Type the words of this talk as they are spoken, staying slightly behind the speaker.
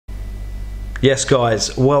Yes,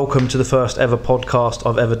 guys, welcome to the first ever podcast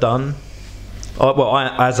I've ever done.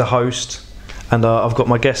 I as a host, and I've got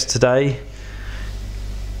my guest today.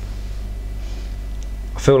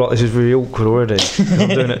 I feel like this is really awkward already. I'm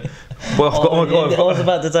doing it. Well, I was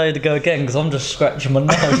about to tell you to go again because I'm just scratching my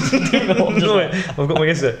nose. I've got my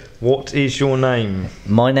guest there. What is your name?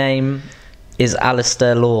 My name is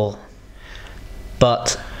Alistair Law,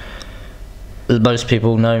 but most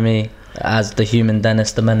people know me as the human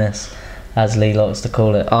Dennis the Menace, as Lee likes to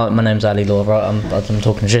call it. My name's Ali Law, right? I'm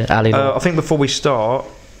talking shit. Ali Law. I think before we start,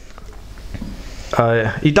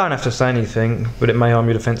 you don't have to say anything, but it may harm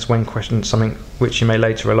your defence when questioned something which you may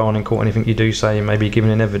later rely on in court. Anything you do say may be given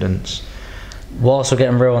in evidence. Whilst we're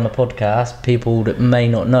getting real on the podcast, people that may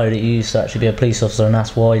not know that you used to actually be a police officer, and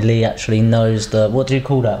that's why Lee actually knows the... What do you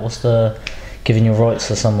call that? What's the... giving your rights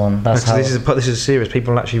to someone? That's how... This is serious.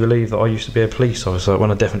 People actually believe that I used to be a police officer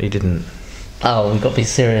when I definitely didn't. Oh, we've got to be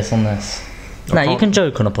serious on this. No, you can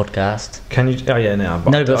joke on a podcast. Can you? Oh yeah, no.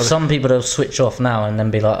 But some people, they'll switch off now and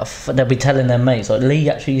then be like, they'll be telling their mates like, Lee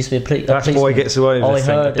actually used to be a police. That's why he gets away with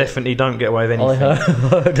it. I definitely don't get away with anything. I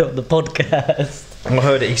heard on the podcast. I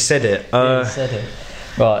heard it. He said it. He said it.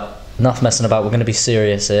 Right, enough messing about. We're going to be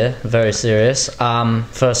serious here. Very serious.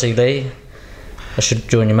 Firstly, Lee, I should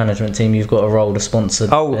join your management team. You've got a role to sponsor.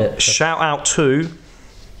 Oh, shout out to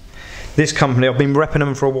this company. I've been repping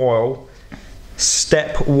them for a while.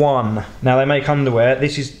 Step One. Now they make underwear.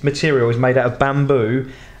 This material is made out of bamboo,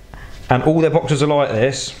 and all their boxers are like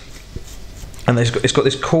this. And it's got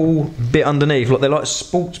this cool bit underneath. Look, they're like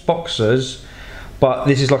sports boxers, but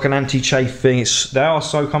this is like an anti-chafe thing. They are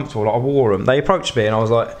so comfortable. Like, I wore them. They approached me, and I was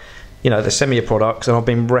like, they send me your products, and I've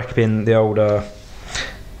been repping the old.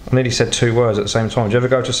 I nearly said two words at the same time. Do you ever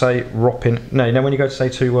go to say ropping? No, when you go to say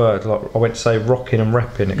two words, like I went to say rocking and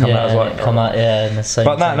repping, it come out as like. In the same.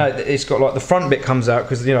 But no, it's got like the front bit comes out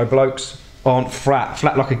because blokes aren't flat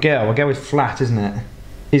like a girl. A girl is flat, isn't it?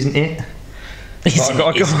 Isn't it?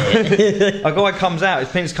 A guy comes out, his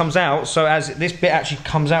penis comes out, so as this bit actually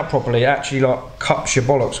comes out properly, it actually like cups your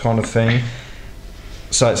bollocks kind of thing.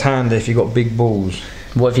 So it's handy if you've got big balls.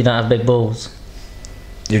 What if you don't have big balls?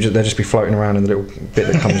 They'll just be floating around in the little bit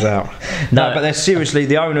that comes out. No, but they're seriously,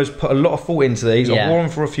 the owners put a lot of thought into these. I wore them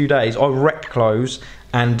for a few days. I wrecked clothes,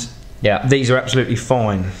 and these are absolutely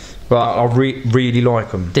fine. Right, I really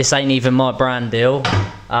like them. This ain't even my brand deal.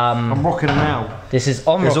 I'm rocking them now.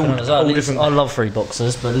 I'm rocking them as well. I love free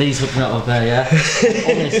boxers, but Lee's hooking up there, yeah.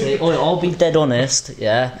 Honestly, I'll be dead honest,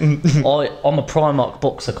 yeah. I'm a Primark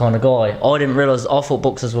boxer kind of guy. I didn't realise, I thought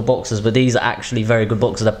boxers were boxers, but these are actually very good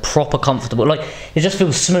boxers. They're proper comfortable. Like, it just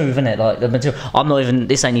feels smooth, innit? Like, the material.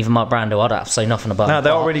 This ain't even my brand deal. I don't have to say nothing about them. No,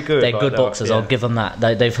 they're already good. They're good boxers, I'll give them that.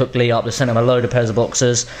 They've hooked Lee up. They sent him a load of pairs of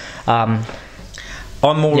boxers.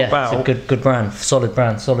 I'm more about... It's a good brand, solid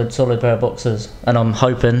pair of boxers. And I'm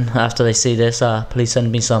hoping, after they see this, please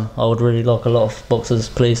send me some. I would really like a lot of boxers,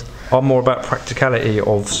 please. I'm more about practicality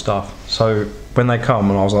of stuff. So when they come,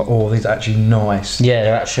 and I was like, oh, these are actually nice. Yeah,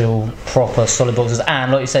 they're actual proper solid boxers.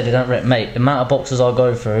 And like you said, they don't rip. Mate, the amount of boxers I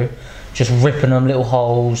go through, just ripping them, little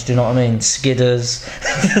holes, do you know what I mean? Skidders.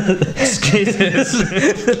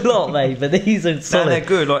 A lot, mate, but these are solid. No, they're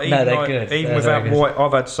good. Like, they're good. Even without white,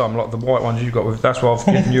 I've had some, like the white ones you've got with, that's why I've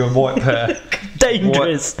given you a white pair.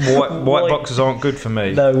 Dangerous. White boxers aren't good for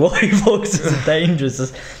me. No, white boxers are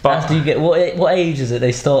dangerous. But after you get, what age is it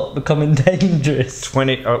they start becoming dangerous?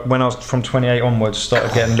 20, when I was from 28 onwards,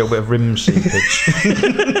 started getting a little bit of rim seepage.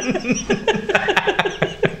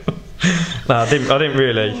 No, I didn't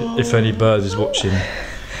really. If any birds is watching.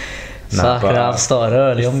 I've started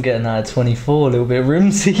early. I'm getting out at 24. A little bit of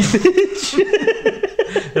rim seepage.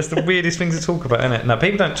 That's the weirdest thing to talk about, isn't it? No,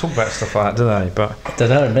 people don't talk about stuff like that, do they? But I don't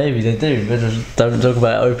know. Maybe they do, but just don't talk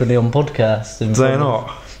about it openly on podcasts. Do they not?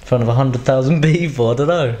 In front of 100,000 people. I don't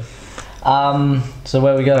know. So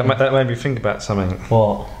where we go? That made me think about something.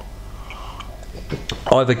 What?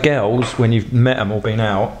 Either girls, when you've met them or been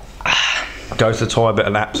out, go to the toilet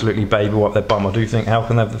and absolutely baby wipe their bum. I do think, how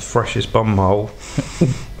can they have the freshest bum hole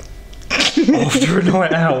after a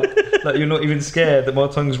night out that you're not even scared that my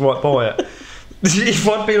tongue's right by it? If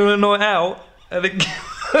I'd been on a night out and the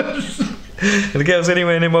girl's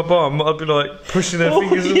anywhere near my bum, I'd be like pushing their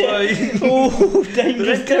fingers away. Oh,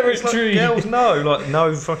 dangerous territory. Like, girls know, like,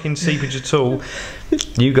 no fucking seepage at all.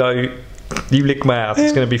 You go, you lick my ass,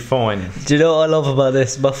 it's going to be fine. Do you know what I love about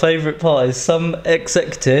this? My favourite part is some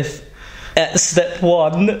executive at Step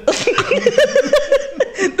One,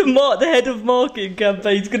 the head of marketing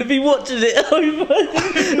campaign is going to be watching it over,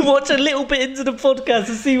 watch a little bit into the podcast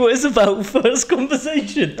and see what it's about. First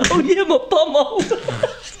conversation. Oh yeah, my bum hole.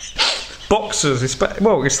 Boxers, it's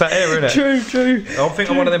that area, isn't it? True. I think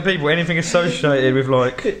I'm one of them people. Anything associated with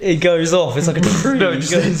like, it goes off. It's like a tree. no, it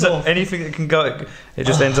just ends up, anything that can go, it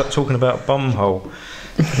just ends up talking about bumhole.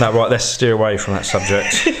 No, right, let's steer away from that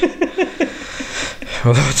subject.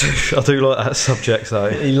 I do like that subject though.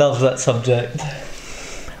 He loves that subject.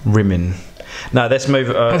 Rimming. No, let's move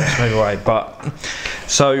away. But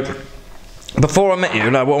so before I met you,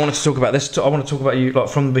 like, what I wanted to talk about I want to talk about you like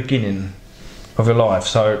from the beginning of your life.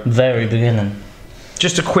 So very beginning.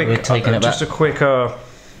 Just a quick,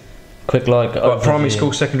 quick like primary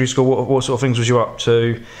school, secondary school. What sort of things was you up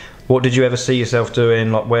to? What did you ever see yourself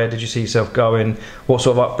doing? Like, where did you see yourself going? What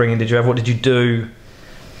sort of upbringing did you have? What did you do?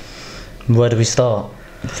 Where do we start?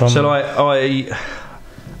 So like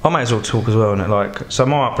I might as well talk as well, innit? Like, so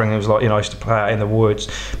my upbringing was like, you know, I used to play out in the woods,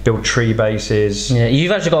 build tree bases. Yeah,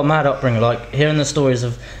 you've actually got a mad upbringing. Like, hearing the stories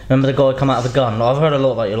of, remember the guy come out of a gun? Like, I've heard a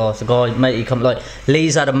lot about your life. The guy, mate, he come, like,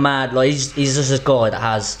 Lee's had a mad, like, he's just this guy that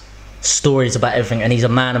has stories about everything, and he's a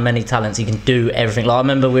man of many talents. He can do everything. Like, I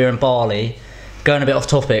remember we were in Bali, going a bit off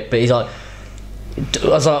topic, but he's like, I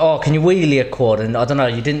was like, oh, can you wheelie a quad? And I don't know,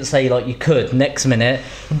 you didn't say like you could. Next minute,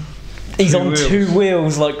 he's on 2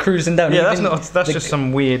 wheels, like cruising down. Yeah, that's just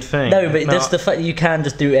some weird thing. No, but that's the fact that you can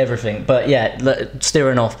just do everything. But yeah,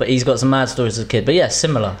 steering off. But he's got some mad stories as a kid. But yeah,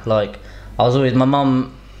 similar. Like, I was always, my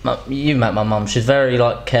mum. You met my mum. She's very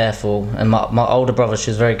like careful, and my older brother she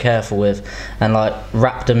was very careful with, and like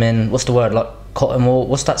wrapped him in, what's the word, like cotton wool.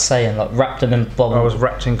 What's that saying? Like wrapped him in bubble. I was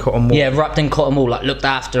wrapped in cotton wool. Yeah, wrapped in cotton wool. Like looked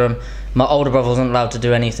after him. My older brother wasn't allowed to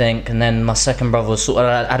do anything, and then my second brother was sort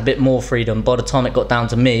of had a bit more freedom. By the time it got down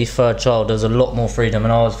to me, third child, there was a lot more freedom,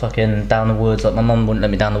 and I was fucking down the woods. Like my mum wouldn't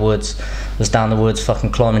let me down the woods. I was down the woods,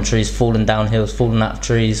 fucking climbing trees, falling down hills, falling out of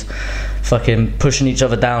trees, fucking pushing each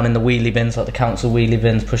other down in the wheelie bins, like the council wheelie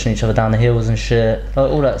bins, pushing each other down the hills and shit,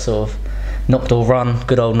 like all that sort of knocked or run.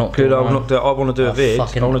 Good old knocked or run. I want to do a vid. I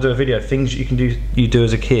want to do a video. Things you can do. You do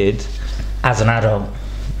as a kid, as an adult.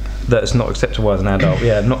 That's not acceptable as an adult.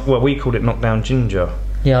 Yeah, well, we called it knockdown ginger.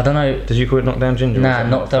 Yeah, I don't know. Did you call it knockdown ginger? Nah,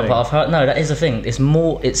 knockdown. But I've heard no. That is a thing. It's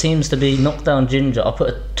more. It seems to be knockdown ginger. I put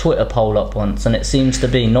a Twitter poll up once, and it seems to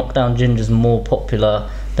be knockdown ginger's more popular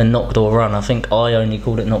than knocked or run. I think I only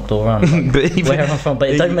called it knocked or run. Like, but even, where I'm from,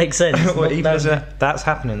 but it don't make sense. Well, even as that's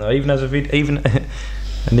happening though. Even as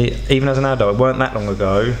even as an adult, it weren't that long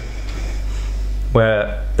ago.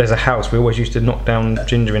 Where there's a house, we always used to knock down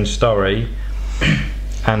ginger in Surrey.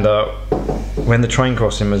 And when the train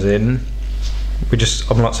crossing was in,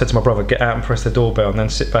 I'm like said to my brother, get out and press the doorbell and then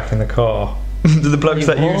sit back in the car. The blokes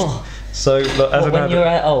that used. So like, as an adult, you're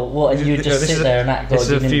at and you just sit there and act like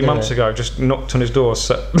this is a few months ago. Just knocked on his door,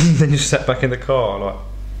 then you sat back in the car like.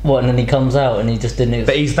 What? And then he comes out and he just didn't.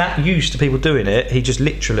 But he's that used to people doing it. He just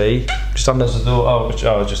literally just undoes the door. Oh,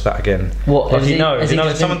 just that again. What? Like,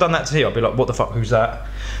 if someone done that to him, I'd be like, what the fuck? Who's that?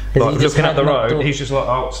 Like looking up the road, he's just like,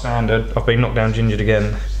 oh, standard. I've been knocked down gingered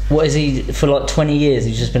again. What is he for? Like 20 years,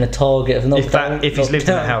 he's just been a target of knockdown. If he's lived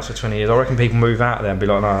in that house for 20 years, I reckon people move out there and be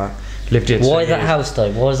like, nah, lived here. Why that house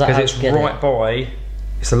though? Why is that? Because it's right by.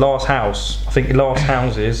 It's the last house. I think the last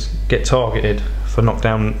houses get targeted for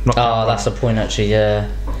knockdown. Oh, that's the point actually.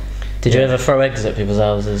 Yeah. Did you ever throw eggs at people's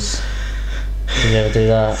houses? Did you ever do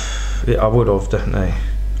that? Yeah, I would have definitely.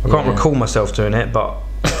 I can't recall myself doing it, but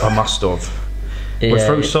I must have. We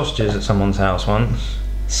threw sausages at someone's house once.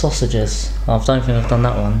 Sausages? Oh, I don't think I've done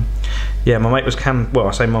that one. Yeah, my mate was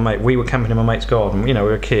I say my mate. We were camping in my mate's garden. You know,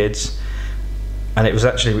 we were kids, and it was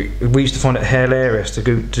actually we used to find it hilarious to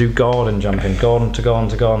go do garden jumping, garden to garden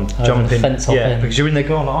to garden, jumping. Yeah, because you're in there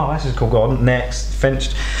going, oh, this is cool garden. Next,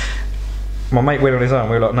 fenced. My mate went on his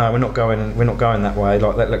own. We were like, no, we're not going that way.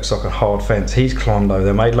 Like that looks like a hard fence. He's climbed over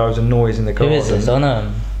there, made loads of noise in the garden. Who is this? I know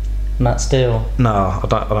him. Matt Steele. No, I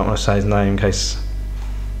don't want to say his name in case.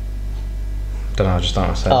 I just don't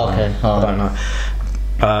want to say his name. I don't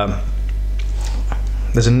know.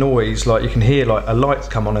 There's a noise, like you can hear like a light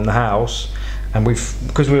come on in the house, and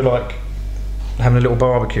because we were like having a little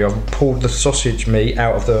barbecue, I've pulled the sausage meat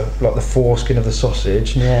out of the foreskin of the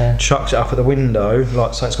sausage, chucked it up at the window,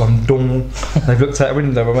 like so it's gone dong. They've looked out the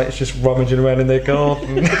window, my mate's just rummaging around in their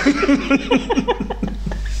garden.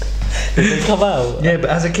 Did they come out? Yeah, but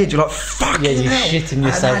as a kid, you're like, fuck. Yeah, you're shitting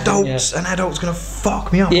yourself. An adult's gonna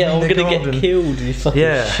fuck me up. Yeah, I'm gonna get killed. You fucking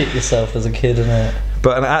shit yourself as a kid, innit?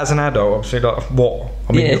 But as an adult, I'm saying like, what?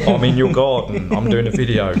 I'm in your garden. I'm doing a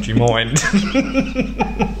video. Do you mind?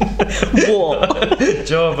 What?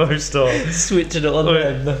 Jarvo style. Switching it on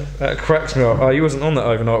them. That cracks me up. Oh, you wasn't on that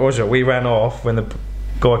overnight, was you? We ran off when the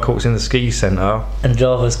guy caught us in the ski centre. And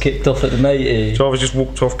Jarvo's kicked off at the matey. Jarvo's just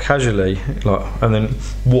walked off casually, like, and then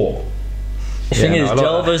what? The thing is,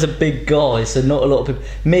 Java's a big guy, so not a lot of people.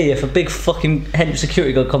 Me, if a big fucking hench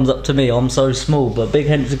security guard comes up to me, I'm so small, but a big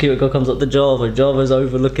hench security guard comes up to Java's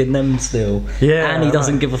overlooking them still. Yeah, and he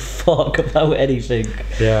doesn't give a fuck about anything.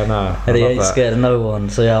 Yeah, no. And he ain't scared of no one.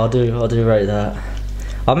 So yeah, I do rate that.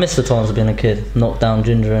 I miss the times of being a kid, knocked down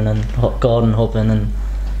gingering and garden hopping, and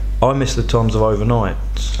I miss the times of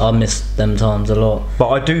overnights. I miss them times a lot.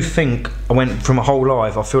 But I do think I went from a whole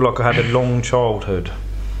life. I feel like I had a long childhood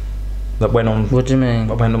that went on. What do you mean?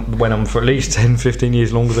 Went on for at least 10, 15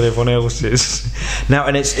 years longer than everyone else's. Now,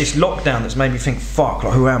 and it's lockdown that's made me think, fuck,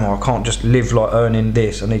 like, who am I? I can't just live like earning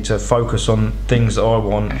this. I need to focus on things that I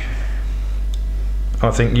want.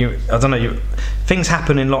 I think things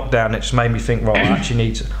happen in lockdown. It just made me think, right, I actually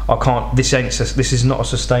need to. I can't. This is not a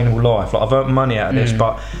sustainable life. Like, I've earned money out of this,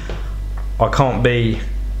 but I can't be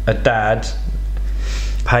a dad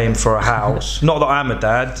paying for a house. Not that I am a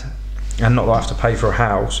dad, and not that I have to pay for a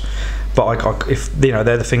house. But if they're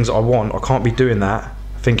the things that I want, I can't be doing that.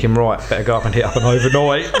 Thinking, right, better go up and hit up an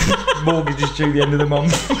overnight. Mortgage is due the end of the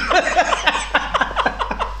month.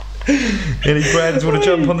 Any brands want to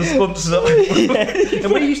jump on the sponsor?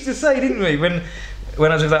 And we used to say, didn't we, when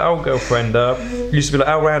I was with that old girlfriend, used to be like,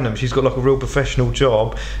 how random, she's got like a real professional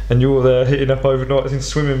job and you're there hitting up overnights in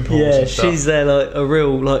swimming pools. Yeah, and stuff. She's there like a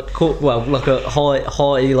real like like a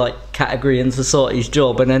high like category in society's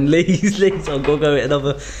job, and then Lee's I've got to go hit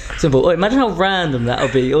another symbol. Imagine how random that'll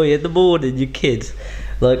be. Oh yeah, in the morning your kid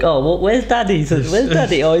like, oh where's daddy? Where's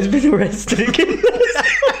daddy? Oh, he's been arrested.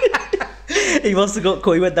 He must have got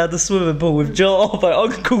caught. He went down the swimming pool with Jarvo,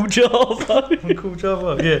 Uncle Jarvo. Uncle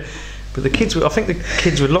Jarvo, yeah. But I think the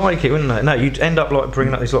kids would like it, wouldn't they? No, you'd end up like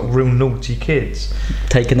bringing up these like real naughty kids,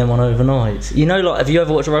 taking them on overnights. You know, like, have you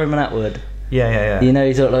ever watched Roman Atwood? Yeah. You know,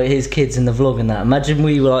 he's got like his kids in the vlog and that. Imagine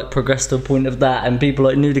we were like progressed to a point of that, and people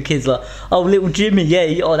like knew the kids like, oh, little Jimmy,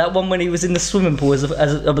 yeah, oh, that one when he was in the swimming pool as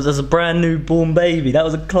a brand new born baby. That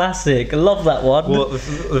was a classic. I love that one. What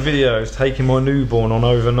the video is taking my newborn on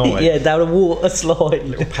overnight. Yeah, down a water slide.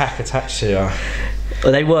 Little pack attached to you.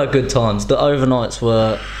 But they were good times. The overnights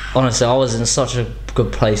were, honestly, I was in such a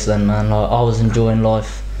good place then, man. Like, I was enjoying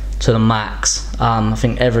life to the max. I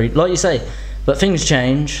think like you say, but things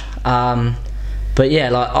change. But yeah,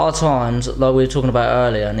 like our times, like we were talking about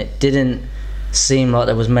earlier, and it didn't seem like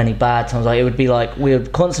there was many bad times. Like, it would be like we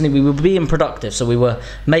were being productive, so we were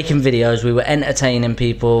making videos, we were entertaining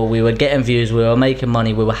people, we were getting views, we were making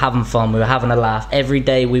money, we were having fun, we were having a laugh. Every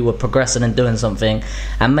day we were progressing and doing something.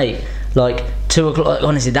 And mate, like 2 o'clock, like,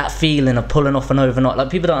 honestly, that feeling of pulling off an overnight, like,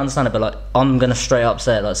 people don't understand it, but like, I'm gonna straight up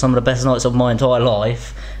say it, like, some of the best nights of my entire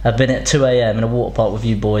life have been at 2 AM in a water park with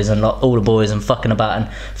you boys and like all the boys, and fucking about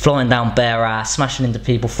and flying down bare ass, smashing into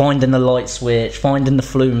people, finding the light switch, finding the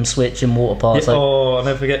flume switch in water parks. Yeah, like, I'll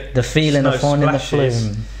never forget the feeling of finding splashes.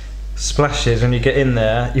 The flume. Splashes when you get in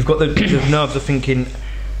there, you've got the nerves of thinking,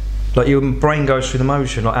 like, your brain goes through the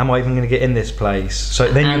motion, like, am I even going to get in this place? So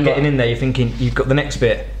then you're getting in there, you're thinking, you've got the next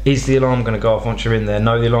bit, is the alarm going to go off once you're in there?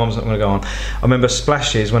 No, the alarm's not going to go on. I remember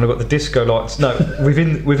splashes when I got the disco lights, no,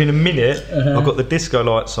 within a minute, I got the disco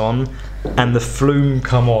lights on and the flume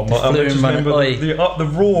come on. Like, I just remember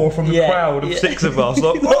the roar from the crowd of 6 of us,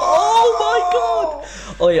 like, oh my god!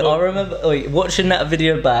 I remember watching that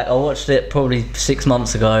video back. I watched it probably 6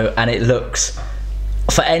 months ago, and it looks,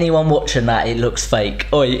 for anyone watching that, it looks fake.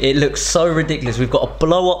 It looks so ridiculous. We've got a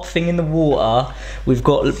blow up thing in the water, we've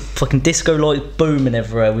got fucking disco lights booming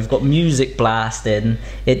everywhere, we've got music blasting.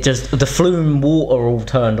 It just, the flume water all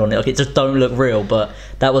turned on it. Like, it just don't look real. But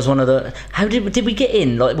that was one of the, how did we get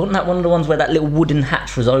in? Like, wasn't that one of the ones where that little wooden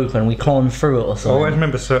hatch was open, we climbed through it or something? I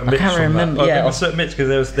remember certain bits. I can't remember. I remember certain bits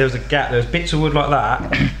because there was a gap. There was bits of wood like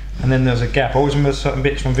that. And then there's a gap. I always remember certain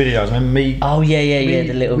bits from videos. I remember me. Oh yeah,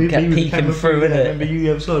 the little gap peeking through, innit? I remember you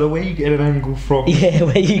the other side. Where you getting an angle from? Yeah,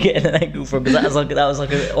 where you getting an angle from? Because that was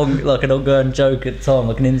like an ongoing joke at the time,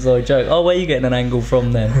 like an inside joke. Oh, where you getting an angle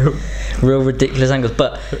from then? Real ridiculous angles.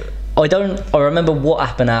 But I remember what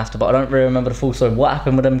happened after, but I don't really remember the full story. What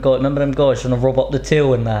happened with them guys? Remember them guys trying to rob up the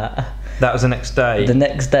till and that? That was the next day. The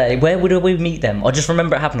next day. Where would we meet them? I just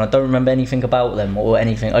remember it happened. I don't remember anything about them or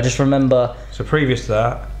anything. I just remember. So previous to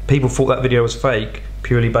that, people thought that video was fake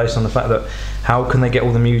purely based on the fact that how can they get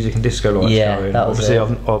all the music and disco lights going? That was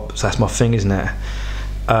obviously so that's my thing, isn't it?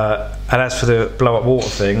 And as for the blow up water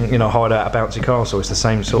thing, hide out a bouncy castle, it's the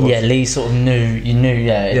same sort of. Yeah, Lee sort of knew.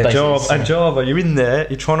 Yeah. Java, you're in there,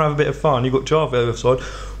 you're trying to have a bit of fun. You got Java over the side.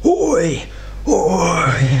 Oi.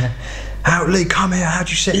 Yeah. Out, Lee, come here.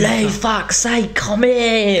 How'd you set this up? Lee, fuck's sake, come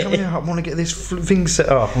here. Come here. I want to get this thing set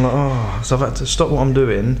up. I'm like, so I've had to stop what I'm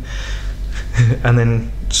doing and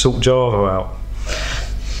then sort Java out.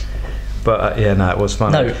 But yeah, no, it was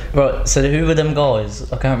fun. No, right. So who were them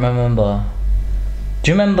guys? I can't remember.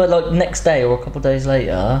 Do you remember, like, next day or a couple of days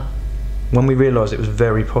later? When we realised it was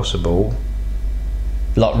very possible.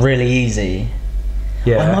 Like, really easy.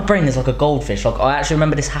 Yeah. Oh, my brain is like a goldfish. Like, I actually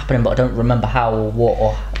remember this happening, but I don't remember how or what.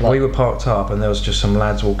 Or, like, we were parked up and there was just some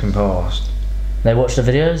lads walking past. They watched the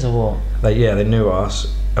videos or what? They knew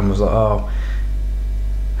us and was like, oh,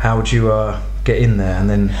 how would you get in there? And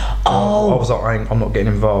then I was like, I'm not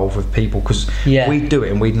getting involved with people because we'd do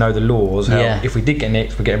it and we'd know the laws. If we did get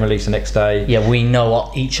nicked, we're getting released the next day. Yeah, we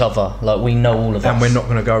know each other. Like, we know all of us. And we're not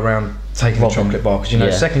going to go around taking a chocolate bar because, you know,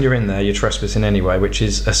 the second you're in there, you're trespassing anyway, which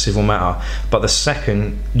is a civil matter. But the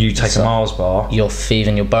second you take a Mars bar, you're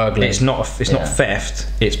thieving, you're burgling. It's not theft,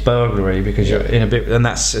 it's burglary because you're in a bit, and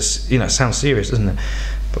that's just, you know, sounds serious, doesn't it?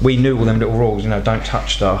 But we knew all them little rules, you know, don't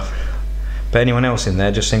touch stuff. But anyone else in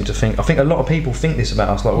there just seemed to think. I think a lot of people think this about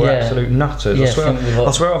us, like we're absolute nutters. Yeah,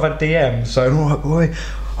 I swear I've had DMs saying, "All right, boy,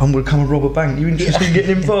 I'm going to come and rob a bank. You interested in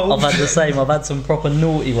getting involved?" I've had the same. I've had some proper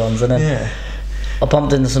naughty ones, and then I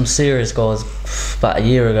bumped into some serious guys about a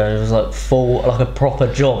year ago. It was like like a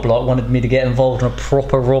proper job. Like, wanted me to get involved in a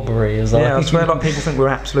proper robbery. It was like, I swear, like, people think we're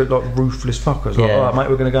absolute, like, ruthless fuckers. Like, all right, mate,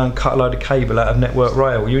 we're going to go and cut a load of cable out of Network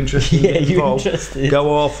Rail. You interested? Yeah, you interested?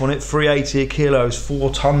 Go off on it. 380 a kilo,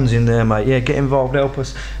 4 tons in there, mate. Yeah, get involved, help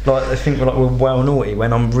us. Like, they think we're well naughty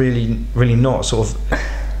when I'm really, really not. Sort of,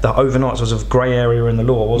 the overnights was a grey area in the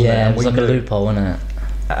law, wasn't it? Yeah, it was like a loophole, wasn't it?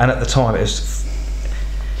 And at the time, it was.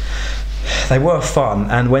 They were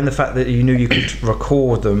fun, and when the fact that you knew you could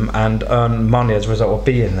record them and earn money as a result of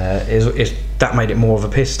being there is that made it more of a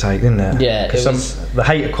piss take, didn't it? Yeah, because the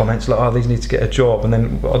hater comments like, "Oh, these need to get a job," and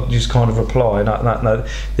then I just kind of reply, "No,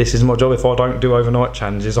 this is my job. If I don't do overnight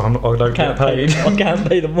challenges, I don't get paid. I can't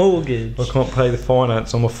pay the mortgage. I can't pay the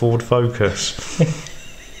finance on my Ford Focus."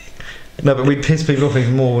 No, but we'd piss people off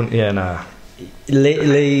even more. Yeah, nah.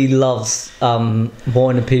 Lee loves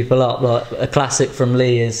winding people up. Like, a classic from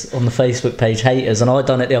Lee is on the Facebook page Haters, and I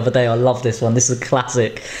done it the other day. I love this one. This is a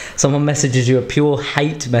classic. Someone messages you a pure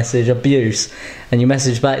hate message, abuse, and you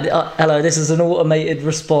message back, "Hello, this is an automated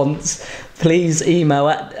response. Please email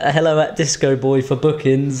at hello@discoboy for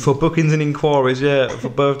bookings." For bookings and inquiries, for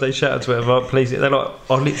birthday shout-outs, whatever. Please, they're like,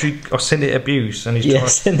 I send it abuse, and he's trying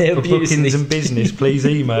send it for abuse bookings and business. Please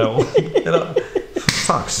email. They're like,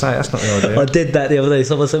 fuck's sake, that's not the idea. I did that the other day.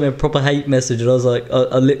 Someone sent me a proper hate message, and I was like,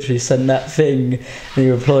 I literally sent that thing, and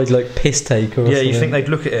you replied like piss taker or something. You think they'd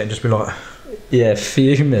look at it and just be like, yeah,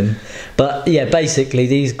 fuming. But yeah, basically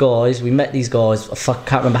these guys, we met these guys, I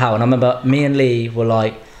can't remember how, and I remember me and Lee were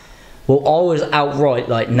like, well, I was outright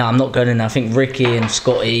like, nah, I'm not going in there. I think Ricky and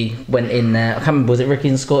Scotty went in there. I can't remember, was it Ricky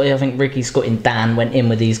and Scotty? I think Ricky, Scotty and Dan went in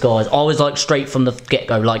with these guys. I was like straight from the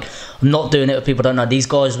get-go, like, I'm not doing it with people I don't know. These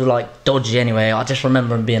guys were like dodgy anyway. I just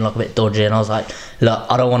remember them being like a bit dodgy, and I was like, look,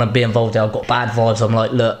 I don't want to be involved there. I've got bad vibes. I'm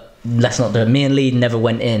like, look, let's not do it. Me and Lee never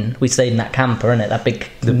went in. We stayed in that camper, innit? That big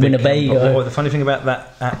Winnebago. The funny thing about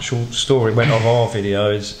that actual story went off our video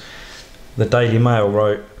is the Daily Mail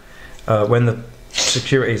wrote, when the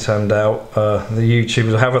security turned out, the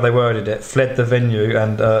YouTubers, however they worded it, fled the venue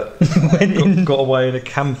and got away in a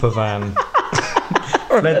camper van.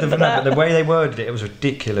 But the way they worded it, it was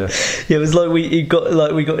ridiculous. Yeah, it was like we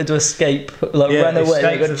got into escape, like ran away,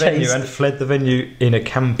 escaped the venue and fled the venue in a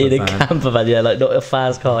camper van. In a camper van, yeah, like not a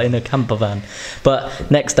fast car, in a camper van.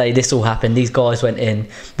 But next day, this all happened. These guys went in.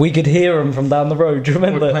 We could hear them from down the road. Do you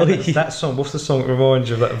remember that song? What's the song that reminds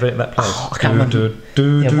you of that place? Oh, I can't remember.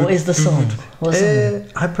 What is the song?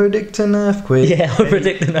 I predict an earthquake. Yeah, I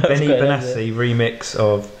predict an earthquake. Benny Benassi remix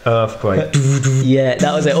of Earthquake. Yeah,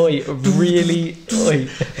 that was it. Oi, really. Oi.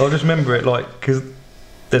 I just remember it like because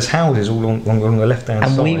there's houses all along the left-hand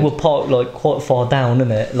side. And we were parked like quite far down,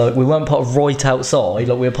 innit? Like we weren't parked right outside.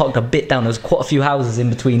 Like we were parked a bit down. There was quite a few houses in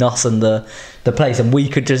between us and the place, and we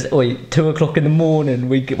could just 2 o'clock in the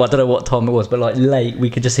morning. I don't know what time it was, but like late, we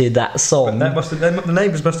could just hear that song. The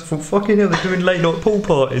neighbours must have thought, fucking hell, they're doing late night pool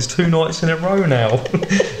parties 2 nights in a row now.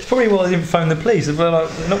 It's probably why they didn't phone the police. They're like,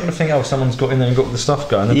 they're not going to think, oh, someone's got in there and got the stuff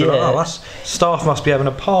going. They'd be like, oh, staff must be having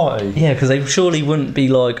a party. Yeah, because they surely wouldn't be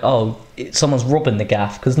like, oh, someone's robbing the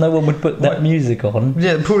gaff, because no one would put that music on.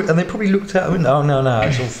 Yeah, and they probably looked out the window. Oh no,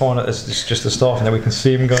 it's all fine. It's just the staff, and then we can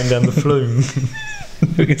see them going down the flume.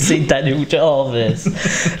 We could see Daniel Jarvis.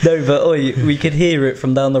 No, but we could hear it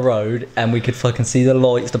from down the road, and we could fucking see the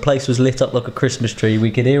lights. The place was lit up like a Christmas tree.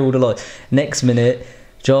 We could hear all the lights. Next minute,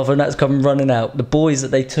 Java and that's come running out. The boys that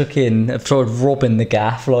they took in have tried robbing the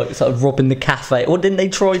gaff, like sort of robbing the cafe. Or didn't they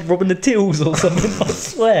try robbing the tills or something?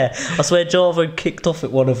 I swear Java kicked off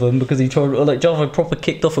at one of them because he tried, like Java proper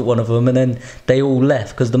kicked off at one of them, and then they all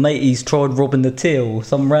left because the mateys tried robbing the till.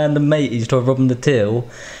 Some random mateys tried robbing the till.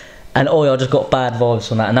 And I just got bad vibes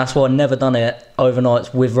from that, and that's why I never done it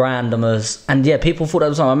overnights with randomers. And yeah, people thought that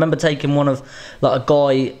was on. I remember taking one of, like, a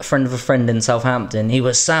guy, a friend of a friend in Southampton. He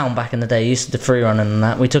was sound back in the day. He used to do free running and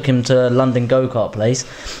that. We took him to a London go-kart place.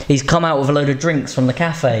 He's come out with a load of drinks from the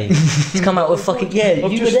cafe. He's come out with fucking, yeah,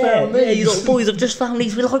 you were there. Yeah, you lot boys have just found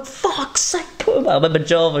these. We're like, fuck's sake, put him back. I remember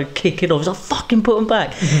Java kicking off. He's like, fucking put him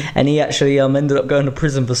back. And he actually ended up going to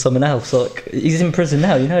prison for something else. Like, he's in prison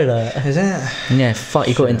now, you know that? Is it? Yeah, fuck,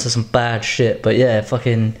 he got into some bad shit. But yeah,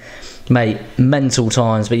 fucking... Mate, mental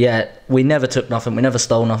times. But yeah, we never took nothing, we never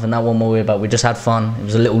stole nothing. That one more about. We just had fun. It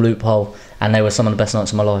was a little loophole, and they were some of the best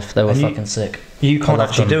nights of my life. They were fucking sick. You can't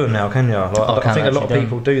actually do them now, can you? Like, I think a lot of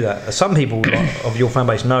people do that. Some people like, of your fan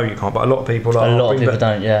base know you can't, but a lot of people like, a lot of people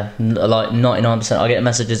don't. Yeah, like 99%. I get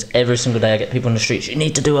messages every single day. I get people on the streets. You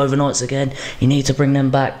need to do overnights again. You need to bring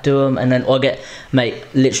them back. Do them. And then I get, mate,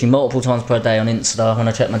 literally multiple times per day on Insta when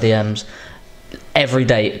I check my DMs. Every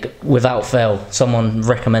day, without fail, someone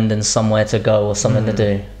recommending somewhere to go or something to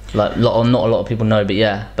do. Like, not a lot of people know, but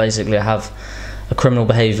yeah, basically I have a criminal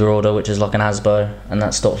behaviour order, which is like an ASBO, and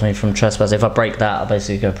that stops me from trespassing. If I break that, I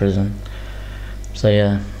basically go to prison. So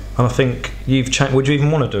yeah. And I think you've changed. Would you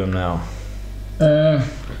even want to do them now?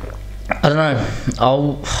 I don't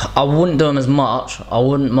know. I wouldn't do them as much. I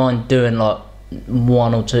wouldn't mind doing like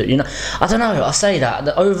one or two. You know, I don't know. I say that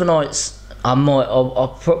the overnights. I might,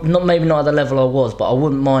 not maybe not at the level I was, but I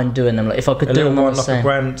wouldn't mind doing them. Like if I could do them on the like same. A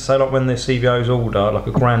grand, say like when the CBO's order, like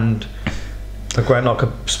a grand, like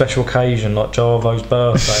a special occasion, like Javo's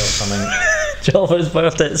birthday or something. Javo's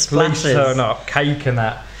birthday, splashes. Please turn up, cake and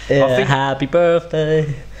that. Yeah, I think, happy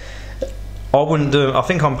birthday. I wouldn't do. I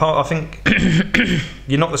think I think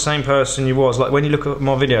you're not the same person you was. Like when you look at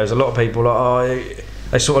my videos, a lot of people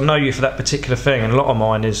they sort of know you for that particular thing, and a lot of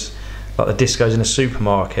mine is. Like the discos in a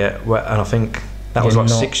supermarket, and I think that was like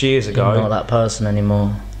 6 years ago. You're not that person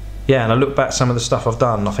anymore. Yeah, and I look back at some of the stuff I've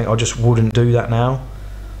done, and I think I just wouldn't do that now.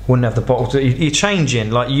 Wouldn't have the bottle. You're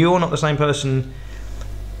changing. Like you're not the same person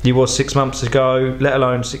you was 6 months ago, let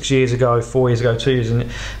alone 6 years ago, 4 years ago, 2 years,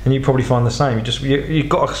 and you probably find the same. You've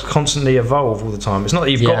got to constantly evolve all the time. It's not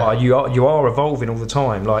that you've got to, you are evolving all the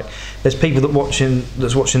time. Like there's people that's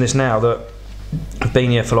watching this now that have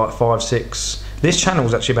been here for like 5, 6. This channel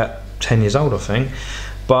was actually about 10 years old, I think,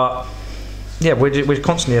 but yeah, we're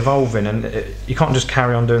constantly evolving, and you can't just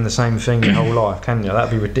carry on doing the same thing your whole life, can you? That'd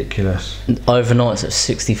be ridiculous. Overnights at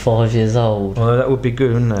 65 years old. Well, that would be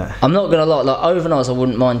good, wouldn't it? I'm not gonna lie, like overnights I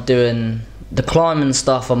wouldn't mind doing. The climbing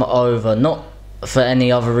stuff I'm over, not for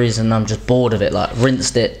any other reason, I'm just bored of it. Like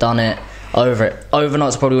rinsed it, done it, over it.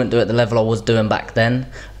 Overnights I probably wouldn't do it at the level I was doing back then.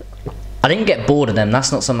 I didn't get bored of them.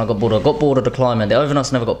 That's not something I got bored of. I got bored of the climbing. The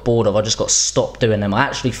overnights I never got bored of. I just got stopped doing them. I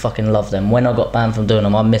actually fucking love them. When I got banned from doing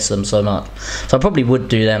them, I miss them so much. So I probably would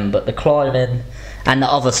do them. But the climbing and the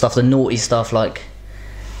other stuff, the naughty stuff, like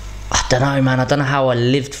I don't know, man. I don't know how I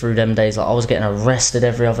lived through them days. Like I was getting arrested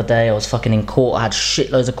every other day. I was fucking in court. I had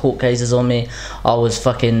shitloads of court cases on me. I was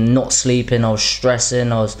fucking not sleeping. I was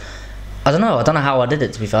stressing. I don't know how I did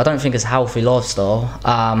it, to be fair. I don't think it's a healthy lifestyle.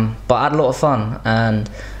 But I had a lot of fun and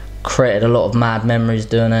created a lot of mad memories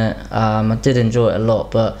doing it. I did enjoy it a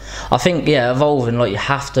lot, but I think evolving, like you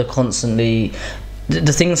have to constantly,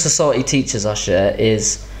 the thing society teaches us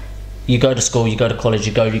is you go to school, you go to college,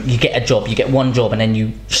 you get a job, you get one job, and then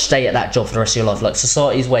you stay at that job for the rest of your life. Like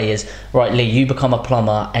society's way is, right, Lee, you become a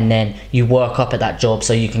plumber and then you work up at that job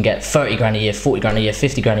so you can get 30 grand a year, 40 grand a year,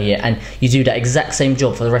 50 grand a year, and you do that exact same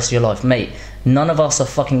job for the rest of your life. Mate, none of us are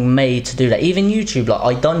fucking made to do that. Even YouTube, like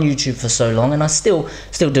I done YouTube for so long and I still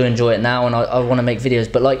do enjoy it now, and I want to make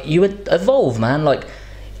videos, but like you would evolve, man. Like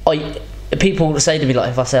people say to me, like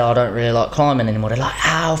if I say I don't really like climbing anymore, they're like,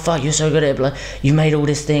 "How fuck, you're so good at it, like you've made all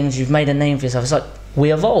these things, you've made a name for yourself." It's like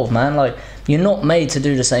we evolve, man. Like you're not made to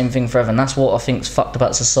do the same thing forever, and that's what I think's fucked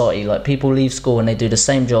about society. Like people leave school and they do the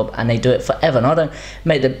same job and they do it forever. And I don't,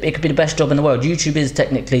 mate, it could be the best job in the world. YouTube is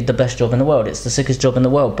technically the best job in the world. It's the sickest job in the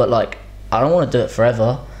world, but like I don't want to do it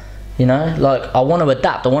forever. You know, like I want to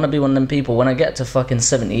adapt. I want to be one of them people when I get to fucking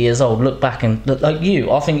 70 years old, look back and look like you.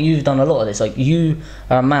 I think you've done a lot of this. Like you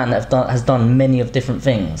are a man that has done many of different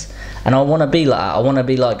things, and I want to be like that. I want to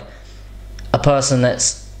be like a person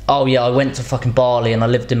that's Oh yeah, I went to fucking Bali and I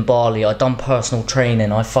lived in Bali. I done personal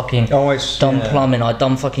training. I fucking done plumbing. I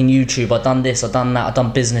done fucking YouTube. I done this. I done that. I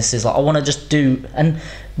done businesses. Like I want to just do and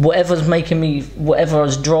whatever's making me, whatever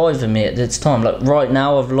was driving me at this time. Like right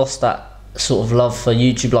now, I've lost that sort of love for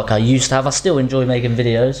YouTube like I used to have. I still enjoy making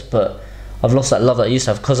videos, but I've lost that love that I used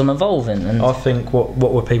to have because I'm evolving. And I think what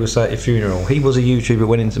would people say at your funeral? He was a YouTuber,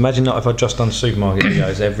 went into, imagine not if I'd just done supermarket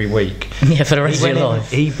videos every week. Yeah, for the rest of your life.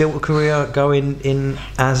 He built a career going in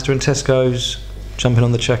Asda and Tesco's, jumping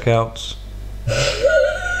on the checkouts.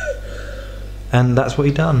 And that's what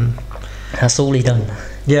he done. That's all he done.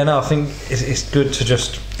 Yeah, no, I think it's good to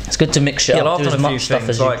just... It's good to mix it up, do as much stuff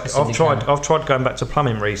as I've tried going back to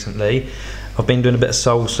plumbing recently. I've been doing a bit of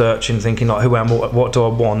soul searching, thinking like, who am I, what do I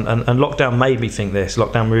want? And lockdown made me think this.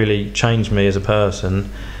 Lockdown really changed me as a person.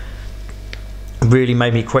 Really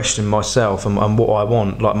made me question myself and what I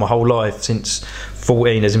want. Like my whole life since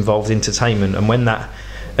 14 has involved entertainment, and when that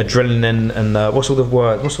adrenaline and what's all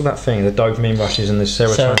that thing, the dopamine rushes and the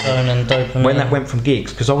serotonin and dopamine, when that went from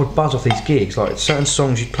gigs, because I would buzz off these gigs, like certain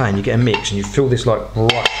songs you'd play and you get a mix and you feel this like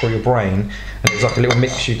right through your brain, and it was like a little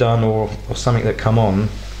mix you done or something that come on.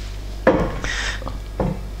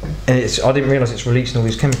 And I didn't realise it's releasing all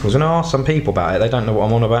these chemicals. And I asked some people about it, they don't know what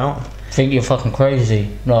I'm on about. I think you're fucking crazy.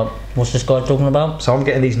 Like, what's this guy talking about? So I'm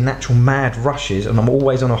getting these natural mad rushes and I'm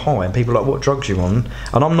always on a high, and people are like, what drugs you on?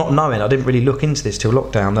 And I'm not knowing, I didn't really look into this till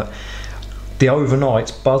lockdown, that the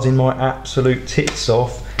overnight's buzzing my absolute tits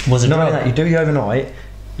off. Was it knowing that you do the overnight,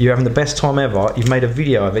 you're having the best time ever, you've made a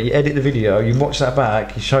video of it, you edit the video, you watch that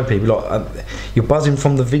back, you show people, like you're buzzing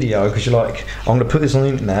from the video because you're like, I'm going to put this on the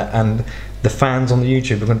internet and the fans on the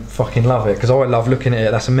YouTube are going to fucking love it, because I love looking at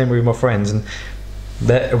it. That's a memory of my friends, and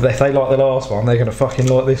if they like the last one, they're going to fucking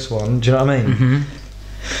like this one. Do you know what I mean? Mm-hmm.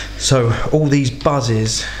 So all these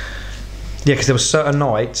buzzes, yeah, because there were certain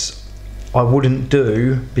nights I wouldn't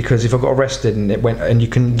do, because if I got arrested and it went, and you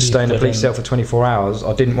can stay in the police cell for 24 hours,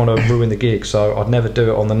 I didn't want to ruin the gig, so I'd never do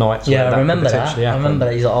it on the nights. Yeah, I remember that. I remember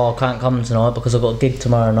that. He's like, oh, I can't come tonight because I've got a gig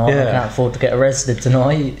tomorrow night. Yeah. I can't afford to get arrested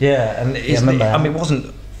tonight. Yeah, and I mean, it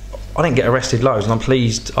wasn't. I didn't get arrested loads, and I'm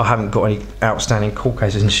pleased I haven't got any outstanding court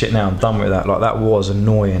cases and shit now. I'm done with that. Like, that was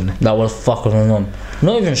annoying. That was fucking annoying.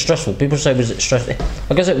 Not even stressful. People say, was it stressful?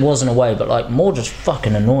 I guess it was in a way, but like more just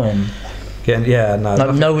fucking annoying. Yeah, no.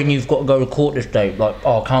 Like knowing you've got to go to court this day, like,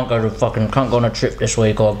 oh, I can't go on a trip this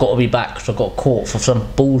week, or I've got to be back because I've got court for some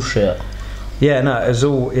bullshit. Yeah, no, it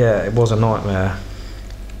was a nightmare.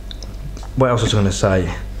 What else was I going to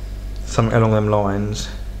say? Something along them lines.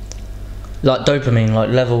 Like dopamine, like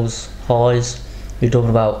levels, highs. You're talking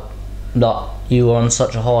about that you were on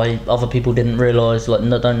such a high, other people didn't realise, like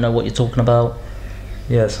don't know what you're talking about.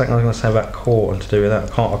 Yeah, something I was going to say about court and to do with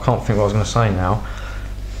that. I can't think what I was going to say now.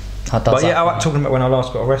 But yeah, I was talking about when I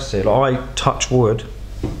last got arrested. Like, I touch wood.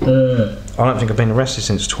 I don't think I've been arrested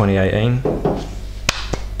since 2018.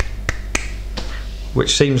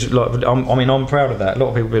 Which seems like, I'm proud of that. A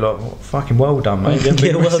lot of people be like, well, fucking well done, mate. You haven't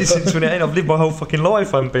been arrested since 2018. I've lived my whole fucking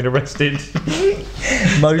life, I haven't been arrested.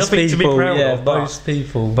 Most people, most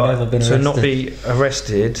people never been arrested. To not be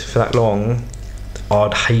arrested for that long,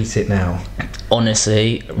 I'd hate it now.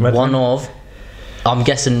 Honestly, I'm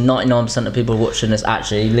guessing 99% of people watching this,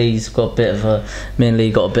 actually, Lee's got a bit of a, me and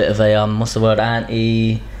Lee got a bit of a, what's the word,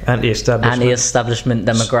 anti-establishment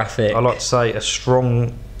demographic. I like to say a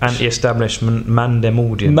strong anti-establishment man-dem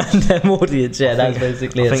audience. Man-dem audience, yeah, that's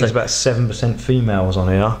basically it. I think there's about 7% females on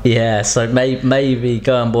here. Yeah, so maybe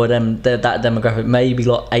going by that demographic, maybe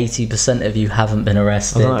like 80% of you haven't been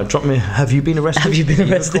arrested. I don't know, drop me, have you been arrested? Have you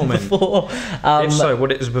been arrested before? If so,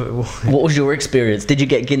 what was your experience? Did you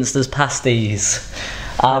get Ginster's pasties?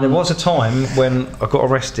 There was a time when I got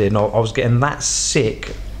arrested and I was getting that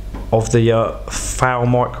sick of the foul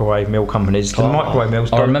microwave meal companies. The microwave meals,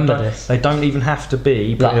 they don't even have to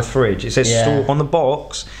be put in a fridge. It says store on the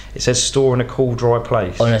box. It says store in a cool, dry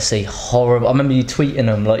place. Honestly, horrible. I remember you tweeting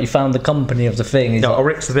them, like you found the company of the thing. Yeah, I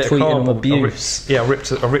ripped a bit of cardboard. Abuse. I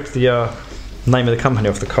ripped the name of the company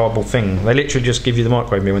off the cardboard thing. They literally just give you the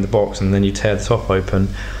microwave meal in the box and then you tear the top open.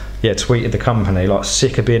 Yeah, tweeted the company, like,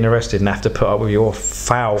 sick of being arrested and have to put up with your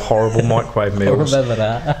foul, horrible microwave meals. I remember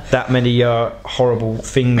that. That many horrible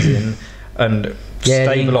things in, and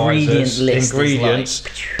stabilisers, ingredients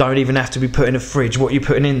don't even have to be put in a fridge. What are you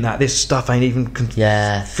putting in that? This stuff ain't even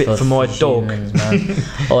fit for my dog.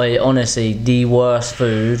 Honestly, the worst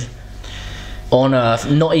food on earth.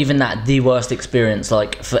 Not even that, the worst experience.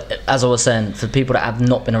 Like, as I was saying, for people that have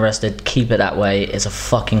not been arrested, keep it that way. It's a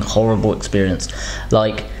fucking horrible experience.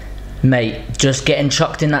 Like, mate, just getting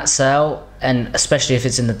chucked in that cell and especially if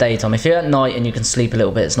it's in the daytime. If you're at night and you can sleep a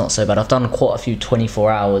little bit, it's not so bad. I've done quite a few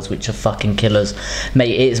 24 hours, which are fucking killers.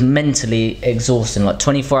 Mate, it is mentally exhausting. Like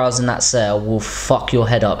 24 hours in that cell will fuck your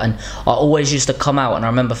head up. And I always used to come out, and I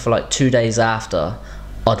remember for like 2 days after,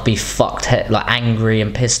 I'd be fucked, like angry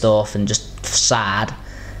and pissed off and just sad.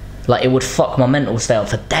 Like, it would fuck my mental state up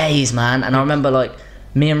for days, man. And I remember, like,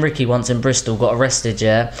 me and Ricky once in Bristol got arrested,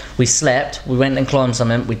 yeah. We slept, we went and climbed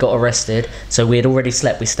something, we got arrested. So we had already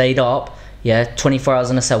slept, we stayed up, yeah, 24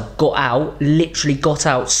 hours in a cell, got out, literally got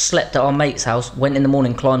out, slept at our mate's house, went in the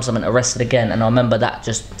morning, climbed something, arrested again. And I remember that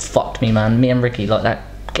just fucked me, man. Me and Ricky, like, that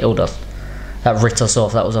killed us. That ripped us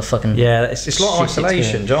off. That was a fucking... Yeah, it's like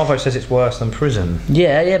isolation. Jarvo says it's worse than prison.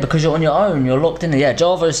 Yeah, because you're on your own. You're locked in there. Yeah,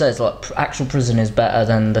 Jarvo says, like, actual prison is better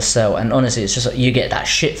than the cell. And honestly, it's just like, you get that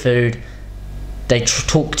shit food. They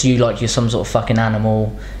talk to you like you're some sort of fucking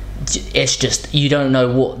animal. It's just, you don't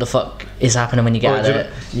know what the fuck is happening when you get out of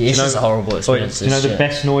there. It's just a horrible experience. Do you know the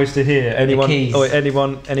best noise to hear? Anyone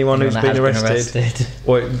who's been arrested.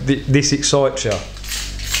 This excites you.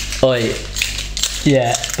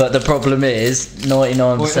 Yeah, but the problem is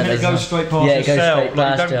 99%. It goes straight past it goes cell. straight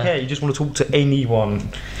past you don't care. You just want to talk to anyone.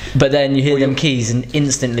 But then you hear them keys, and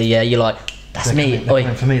instantly, you're like, that's me. They're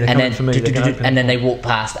coming for me. And then they walk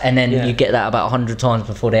past, and then you get that about 100 times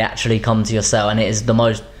before they actually come to your cell, and it is the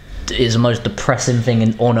most depressing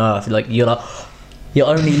thing on earth. Like, you're like, your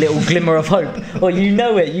only little glimmer of hope. Or you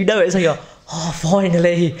know it. It's like, oh,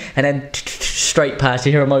 finally. And then straight past,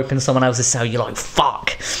 you hear them open someone else's cell. You're like,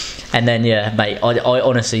 fuck. And then, yeah, mate, I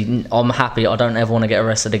honestly, I'm happy. I don't ever want to get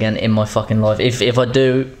arrested again in my fucking life. If I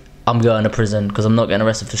do, I'm going to prison, because I'm not getting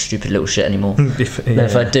arrested for stupid little shit anymore.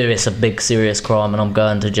 If I do, it's a big serious crime and I'm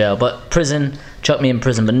going to jail. But prison, chuck me in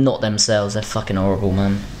prison, but not themselves. They're fucking horrible,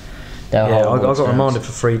 man. I got remanded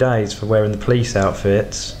for 3 days for wearing the police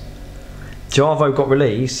outfits. Jarvo got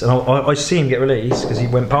released, and I see him get released because he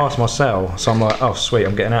went past my cell. So I'm like, oh sweet,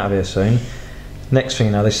 I'm getting out of here soon. Next thing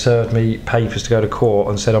you know, they served me papers to go to court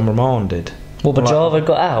and said I'm remanded. Well, but Jarvo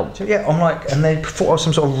got out? Yeah, I'm like, and they thought I was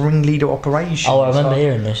some sort of ringleader operation. Oh, I remember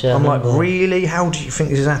hearing this, yeah. I'm like, really? How do you think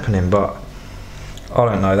this is happening? But I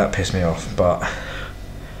don't know, that pissed me off. But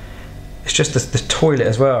it's just the toilet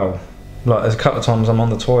as well. Like, there's a couple of times I'm on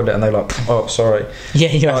the toilet and they're like, oh, sorry.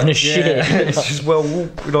 Yeah, you're having a shit. It's just,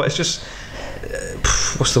 it's just...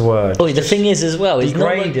 what's the word? Oh, the thing is as well, it's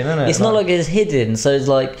degrading, isn't it? It's not like it's hidden, so it's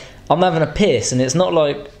like, I'm having a piss, and it's not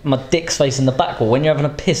like my dick's facing the back wall. When you're having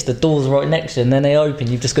a piss, the door's right next to you, and then they open,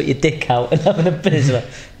 you've just got your dick out and having a piss. Like,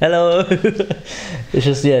 hello.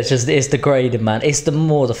 It's degrading, man. It's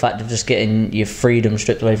the fact of just getting your freedom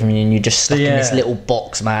stripped away from you, and you're just stuck in this little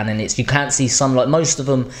box, man, and you can't see sunlight. Most of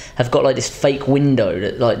them have got like this fake window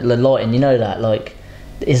that, like, the lighting, you know that, like,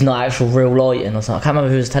 is not actual real lighting or something. I can't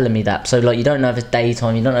remember who was telling me that. So, like, you don't know if it's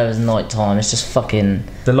daytime, you don't know if it's night time. It's just fucking...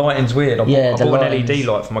 The lighting's weird. I bought an LED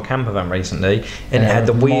light for my camper van recently, and it had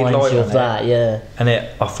the weird light on that, And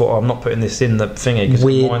I thought, I'm not putting this in the thingy because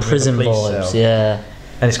weird prison vibes, yeah.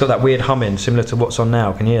 And it's got that weird humming similar to what's on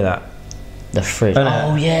now. Can you hear that? The fridge.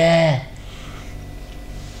 Oh, yeah.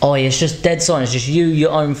 Oh, yeah, it's just dead silence. Just your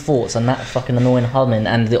own thoughts, and that fucking annoying humming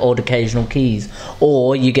and the odd occasional keys.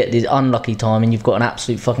 Or you get the unlucky time and you've got an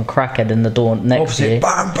absolute fucking crackhead in the door next to you.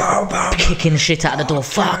 Bam, bam, bam, kicking shit out of the door.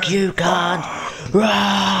 Fuck you, cunt.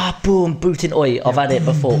 Rah, boom, booting. Oi, I've had it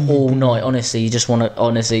before all night. Honestly, you just want to.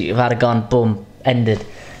 Honestly, you've had a gun, boom, ended.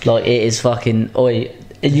 Like, it is fucking. Oi.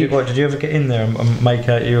 Did you ever get in there and make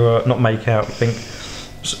out your. Not make out, think.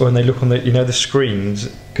 When they look on the, the screens,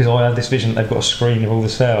 because I had this vision that they've got a screen of all the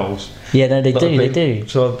cells. Yeah, no, they do.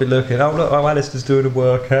 So I'd be looking, oh look, Alistair's doing a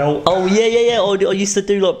workout. Oh yeah. I used to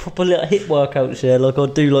do like proper little hit workouts, yeah. Like,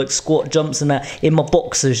 I'd do like squat jumps and that in my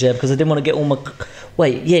boxers, yeah, because I didn't want to get all my...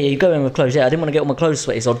 Wait, yeah, you go in with clothes, yeah. I didn't want to get all my clothes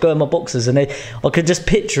sweaty, so I'd go in my boxers, and I could just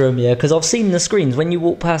picture them, yeah, because I've seen the screens. When you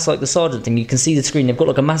walk past like the sergeant thing, you can see the screen. They've got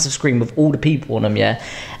like a massive screen with all the people on them, yeah,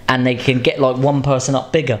 and they can get like one person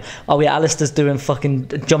up bigger. Oh yeah, Alistair's doing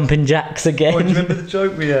fucking jumping jacks again. Oh, do you remember the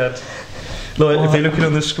joke we had? Like, if they're looking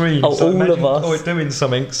on the screen, so all of us. Oh, we're doing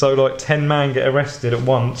something, so like 10 men get arrested at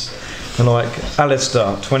once, and like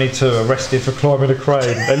Alistair, 22, arrested for climbing a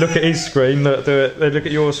crane. They look at his screen, they look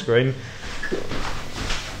at your screen.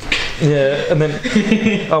 Yeah, and then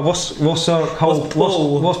what's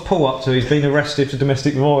Paul up to? He's been arrested for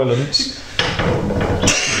domestic violence.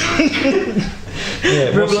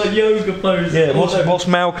 Yeah, from like yoga poses. Yeah, what's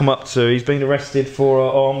Malcolm up to? He's been arrested for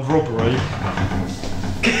armed robbery.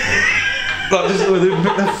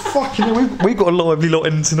 Fucking, we've got a lively lot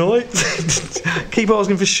in tonight. Keep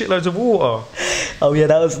asking for shitloads of water. Oh yeah,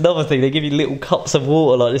 that was another thing. They give you little cups of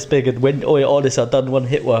water like this big, and when, honestly, I've done one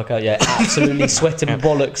hit workout, yeah, absolutely sweating my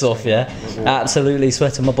bollocks off, yeah, absolutely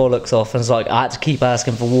sweating my bollocks off, and it's like I had to keep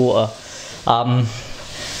asking for water.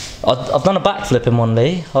 I've done a backflip in one,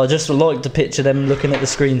 Lee. I just like to picture them looking at the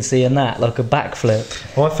screen, seeing that, like a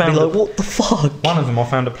backflip. Well, I found like, what the fuck? One of them, I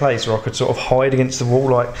found a place where I could sort of hide against the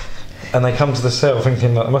wall, like, and they come to the cell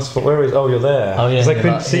thinking, like, I must have thought, where is? Oh, you're there. Oh, yeah. Because they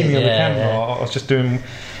couldn't see me on the camera. Yeah. I was just doing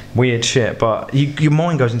weird shit, but your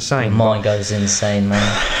mind goes insane. Your mind goes insane,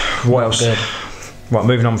 man. What else? Good. Right,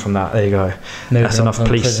 moving on from that. There you go. That's enough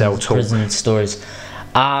police cell talk. Prison stories.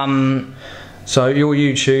 So your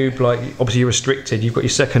YouTube, like, obviously you're restricted. You've got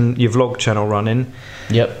your vlog channel running.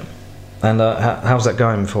 Yep. And how's that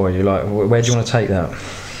going for you? Like, where do you want to take that?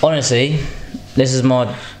 Honestly, this is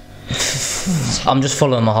my... I'm just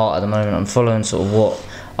following my heart at the moment. I'm following sort of what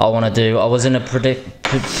I want to do. I was in a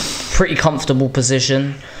pretty comfortable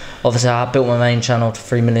position. Obviously, I built my main channel to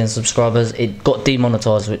 3 million subscribers. It got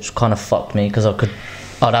demonetized, which kind of fucked me because I'd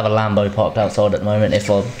have a Lambo parked outside at the moment if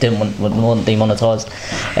I didn't want demonetized.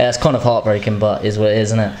 Yeah, it's kind of heartbreaking, but is what it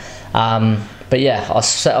is, isn't it? But yeah, I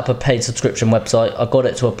set up a paid subscription website. I got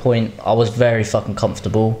it to a point I was very fucking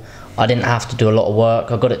comfortable. I didn't have to do a lot of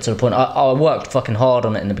work. I got it to the point I worked fucking hard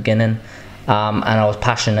on it in the beginning, and I was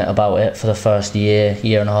passionate about it for the first year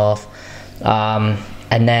and a half,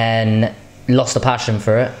 and then lost the passion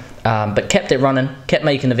for it. But kept it running, kept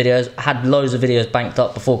making the videos, had loads of videos banked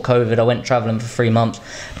up before COVID. I went travelling for 3 months,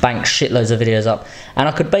 banked shitloads of videos up, and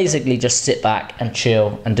I could basically just sit back and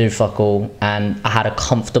chill and do fuck all, and I had a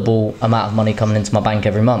comfortable amount of money coming into my bank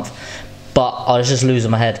every month. But I was just losing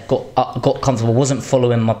my head, got comfortable, wasn't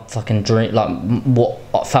following my fucking dream, like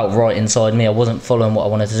what felt right inside me. I wasn't following what I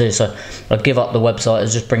wanted to do, so I'd give up the website. It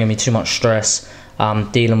was just bringing me too much stress,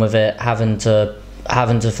 dealing with it, having to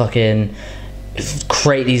fucking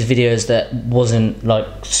create these videos that wasn't like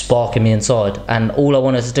sparking me inside. And all I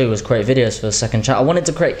wanted to do was create videos for the second channel. I wanted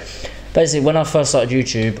to create, basically when I first started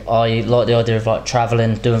YouTube, I liked the idea of like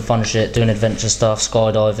traveling, doing fun shit, doing adventure stuff,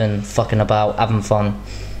 skydiving, fucking about, having fun.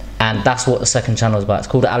 And that's what the second channel is about. It's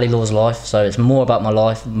called Ali Law's Life, so it's more about my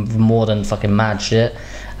life, more than fucking mad shit.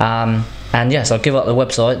 And yes, I give up the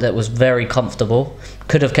website that was very comfortable.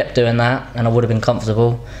 Could have kept doing that and I would have been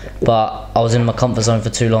comfortable, but I was in my comfort zone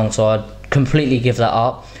for too long, so I'd completely give that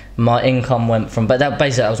up. My income went from, but that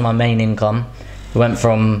basically that was my main income. It went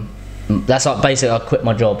from, that's like basically I quit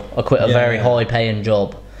my job. I quit a very high paying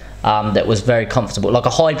job that was very comfortable. Like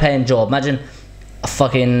a high paying job, imagine a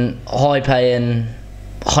fucking high paying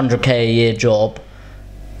 100k a year job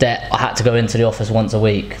that I had to go into the office once a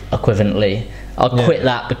week equivalently. I quit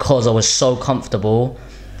that because I was so comfortable,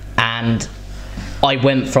 and I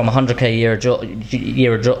went from 100k a year job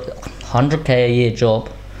 100k a year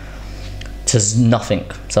job to nothing.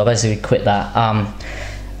 So I basically quit that.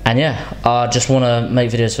 And yeah, I just want to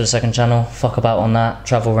make videos for the second channel, fuck about on that,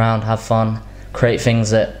 travel around, have fun, create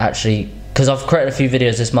things that actually, because I've created a few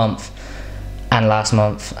videos this month and last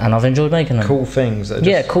month, and I've enjoyed making them. Cool things. That are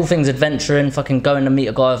just... cool things, adventuring, fucking going to meet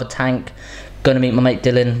a guy with a tank, going to meet my mate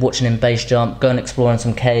Dylan, watching him base jump, going exploring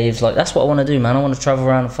some caves. Like, that's what I want to do, man. I want to travel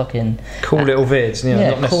around and fucking... Cool little vids, you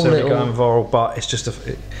know, not necessarily going viral, but it's just,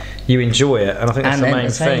 you enjoy it, and I think that's the main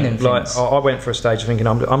thing. Like, I went for a stage of thinking,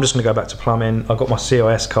 I'm just going to go back to plumbing. I got my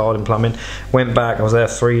CIS card in plumbing, went back, I was there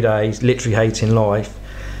 3 days, literally hating life.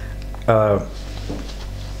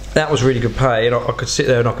 That was really good pay, and I could sit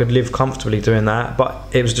there and I could live comfortably doing that, but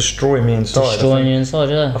it was destroying me inside. Destroying you inside,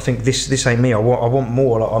 yeah. I think this ain't me. I want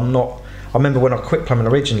more. Like, I'm not. I remember when I quit plumbing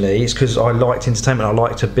originally, it's because I liked entertainment. I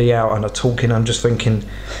liked to be out and talking. I'm just thinking,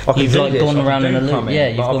 you've like gone around in a loop. Yeah,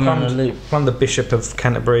 you've gone around in a loop. Plumbed the Bishop of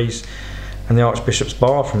Canterbury's and the Archbishop's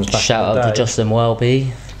bathrooms back in the day. Shout out to Justin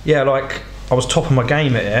Welby. Yeah, like I was top of my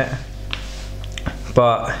game at it,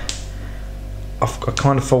 but I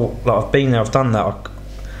kind of thought, like, I've been there, I've done that.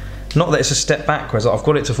 Not that it's a step backwards. I've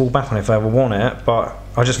got it to fall back on if I ever want it, but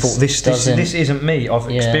I just thought this isn't me. I've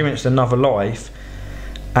experienced another life,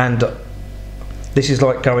 and this is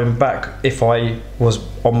like going back. If I was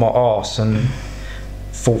on my arse and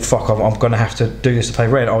thought, fuck, I'm going to have to do this to pay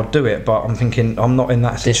rent, I'll do it. But I'm thinking, I'm not in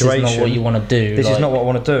that situation. This is not what you want to do. This is not what I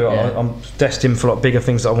want to do. Yeah. I'm destined for like bigger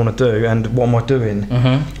things that I want to do, and what am I doing?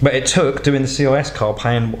 But it took doing the CIS card,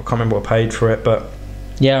 paying. I can't remember what I paid for it, but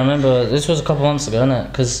yeah, I remember this was a couple months ago, isn't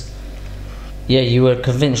it? Because yeah, you were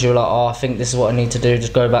convinced, you were like, oh, I think this is what I need to do,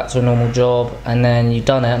 just go back to a normal job, and then you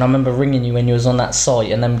done it. And I remember ringing you when you was on that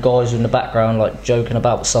site, and them guys were in the background like joking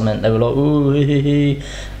about something. They were like, ooh, hee, hee.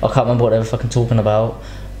 I can't remember what they were fucking talking about.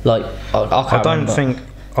 Like, I can't remember.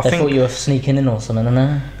 I think thought you were sneaking in or something, I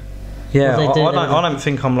know. Yeah, I don't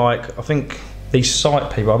think I'm like. I think these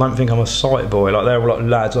site people. I don't think I'm a site boy. Like they're all like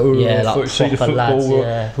lads. Like, yeah, like see the football. Lads,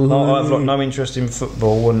 yeah. I have like no interest in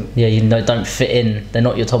football, and yeah, you know, don't fit in. They're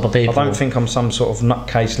not your type of people. I don't think I'm some sort of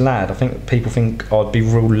nutcase lad. I think people think I'd be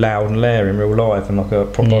real loud and leery in real life and like a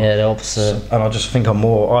proper. Yeah, the opposite. And I just think I'm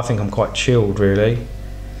more. I think I'm quite chilled, really.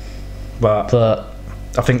 But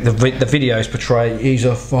I think the videos portray he's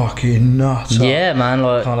a fucking nutter. Yeah, man,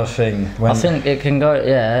 like kind of thing. I think it can go.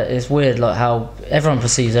 Yeah, it's weird, like how everyone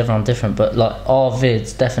perceives everyone different. But like our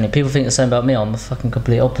vids, definitely, people think the same about me. I'm the fucking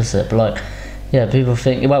complete opposite. But like, yeah, people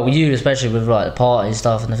think. Well, you especially with like the party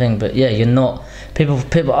stuff and the thing. But yeah, you're not.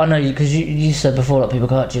 People. I know you because you said before like people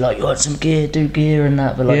go up to you like you want some gear, do gear and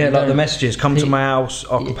that. But like, yeah, like the messages come to my house.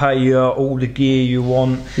 I can pay you all the gear you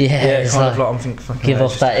want. Yeah, kind of like I'm thinking. Fucking give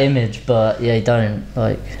off that image, but yeah, you don't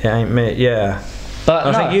like. It ain't me. Yeah.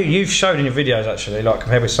 But I think you've shown in your videos actually, like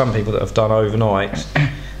compared with some people that have done overnights,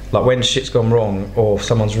 like when shit's gone wrong or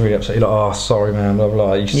someone's really upset, you're like, oh sorry man, blah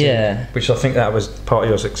blah. You see, yeah. Which I think that was part of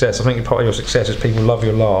your success. I think part of your success is people love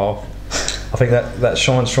your laugh. I think that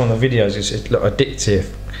shines through on the videos. It's like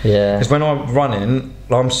addictive. Yeah. Because when I'm running,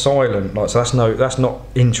 like, I'm silent, like so that's not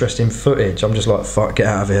interesting footage. I'm just like fuck, get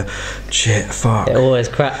out of here, shit, fuck. It always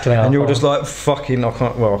cracked me. And you're just like fucking. I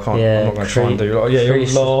can't. Well, I can't. Yeah, I'm not going to try and do. Like, yeah, you're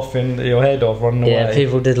laughing your head off, running away. Yeah,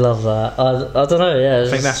 people did love that. I don't know. Yeah, I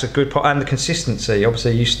think that's a good part, and the consistency.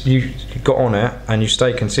 Obviously, you got on it and you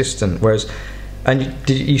stay consistent. Whereas, and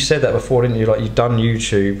you said that before, didn't you? Like you've done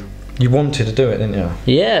YouTube. You wanted to do it, didn't you?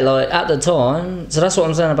 Yeah, like at the time. So that's what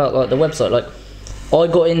I'm saying about like the website. Like I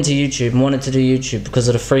got into YouTube and wanted to do YouTube because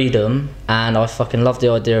of the freedom, and I fucking loved the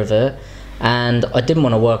idea of it. And I didn't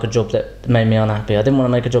want to work a job that made me unhappy. I didn't want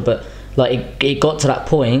to make a job, but like it got to that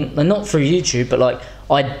point, and not through YouTube, but like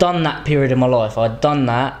I'd done that period in my life. I'd done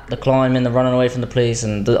that, the climbing, the running away from the police,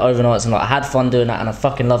 and the overnights, and like I had fun doing that, and I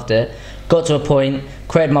fucking loved it. Got to a point,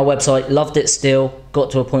 created my website, loved it still,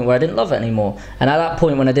 got to a point where I didn't love it anymore. And at that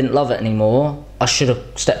point when I didn't love it anymore, I should have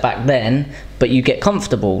stepped back then, but you get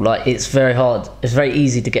comfortable. Like it's very hard, it's very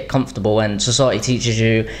easy to get comfortable, and society teaches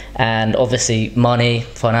you, and obviously money,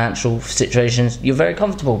 financial situations, you're very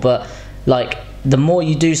comfortable. But like the more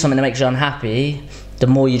you do something that makes you unhappy, the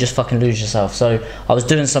more you just fucking lose yourself. So I was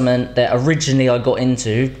doing something that originally I got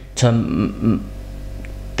into to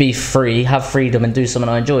be free, have freedom and do something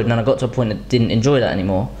I enjoyed, and then I got to a point that didn't enjoy that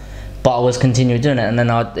anymore, but I was continuing doing it. And then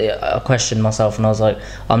I questioned myself, and I was like,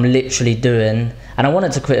 I'm literally doing, and I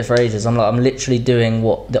wanted to quit it for ages, I'm literally doing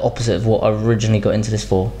what the opposite of what I originally got into this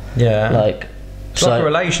for. Yeah, like it's like a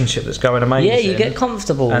relationship that's going amazing. Yeah, you get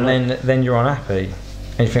comfortable, and then you're unhappy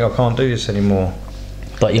and you think I can't do this anymore,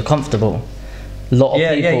 but you're comfortable. A lot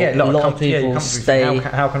of people stay.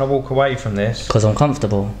 How can I walk away from this? Because I'm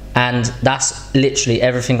comfortable, and that's literally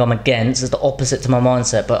everything I'm against. It's the opposite to my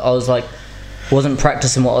mindset. But I was like, wasn't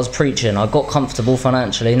practicing what I was preaching. I got comfortable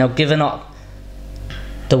financially. Now giving up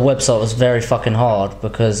the website was very fucking hard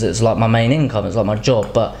because it's like my main income. It's like my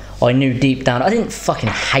job. But I knew deep down, I didn't fucking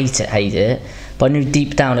hate it. But I knew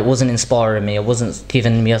deep down it wasn't inspiring me. It wasn't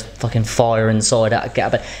giving me a fucking fire inside out. Get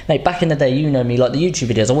out of bed. Mate, back in the day, you know me, like the YouTube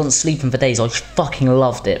videos, I wasn't sleeping for days. I fucking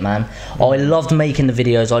loved it, man. I loved making the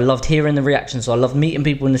videos. I loved hearing the reactions. I loved meeting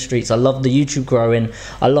people in the streets. I loved the YouTube growing.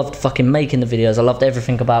 I loved fucking making the videos. I loved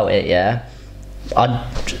everything about it, yeah. I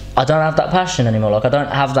don't have that passion anymore. Like I don't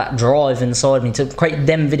have that drive inside me to create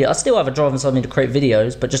them videos. I still have a drive inside me to create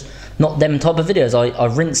videos, but just not them type of videos. I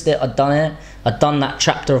rinsed it. I'd done it. I'd done that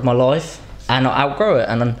chapter of my life. And I outgrow it,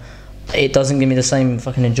 and then it doesn't give me the same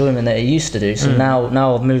fucking enjoyment that it used to do. So now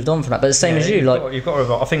I've moved on from that. But the same as you, like you've got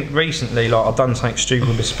to. I think recently, like I've done something stupid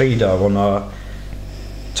with Speedo on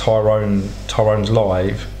Tyrone's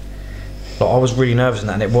live. Like I was really nervous in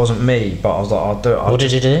that, and it wasn't me, but I was like, I'll do it. What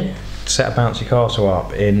did you do? Set a bouncy castle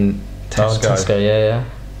up in Tesco. Oh, Tesco, yeah.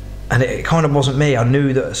 And it kind of wasn't me. I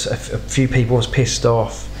knew that a few people was pissed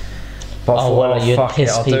off. But I thought, you'd fuck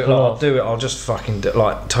piss it, people off. I'll do it. I'll just fucking do it.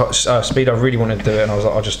 Like Speedo really wanted to do it, and I was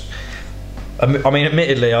like, I'll just. I mean,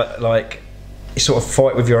 admittedly, you sort of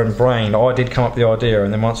fight with your own brain. I did come up with the idea,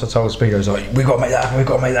 and then once I told Speedo, I was like, "We got to make that happen. We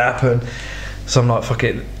got to make that happen." So I'm like, "Fuck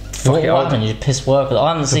it." What happened? You pissed worker? I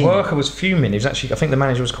haven't seen. The worker was fuming. He was actually, I think the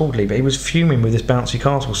manager was called Lee, but he was fuming with this bouncy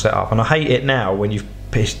castle set up, and I hate it now when you've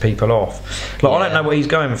pissed people off. Like I don't know what he's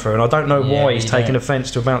going through, and I don't know why he's taking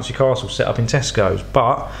offence to a bouncy castle set up in Tesco's,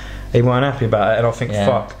 but. He weren't happy about it, and I think,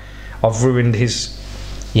 fuck, I've ruined his.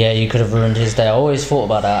 Yeah, you could have ruined his day. I always thought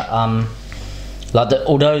about that. Like,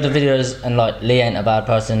 although the videos and like Lee ain't a bad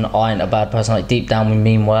person, I ain't a bad person. Like deep down, we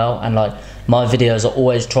mean well, and like my videos are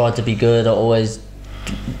always tried to be good. I always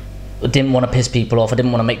didn't want to piss people off. I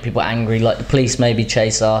didn't want to make people angry. Like the police maybe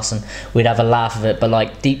chase us and we'd have a laugh of it. But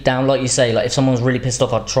like deep down, like you say, like if someone was really pissed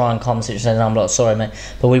off, I'd try and calm the situation. And I'm like, sorry, mate.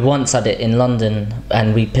 But we once had it in London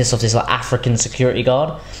and we pissed off this like African security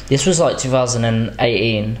guard. This was like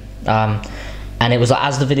 2018. And it was like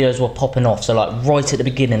as the videos were popping off, so like right at the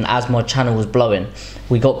beginning, as my channel was blowing,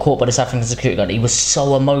 we got caught by this African security guard. He was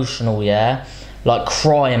so emotional, yeah, like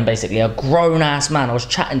crying basically. A grown ass man. I was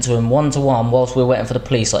chatting to him one-to-one whilst we were waiting for the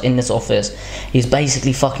police, like in this office. He's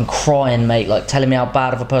basically fucking crying, mate, like telling me how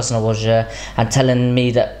bad of a person I was, yeah, and telling me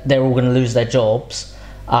that they're all gonna lose their jobs.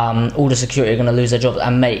 All the security are gonna lose their jobs,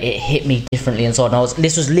 and mate, it hit me differently inside. And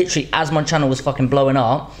this was literally as my channel was fucking blowing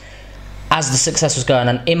up, as the success was going,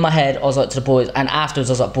 and in my head I was like to the boys, and afterwards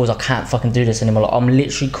I was like, boys, I can't fucking do this anymore. Like, I'm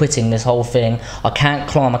literally quitting this whole thing. I can't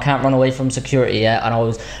climb, I can't run away from security yet. And I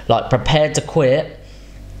was like prepared to quit,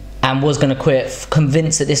 and was gonna quit,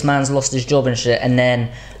 convinced that this man's lost his job and shit. And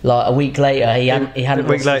then like a week later, he hadn't. A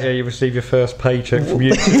week later, you received your first paycheck from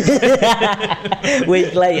YouTube.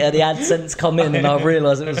 Week later, the AdSense come in, and I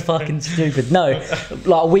realised it was fucking stupid. No,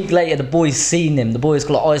 like a week later, the boys seen him. The boys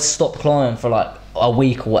like, I stopped climbing for like a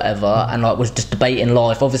week or whatever, and like was just debating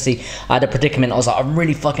life. Obviously I had a predicament. I was like, I'm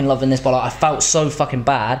really fucking loving this, but like I felt so fucking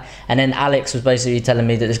bad. And then Alex was basically telling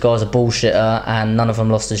me that this guy's a bullshitter and none of them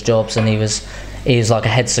lost his jobs, and he was like a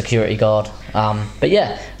head security guard. But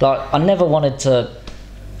yeah, like I never wanted to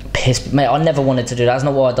piss, mate, I never wanted to do that. That's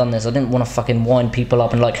not why I done this. I didn't want to fucking wind people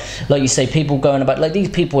up, and like you say, people going about, like these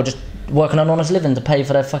people are just working an honest living to pay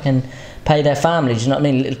their families, you know what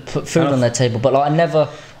I mean, put food on their table. But like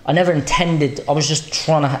I never intended, I was just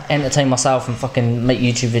trying to entertain myself and fucking make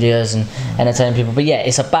YouTube videos and entertain people. But yeah,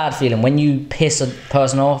 it's a bad feeling when you piss a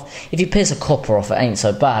person off. If you piss a copper off, it ain't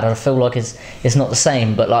so bad. I feel like it's not the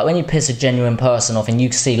same. But like when you piss a genuine person off, and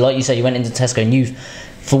you see, like you say, you went into Tesco and you,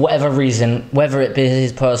 for whatever reason, whether it be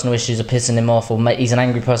his personal issues are pissing him off, or he's an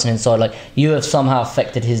angry person inside, like you have somehow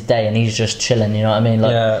affected his day and he's just chilling, you know what I mean?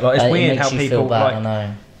 Like, yeah, like it's weird how people bad, I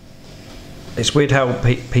know. It's weird how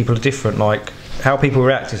people are different. Like how people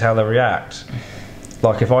react is how they react.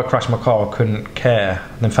 Like if I crashed my car, I couldn't care.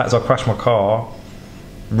 And in fact, I crashed my car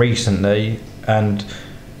recently, and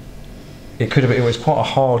it was quite a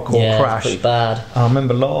hardcore crash. Pretty bad. I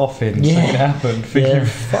remember laughing seeing it happen, thinking,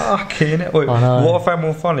 fucking it. What I found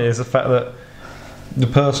more funny is the fact that the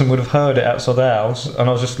person would have heard it outside the house, and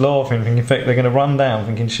I was just laughing, thinking, in fact, they're going to run down,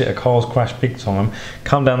 thinking, shit, a car's crashed big time,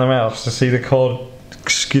 come down their house to see the car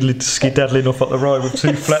skedaddling off up the road with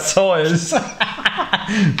two flat tyres.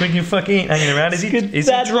 Thinking, fucking hanging around. Is he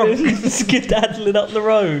drunk? Skedaddling up the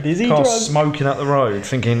road. Is he drunk? Car smoking up the road.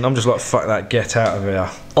 Thinking, I'm just like, fuck that, get out of here.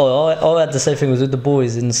 Oh, I had the same thing. Was with the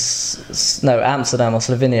boys in Amsterdam or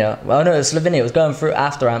Slovenia. Well, no, it was Slovenia. It was going through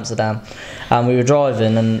after Amsterdam, and we were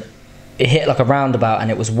driving, and it hit like a roundabout, and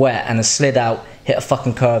it was wet, and it slid out, hit a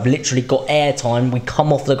fucking curb, literally got airtime. We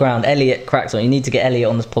come off the ground. Elliot cracked on. You need to get Elliot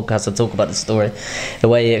on this podcast to talk about the story. The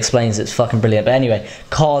way he explains it's fucking brilliant. But anyway,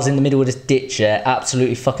 cars in the middle of this ditch,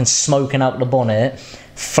 absolutely fucking smoking out the bonnet,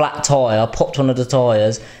 flat tyre, popped one of the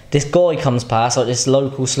tyres. This guy comes past, like this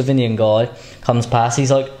local Slovenian guy comes past.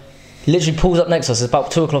 He's like, literally pulls up next to us. It's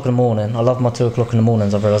about 2 o'clock in the morning. I love my 2 o'clock in the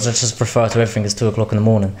mornings. I've realised I just refer to everything as 2 o'clock in the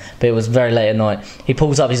morning. But it was very late at night. He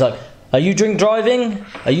pulls up. He's like, "Are you drink driving?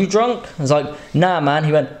 Are you drunk?" I was like, "Nah, man."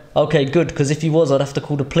 He went, "Okay, good, because if he was, I'd have to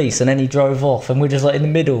call the police." And then he drove off, and we're just like in the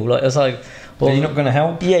middle. Like, it's like, well, you're not going to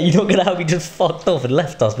help? Yeah, you're not going to help. He just fucked off and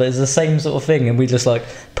left us. But it's the same sort of thing. And we just like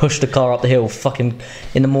pushed the car up the hill. Fucking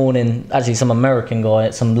in the morning, actually, some American guy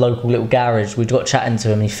at some local little garage. We got chatting to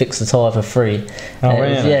him. He fixed the tyre for free. Oh,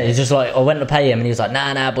 really? Yeah, he's just like, I went to pay him, and he was like,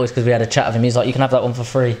 "Nah, boys," because we had a chat with him. He's like, "You can have that one for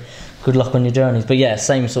free. Good luck on your journeys." But yeah,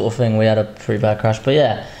 same sort of thing. We had a pretty bad crash. But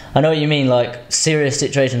yeah, I know what you mean. Like serious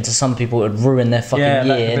situation to some people, it would ruin their fucking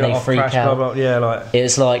year, and they freak out. Blah, blah, yeah, like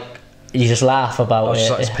it's like you just laugh about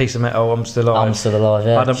it. Like, it's a piece of metal. I'm still alive. I'm still alive.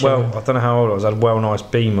 Yeah. I don't know how old I was. I had a nice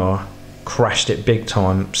Beamer, crashed it big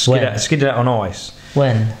time. Skidded out on ice.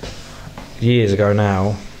 When? Years ago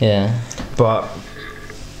now. Yeah. But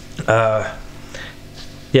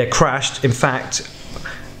yeah, crashed. In fact,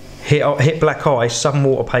 hit black ice. Sudden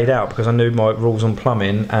water paid out because I knew my rules on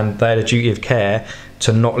plumbing, and they had a duty of care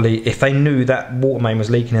to not leak. If they knew that water main was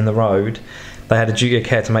leaking in the road, they had a duty of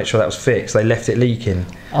care to make sure that was fixed. They left it leaking.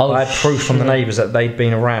 I had proof from the neighbours that they'd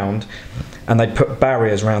been around, and they put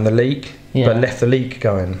barriers around the leak, but left the leak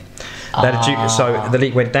going. They had a duty, so the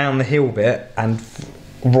leak went down the hill bit and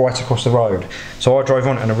right across the road. So I drove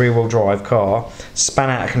on it in a rear-wheel drive car, span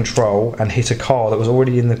out of control, and hit a car that was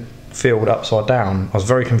already in the field upside down. I was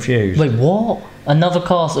very confused. Wait, what? Another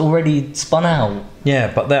car's already spun out?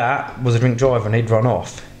 Yeah, but that was a drink driver and he'd run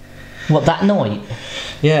off. What, that night?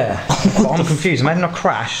 Yeah. But I'm confused. Imagine I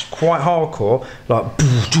crash quite hardcore, like.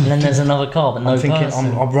 And then there's another car, but no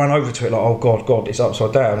person. I've run over to it like, oh God, it's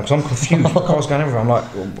upside down, because I'm confused. The car's going everywhere. I'm like,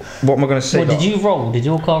 what am I going to see? What, did you roll? Did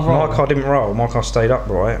your car roll? My car didn't roll. My car stayed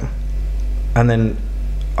upright, and then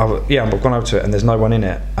I've gone over to it, and there's no one in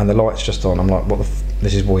it, and the light's just on. I'm like,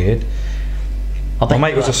 this is weird. My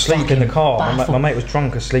mate was asleep in the car. My mate was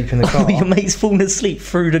drunk asleep in the car. Oh, your mate's fallen asleep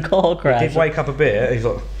through the car crash. He did wake up a bit. He's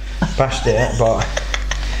like, bashed it, but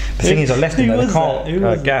the thing is, I left him there. The car,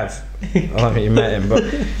 Gav. I don't think you met him, but.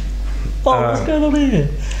 What's going on here?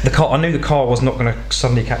 I knew the car was not going to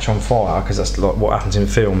suddenly catch on fire, because that's like what happens in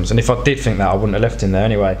films. And if I did think that, I wouldn't have left him there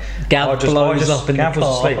anyway. Gav blows up in the car. Gav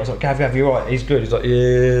was asleep. I was like, Gav, you alright? He's good. He's like,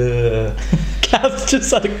 yeah. Gav's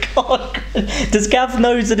just had a car crash. Does Gav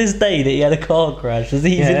know to this day that he had a car crash? Does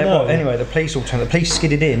he even know? Well, anyway, the police all turned. The police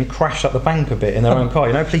skidded in, crashed up the bank a bit in their own car.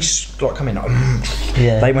 You know, police like come in, like,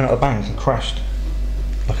 they went up the bank and crashed.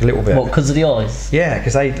 Like a little bit. What, because of the eyes? Yeah,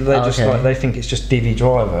 because they just like, they think it's just divvy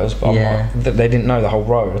drivers, but they didn't know the whole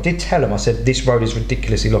road. I did tell them, I said, this road is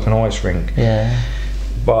ridiculously like an ice rink. Yeah.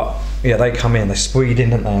 But yeah, they come in, they speed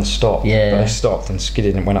in, didn't they, and stopped. Yeah. But they stopped and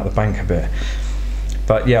skidded and went up the bank a bit.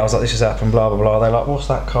 But yeah, I was like, this has happened, blah blah blah. They're like, what's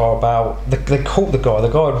that car about? They caught the guy. The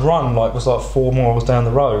guy had run was like 4 miles down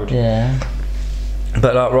the road. Yeah.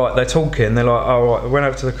 But like, right, they're talking. They're like, oh right, went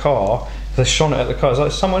over to the car. They shone it at the car. It's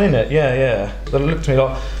like, someone in it? Yeah. They looked at me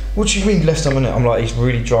like, what do you mean left someone in it? I'm like, he's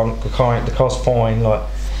really drunk. The car's fine. Like,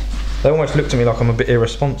 they almost looked at me like I'm a bit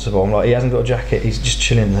irresponsible. I'm like, he hasn't got a jacket. He's just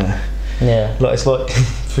chilling there. Yeah. Like, it's like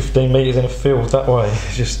 15 metres in a field that way.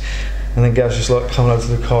 It's just. And then Gav's just like coming over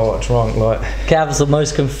to the car like drunk, like. Gav's the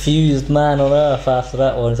most confused man on earth after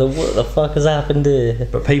that one. So what the fuck has happened here?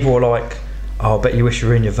 But people were like, oh, I bet you wish you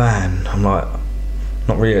were in your van. I'm like,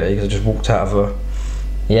 not really, because I just walked out of a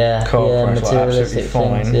car crash, like, absolutely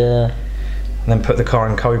fine. Things, yeah. And then put the car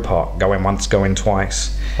in co-park, going once, going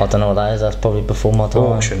twice. I don't know what that is. That's probably before my time.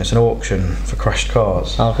 Auction. It's an auction for crashed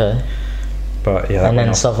cars. Okay. But yeah. And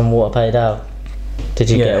then Southern Water paid out. Did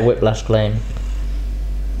you get a whiplash claim?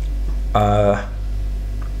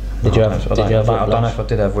 Did you have whiplash? I don't know if I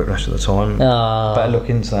did have whiplash at the time. Better look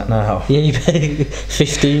into that now. Yeah, you paid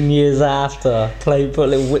 15 years after. Put a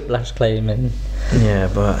little whiplash claim in. Yeah,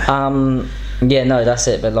 but. Yeah, no, that's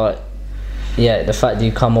it. But like, yeah, the fact that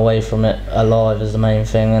you come away from it alive is the main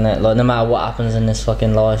thing, isn't it? Like, no matter what happens in this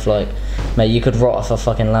fucking life, like, mate, you could rot off a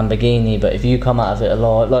fucking Lamborghini, but if you come out of it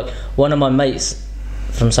alive, like, one of my mates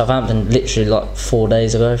from Southampton, literally like 4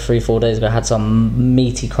 days ago, 3-4 days ago, had some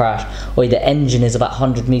meaty crash. Or the engine is about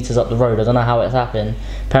 100 metres up the road. I don't know how it's happened.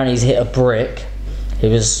 Apparently he's hit a brick. He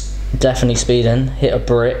was definitely speeding, hit a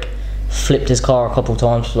brick, flipped his car a couple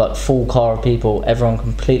times, like full car of people, everyone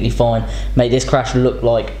completely fine. Mate, this crash looked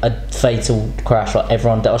like a fatal crash, like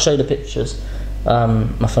everyone. I'll show you the pictures.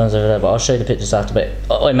 My phone's over there, but I'll show you the pictures after. But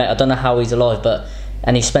oh, mate, I don't know how he's alive, but.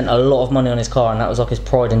 And he spent a lot of money on his car, and that was like his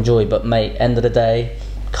pride and joy. But mate, end of the day,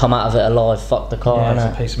 come out of it alive. Fuck the car. Yeah,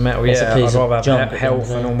 it's a piece of metal. I'd rather have health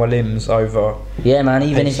and all my limbs over. Yeah, man.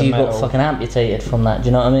 Even if you got fucking amputated from that, do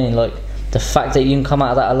you know what I mean? Like, the fact that you can come out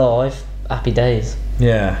of that alive, happy days.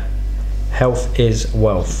 Yeah, health is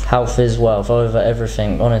wealth. Health is wealth over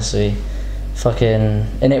everything. Honestly, fucking.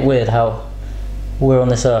 Isn't it weird how we're on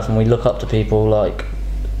this earth and we look up to people like.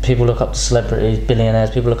 People look up to celebrities, billionaires,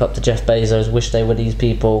 people look up to Jeff Bezos, wish they were these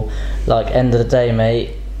people. Like, end of the day,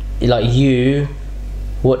 mate, like you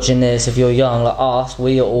watching this, if you're young, like us,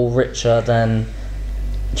 we are all richer than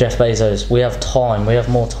Jeff Bezos. We have time, we have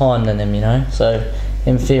more time than him, you know? So,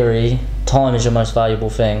 in theory, time is your most valuable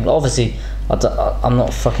thing. Like, obviously, I'm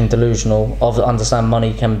not fucking delusional. I understand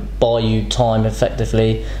money can buy you time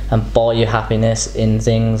effectively and buy you happiness in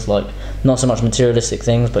things like not so much materialistic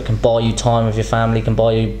things, but can buy you time with your family, can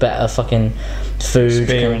buy you better fucking food,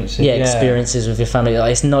 experiences with your family.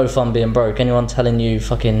 Like, it's no fun being broke. Anyone telling you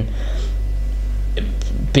fucking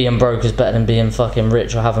being broke is better than being fucking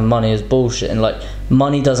rich or having money is bullshit. And like,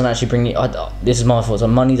 money doesn't actually bring you. This is my thoughts.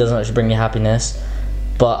 Money doesn't actually bring you happiness.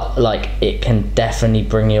 But like, it can definitely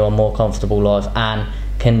bring you a more comfortable life and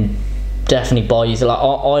can definitely buy you. Like,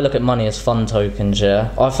 I look at money as fun tokens.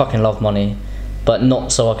 Yeah, I fucking love money, but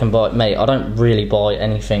not so I can buy. Mate, I don't really buy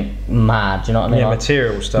anything mad. Do you know what I mean? Yeah, like,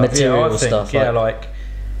 material stuff. Material stuff.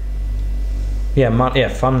 Yeah,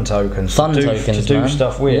 fun tokens. Fun tokens to do man.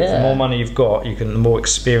 Stuff with. Yeah. The more money you've got, the more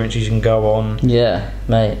experiences you can go on. Yeah,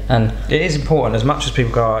 mate, and it is important. As much as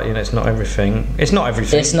people go, you know, it's not everything. It's not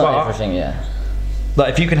everything. It's not everything. Yeah.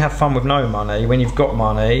 Like, if you can have fun with no money, when you've got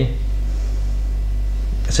money,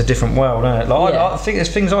 it's a different world, isn't it? Like, Yeah. I think there's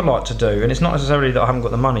things I'd like to do, and it's not necessarily that I haven't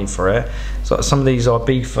got the money for it. It's like some of these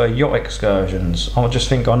Ibiza yacht excursions. I just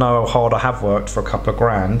think I know how hard I have worked for a couple of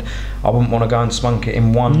grand. I wouldn't want to go and spunk it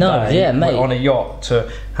in one day yeah, mate. on a yacht to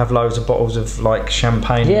have loads of bottles of like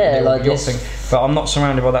champagne. Yeah, and like yacht this. thing. But I'm not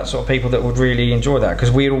surrounded by that sort of people that would really enjoy that,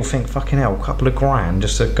 because we all think, fucking hell, a couple of grand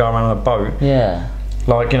just to go around on a boat. Yeah.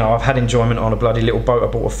 Like, you know, I've had enjoyment on a bloody little boat I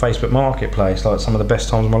bought off Facebook Marketplace, like some of the best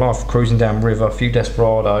times of my life, cruising down river, a few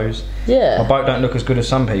Desperados. Yeah. My boat don't look as good as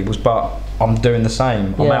some people's, but I'm doing the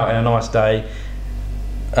same. I'm Yeah. out in a nice day,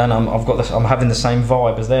 and I'm having the same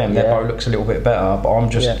vibe as them. Their Yeah. boat looks a little bit better, but I'm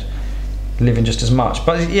just living just as much.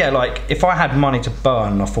 But yeah, like, if I had money to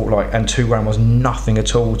burn, I thought like, and £2 was nothing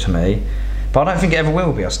at all to me, but I don't think it ever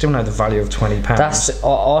will be. I still know the value of £20.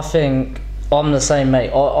 I think I'm the same,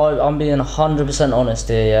 mate. I'm being 100% honest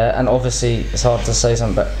here, yeah. And obviously it's hard to say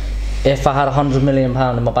something, but if I had £100 million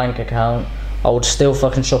in my bank account, I would still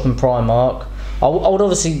fucking shop in Primark. I would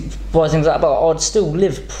obviously buy things like that, but I'd still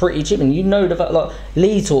live pretty cheap. And you know the fact, like,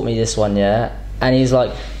 Lee taught me this one, yeah. And he's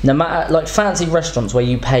like, no matter, like, fancy restaurants where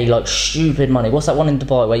you pay like stupid money. What's that one in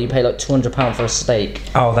Dubai where you pay like £200 for a steak?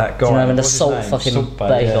 Oh, that guy. Do you know, and the What's his Salt name? fucking Salt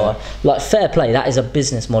Bay yeah. guy. Like, fair play, that is a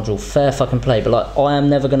business module, fair fucking play. But like, I am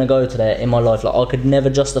never gonna go to there in my life. Like, I could never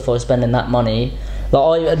justify spending that money.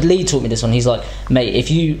 Like, Lee taught me this one. He's like, mate, if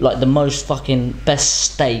you like the most fucking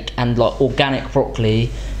best steak and like organic broccoli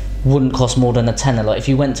wouldn't cost more than a tenner. Like, if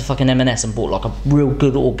you went to fucking M&S and bought like a real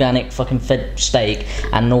good organic fucking fed steak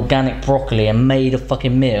and an organic broccoli and made a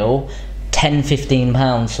fucking meal,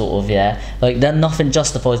 £10-15 sort of, yeah. Like, then nothing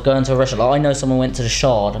justifies going to a restaurant. Like, I know someone went to the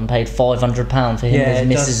Shard and paid £500 for him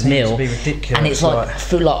and his meal, and it's like, I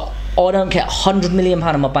feel like, I don't get £100 million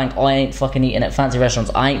in my bank. I ain't fucking eating at fancy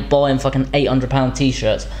restaurants. I ain't buying fucking £800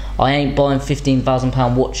 t-shirts. I ain't buying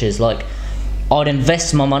 £15,000 watches. Like, I'd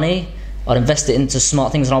invest my money. I'd invest it into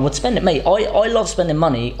smart things, and I would spend it, mate. I love spending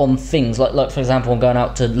money on things like for example, I'm going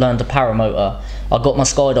out to learn to paramotor. I got my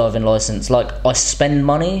skydiving license. Like, I spend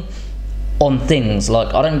money on things.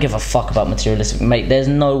 Like, I don't give a fuck about materialistic, mate. There's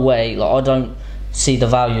no way. Like, I don't see the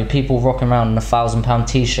value. People rocking around in £1,000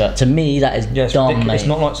 t-shirt. To me, that is dumb, mate. It's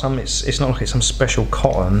not like some. It's not like it's some special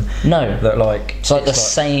cotton. No. That like. It's like the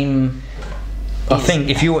same. I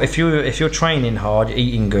think if you're training hard,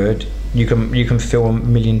 eating good, you can fill $1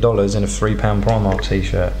 million in a £3 Primark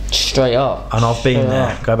t-shirt. Straight up. And I've been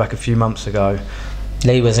there. Go back a few months ago.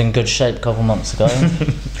 Lee was in good shape a couple months ago.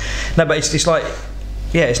 No, but it's like,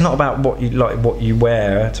 yeah, it's not about what you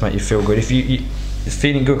wear to make you feel good. If you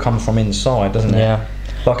feeling good comes from inside, doesn't it? Yeah.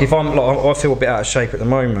 Like, if I'm like, I feel a bit out of shape at the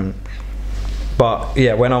moment, but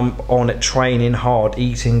yeah, when I'm on it, training hard,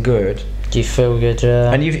 eating good. Do you feel good?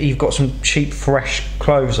 Yeah. And you've got some cheap, fresh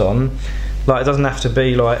clothes on. Like, it doesn't have to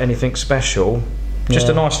be like anything special. Just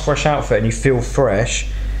a nice, fresh outfit, and you feel fresh.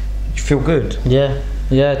 You feel good. Yeah.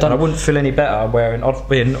 Yeah. And I wouldn't feel any better wearing. I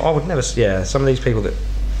would never. Yeah. Some of these people that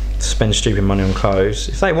spend stupid money on clothes,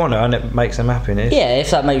 if they want it and it makes them happy, yeah,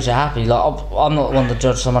 if that makes you happy. Like, I'm not one to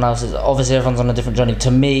judge someone else's. Obviously, everyone's on a different journey.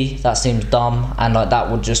 To me, that seems dumb, and like that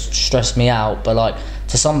would just stress me out. But like,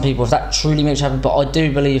 to some people, if that truly makes you happy, but I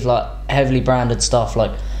do believe like heavily branded stuff,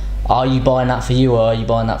 like, are you buying that for you or are you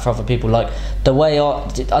buying that for other people? Like, the way I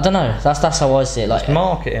don't know, that's how I see it. Like, it's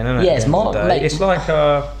marketing, isn't it? Yeah, it's marketing. It's like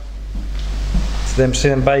them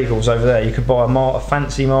bagels over there. You could buy a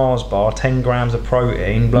fancy Mars bar, 10 grams of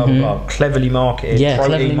protein, blah blah blah. Cleverly marketed. Yeah,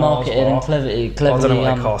 protein cleverly Mars marketed bar. and cleverly. I don't know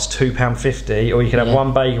what they cost. £2.50, or you could have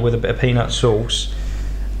one bagel with a bit of peanut sauce,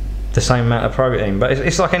 the same amount of protein. But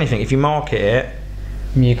it's like anything. If you market it,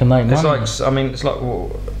 you can make money. It's like, I mean, it's like,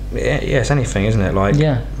 well, yeah, it's anything, isn't it? Like,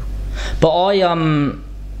 yeah. But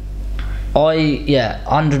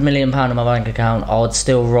 £100 million in my bank account, I would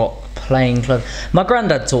still rock plain clothes. My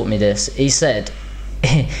granddad taught me this. He said,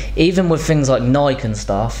 even with things like Nike and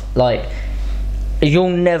stuff, like,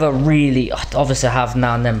 you'll never really, obviously I have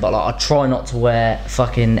now and then, but like, I try not to wear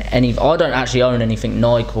fucking any. I don't actually own anything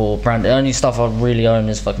Nike or brand. The only stuff I really own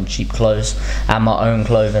is fucking cheap clothes and my own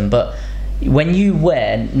clothing. But when you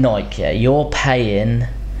wear Nike, you're paying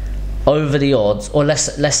over the odds, or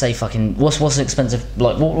let's say fucking what's expensive,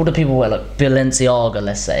 like what do people wear, like Balenciaga,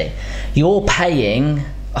 let's say, you're paying,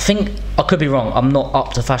 I think, I could be wrong, I'm not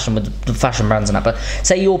up to fashion with the fashion brands and that, but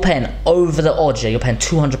say you're paying over the odds, you're paying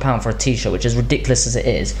 £200 for a t-shirt, which is ridiculous as it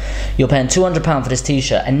is. You're paying £200 for this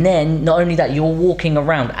t-shirt, and then not only that, you're walking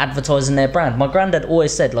around advertising their brand. My granddad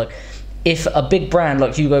always said, like, if a big brand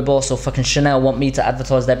like Hugo Boss or fucking Chanel want me to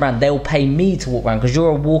advertise their brand, they'll pay me to walk around because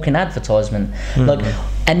you're a walking advertisement. Like,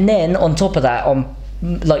 and then on top of that, I'm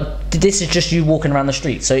like this is just you walking around the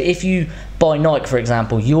street. So if you buy Nike, for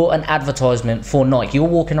example, you're an advertisement for Nike. You're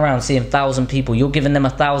walking around seeing 1,000 people. You're giving them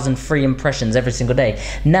 1,000 free impressions every single day.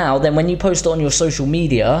 Now, then when you post it on your social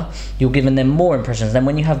media, you're giving them more impressions. Then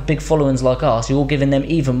when you have big followings like us, you're giving them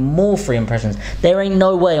even more free impressions. There ain't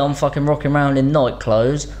no way I'm fucking rocking around in Nike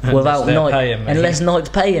clothes without Nike, unless Nike's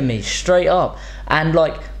paying me straight up. And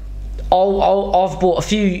like, I've bought a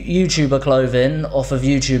few YouTuber clothing off of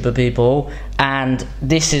YouTuber people, and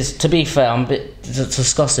this is, to be fair, I'm a bit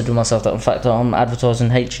disgusted with myself that in fact I'm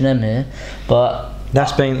advertising H&M here, but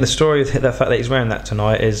that's been the story of the fact that he's wearing that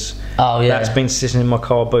tonight is that's been sitting in my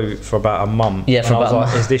car boot for about a month. Yeah, for about a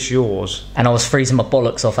month. Is this yours? And I was freezing my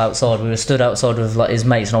bollocks off outside. We were stood outside with like his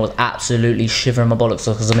mates, and I was absolutely shivering my bollocks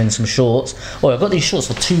off because I'm in some shorts. Oh, I got these shorts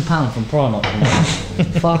for £2 from Primark.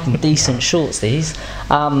 Fucking decent shorts these.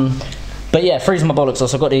 But yeah, freezing my bollocks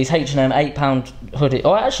off. So I got these H&M £8 hoodie.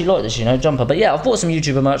 Oh, I actually like this, you know, jumper. But yeah, I've bought some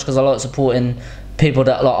YouTuber merch because I like supporting people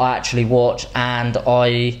that like I actually watch, and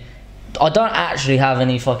I don't actually have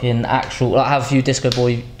any fucking actual, like, I have a few Disco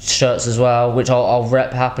Boy shirts as well, which I'll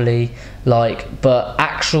rep happily, like, but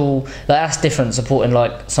actual, like, that's different supporting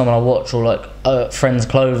like someone I watch, or like a friend's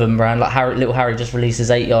clothing brand, like Little Harry just released his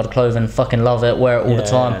 8-yard clothing, fucking love it, wear it all the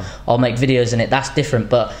time, I'll make videos in it, that's different.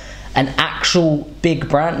 But an actual big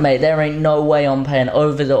brand, mate, there ain't no way I'm paying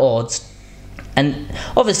over the odds. And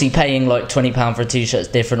obviously paying like £20 for a t-shirt is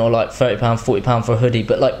different, or like £30, £40 for a hoodie,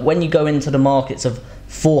 but like when you go into the markets of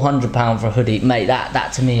 £400 for a hoodie, mate,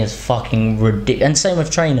 that to me is fucking ridiculous. And same with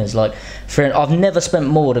trainers, like I've never spent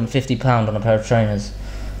more than £50 on a pair of trainers,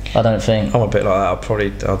 I don't think. I'm a bit like that. I'll probably,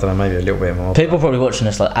 I don't know, maybe a little bit more. People probably watching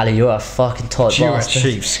this like, Ali, you're a fucking tight bastard. You're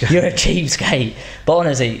a cheapskate. You're a cheapskate. But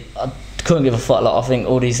honestly, I couldn't give a fuck. Like, I think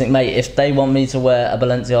all these things, mate, if they want me to wear a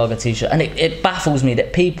Balenciaga t-shirt, and it baffles me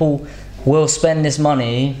that people will spend this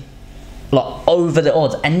money like over the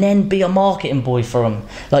odds and then be a marketing boy for them.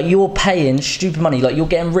 Like, you're paying stupid money, like you're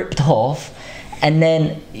getting ripped off, and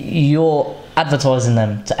then you're advertising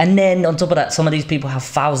them and then on top of that, some of these people have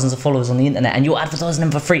thousands of followers on the internet, and you're advertising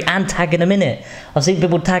them for free and tagging them in it. I've seen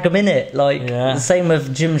people tag them in it, like the same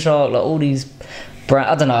with Gymshark, like all these brand,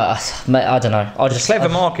 I don't know, mate, I don't know. It's clever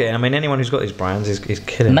marketing. I mean, anyone who's got these brands is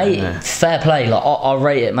killing it. Mate, fair play. Like, I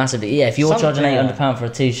rate it massively. Yeah, if you're charging £800 for a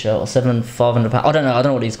t-shirt or £500, I don't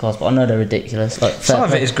know what these cost, but I know they're ridiculous. Like, some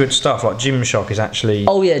of it is good stuff. Like Gymshark is actually.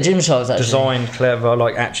 Oh yeah, Gymshark's actually designed clever,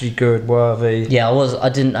 like actually good, worthy. Yeah, I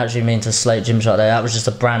didn't actually mean to slate Gymshark there. That was just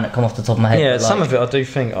a brand that come off the top of my head. Yeah, some of it I do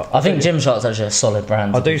think. I think Gymshark's actually a solid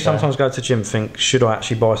brand. I do sometimes go to gym, think, should I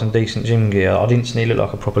actually buy some decent gym gear? I'd instantly look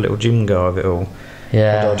like a proper little gym guy of it all.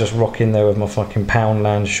 Yeah. I'll just rock in there with my fucking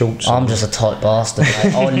Poundland shorts. I'm just a tight bastard,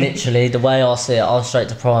 mate. I literally, the way I see it, I'll straight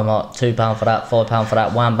to Primark, £2 for that, £5 for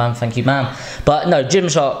that, wham bam, thank you ma'am. But no,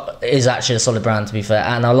 Gymshark is actually a solid brand, to be fair,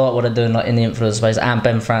 and I like what they're doing, like in the influencer space. And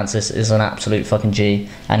Ben Francis is an absolute fucking G,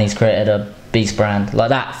 and he's created a beast brand like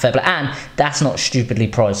that, fair play. And that's not stupidly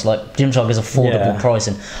priced. Like, Gymshark is affordable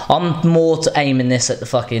pricing. I'm more aiming this at the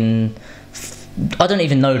fucking, I don't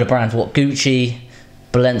even know the brands, what, Gucci,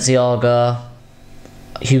 Balenciaga,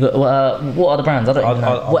 Hugo, what are the brands? I don't even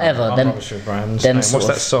know. Whatever. I'm not sure brands. What's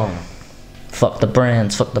that song? Fuck the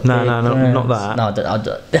brands. Fuck the no, not that. No,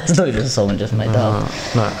 that's not even a song I just made up.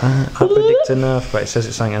 No, I predict an earthquake. It says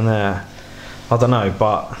it's something in there. I don't know,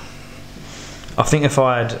 but I think if you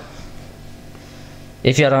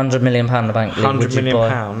had £100 million in the bank, £100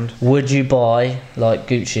 million, would you buy like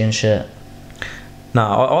Gucci and shit? No,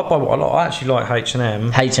 I actually like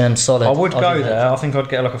H&M. H&M solid. I would go there. I think I'd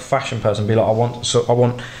get like a fashion person and be like, I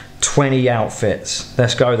want 20 outfits.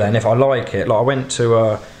 Let's go there. And if I like it, like I went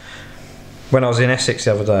to when I was in Essex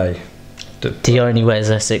the other day. He only wears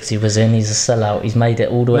Essex. He was in. He's a sellout. He's made it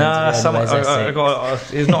all the way.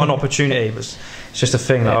 It's not an opportunity, but it's just a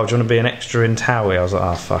thing that, do you want to be an extra in Towie? I was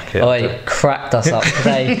like, fuck it. Oh, he cracked us up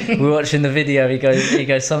today. We were watching the video. He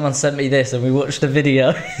goes, someone sent me this, and we watched the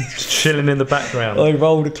video. Chilling in the background. Oh, he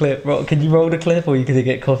rolled a clip. Can you roll the clip, or you could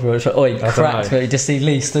get copyright? Oh, he cracked, but you just see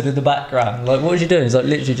Lee stood in the background. Like, what was you doing? He's like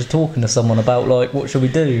literally just talking to someone about like, what should we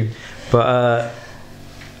do? But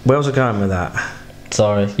where was I going with that?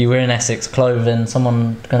 Sorry, you were in Essex clothing.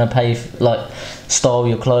 Someone gonna pay like style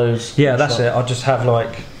your clothes. Yeah, that's it. I'd just have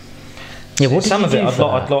like. Yeah, what some of it I'd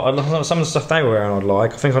like some of the stuff they were wearing. I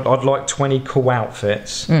think I'd like 20 cool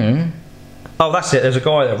outfits. Oh, that's it. There's a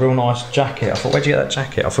guy with a real nice jacket. I thought, where'd you get that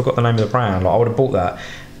jacket? I forgot the name of the brand. Like, I would have bought that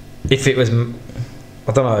if it was.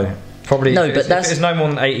 I don't know. Probably. No, but if it's no more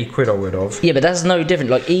than 80 quid, I would have. Yeah, but that's no different.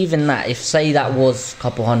 Like, even that, if say that was a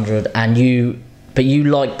couple hundred, and you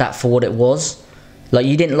liked that for what it was. Like,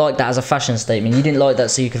 you didn't like that as a fashion statement. You didn't like that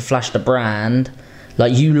so you could flash the brand.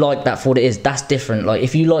 Like, you like that for what it is, that's different. Like,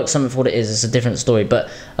 if you like something for what it is, it's a different story. But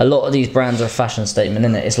a lot of these brands are a fashion statement,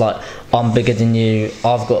 isn't it? It's like, I'm bigger than you,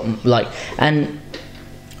 I've got, like, and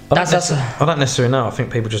I don't necessarily know. I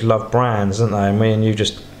think people just love brands, don't they? And me and you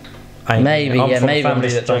just ain't. Maybe, I'm yeah, from maybe a family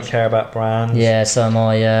that don't care about brands. Yeah, so am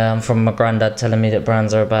I. Yeah, I'm from my granddad telling me that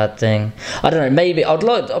brands are a bad thing. I don't know. Maybe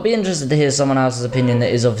I'd be interested to hear someone else's opinion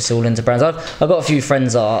that is obviously all into brands. I've got a few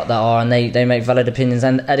friends that are, and they make valid opinions.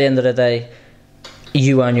 And at the end of the day,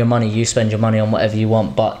 you earn your money, you spend your money on whatever you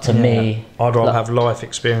want. But to me, I'd rather have life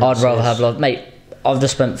experiences. I'd rather have life, mate. I've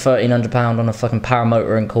just spent £1,300 on a fucking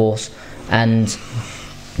paramotoring course, and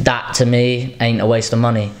that to me ain't a waste of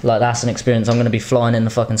money. Like, that's an experience. I'm going to be flying in the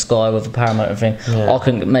fucking sky with a paramotor thing.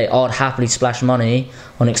 I'd happily splash money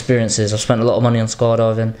on experiences. I've spent a lot of money on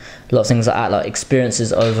skydiving, a lot of things like that. Like,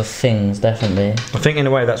 experiences over things, definitely. I think in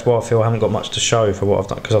a way that's why I feel I haven't got much to show for what I've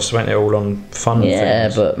done, because I've spent it all on fun things. Yeah,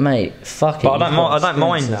 but mate, fuck it. But I don't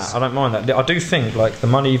mind that. I don't mind that. I do think, like, the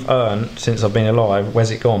money you've earned since I've been alive,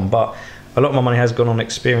 where's it gone? But a lot of my money has gone on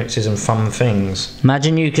experiences and fun things.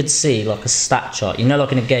 Imagine you could see like a stat chart. You know,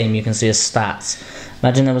 like in a game you can see a stats.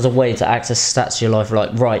 Imagine there was a way to access stats to your life,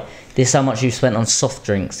 like, right, this is how much you've spent on soft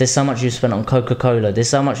drinks, this is how much you've spent on Coca-Cola, this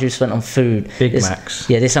is how much you've spent on food. Big Macs.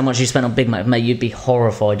 Yeah, this is how much you spent on Big Mac. Mate, you'd be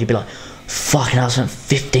horrified. You'd be like, fucking hell, I spent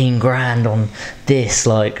 15 grand on this,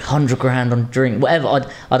 like 100 grand on drink, whatever.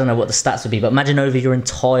 I don't know what the stats would be, but imagine over your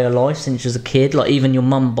entire life since you was a kid, like even your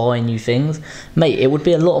mum buying you things, mate, it would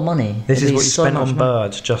be a lot of money. This is what you spend on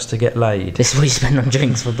birds just to get laid. This is what you spend on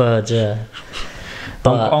drinks for birds, yeah.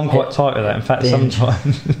 But I'm quite tight with that. In fact,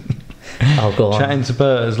 sometimes oh, go on. Chatting to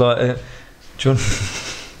birds, like, do you want,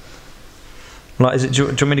 like, do you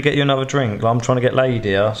want me to get you another drink? Like, I'm trying to get laid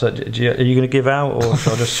here. So, are you going to give out, or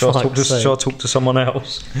should I talk to someone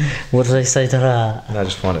else? What do they say to that? They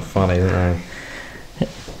just find it funny, don't they?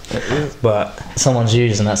 But someone's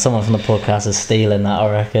using that. Someone from the podcast is stealing that,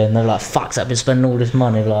 I reckon. They're like, "Fuck, I've been spending all this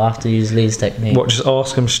money. Like, I have to use Lee's technique." What? Just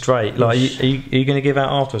ask them straight. Like, are you going to give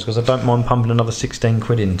out afterwards? Because I don't mind pumping another 16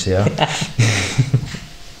 quid into you.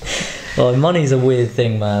 Well, money's a weird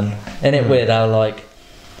thing, man. Isn't it weird how, like,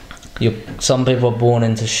 some people are born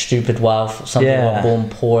into stupid wealth, some people are born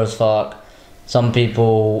poor as fuck, some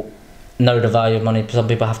people know the value of money, some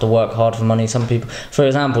people have to work hard for money, some people, for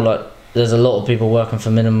example, like, there's a lot of people working for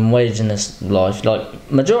minimum wage in this life,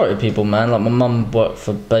 like, majority of people, man, like, my mum worked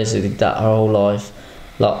for basically that her whole life,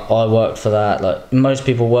 like, I worked for that, like, most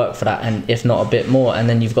people work for that, and if not a bit more, and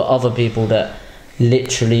then you've got other people that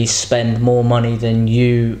literally spend more money than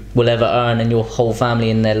you will ever earn in your whole family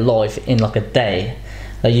in their life in like a day.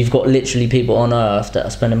 Like, you've got literally people on earth that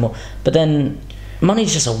are spending more. But then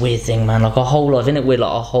money's just a weird thing, man. Like, our whole life, isn't it weird?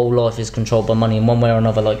 Like, our whole life is controlled by money in one way or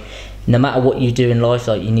another. Like, no matter what you do in life,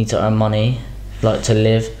 like, you need to earn money, like, to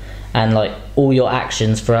live. And like, all your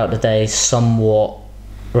actions throughout the day somewhat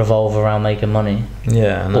revolve around making money.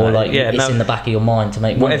 Yeah, no, or like, it's in the back of your mind to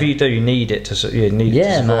make money. Whatever you do, you need it to survive.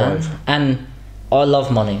 Man. And I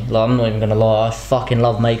love money. Like, I'm not even gonna lie, I fucking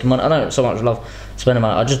love making money. I don't so much love spending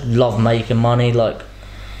money, I just love making money, like,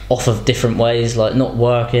 off of different ways, like, not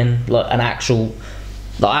working, like, an actual,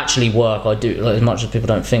 like, actually work. I do, like, as much as people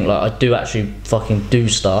don't think, like, I do actually fucking do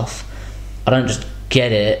stuff. I don't just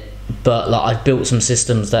get it, but like, I've built some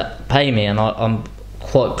systems that pay me, and I'm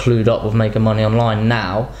quite clued up with making money online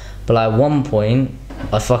now. But like, at one point,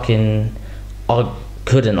 I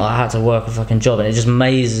couldn't. I had to work a fucking job, and it just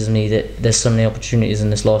amazes me that there's so many opportunities in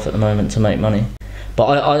this life at the moment to make money. But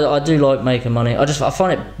I do like making money. I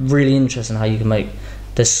find it really interesting how you can make.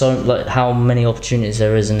 There's so, like, how many opportunities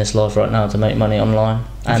there is in this life right now to make money online.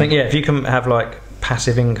 And I think, yeah, if you can have like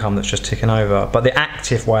passive income that's just ticking over, but the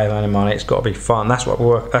active way of earning money, it's got to be fun. That's what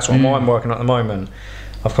I'm working on at the moment.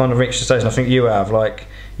 I've kind of reached the stage, and I think you have, like,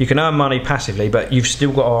 you can earn money passively, but you've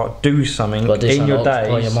still got to do something in your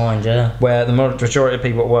days, your mind, yeah. Where the majority of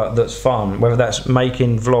people at work, that's fun, whether that's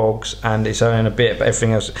making vlogs and it's earning a bit, but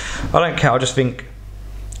everything else, I don't care. I just think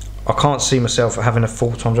I can't see myself having a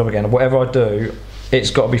full-time job again. Whatever I do,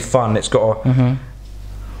 it's got to be fun. It's got to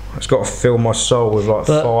it's got to fill my soul with like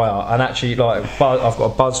fire, and actually, like, I've got a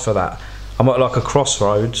buzz for that. I'm at like a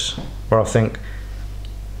crossroads where I think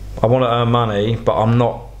I want to earn money, but I'm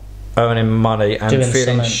not earning money and doing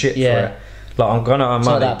feeling shit for it. Like, I'm gonna earn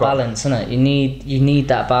money. Like that balance, isn't it? You need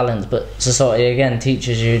that balance, but society again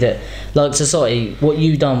teaches you that, like, society, what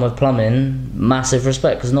you done with plumbing, massive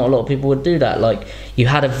respect, because not a lot of people would do that. Like, you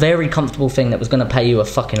had a very comfortable thing that was going to pay you a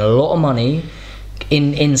fucking lot of money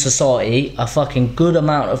in society, a fucking good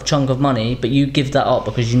amount of chunk of money, but you give that up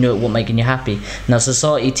because you knew it wasn't making you happy. Now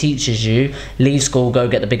society teaches you, leave school, go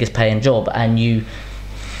get the biggest paying job, and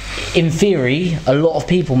in theory, a lot of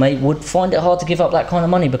people, mate, would find it hard to give up that kind of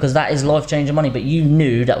money because that is life-changing money. But you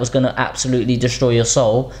knew that was going to absolutely destroy your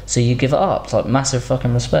soul, so you give it up. It's like massive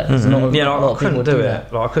fucking respect. I couldn't do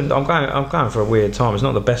it. Like, I couldn't. I'm going for a weird time. It's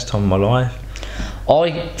not the best time of my life.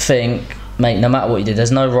 I think, mate, no matter what you do,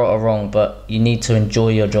 there's no right or wrong, but you need to enjoy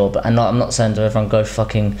your job. And I'm not saying to everyone go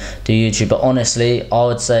fucking do YouTube, but honestly, I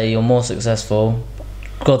would say you're more successful.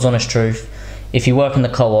 God's honest truth. If you work in the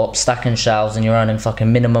co-op, stacking shelves, and you're earning fucking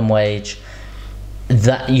minimum wage,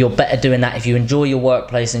 that you're better doing that if you enjoy your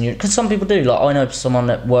workplace. And because some people do. Like, I know someone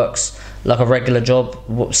that works like a regular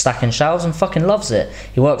job, stacking shelves, and fucking loves it.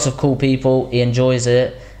 He works with cool people, he enjoys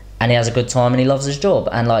it, and he has a good time, and he loves his job.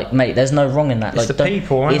 And like, mate, there's no wrong in that. It's like, the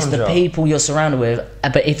people around you. It's the people you're surrounded with.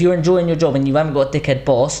 But if you're enjoying your job and you haven't got a dickhead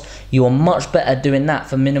boss, you are much better doing that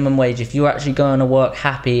for minimum wage. If you're actually going to work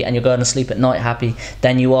happy and you're going to sleep at night happy,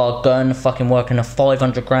 then you are going to fucking work in a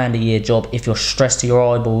 500 grand a year job if you're stressed to your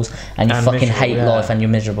eyeballs and you fucking hate life and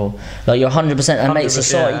you're miserable. Like, you're 100%. And mate,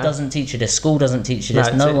 society doesn't teach you this. School doesn't teach you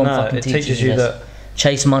this. No one fucking teaches you this.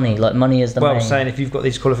 Chase money. Like, money is the main. Well, saying if you've got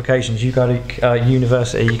these qualifications, you go to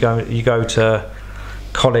university, you go to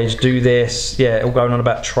college, do this, all going on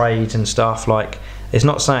about trades and stuff. Like, it's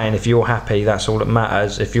not saying if you're happy that's all that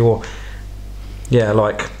matters. If you're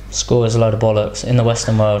like, school is a load of bollocks in the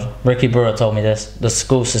Western world. Ricky Brewer told me this. The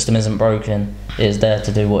school system isn't broken. It is there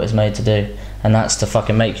to do what it's made to do, and that's to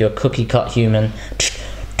fucking make you a cookie cut human.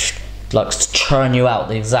 Like, churn you out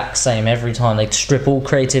the exact same every time. They strip all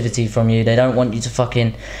creativity from you. They don't want you to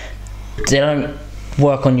fucking, they don't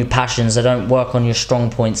work on your passions, they don't work on your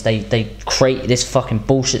strong points. They create this fucking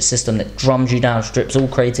bullshit system that drums you down, strips all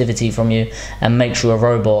creativity from you, and makes you a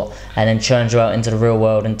robot, and then churns you out into the real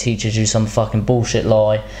world and teaches you some fucking bullshit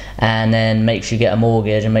lie, and then makes you get a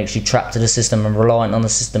mortgage and makes you trapped to the system and reliant on the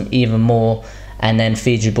system even more, and then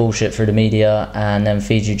feeds you bullshit through the media, and then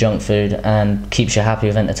feeds you junk food, and keeps you happy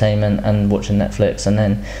with entertainment and watching Netflix, and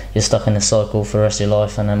then you're stuck in this cycle for the rest of your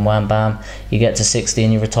life, and then wham bam, you get to 60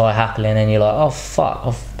 and you retire happily, and then you're like, oh fuck,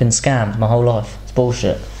 I've been scammed my whole life. It's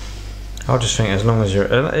bullshit. I just think as long as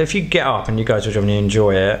if you get up and you go to a job and you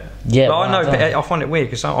enjoy it. Yeah. But I know, I find it weird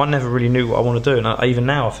because I never really knew what I want to do, and even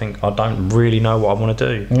now I think I don't really know what I want to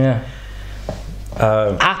do. Yeah.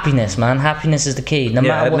 Happiness, man. Happiness is the key. No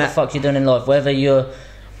matter what the fuck you're doing in life, whether you're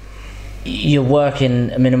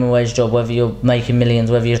working a minimum wage job, whether you're making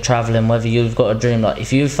millions, whether you're traveling, whether you've got a dream, like,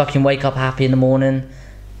 if you fucking wake up happy in the morning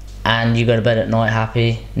and you go to bed at night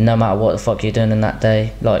happy, no matter what the fuck you're doing in that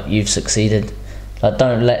day, like, you've succeeded. Like,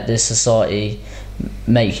 don't let this society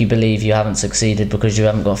make you believe you haven't succeeded because you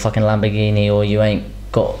haven't got a fucking Lamborghini or you ain't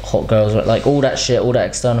got hot girls, like, all that shit, all that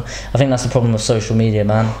external. I think that's the problem with social media,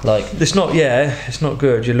 man. Like, it's not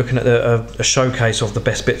good. You're looking at a showcase of the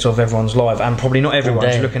best bits of everyone's life, and probably not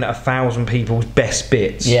everyone's. You're looking at 1,000 people's best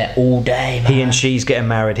bits. Yeah, all day, man. He and she's getting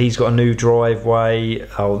married, he's got a new driveway,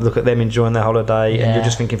 oh, look at them enjoying their holiday, and you're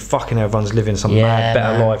just thinking, fucking everyone's living some mad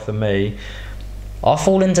better life than me. I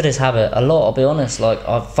fall into this habit a lot, I'll be honest. Like,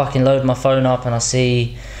 I fucking load my phone up and I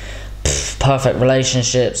see perfect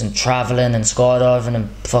relationships and traveling and skydiving and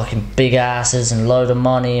fucking big asses and load of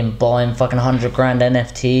money and buying fucking 100 grand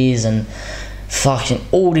NFTs and fucking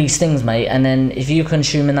all these things, mate. And then if you're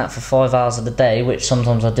consuming that for 5 hours of the day, which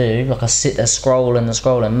sometimes I do, like, I sit there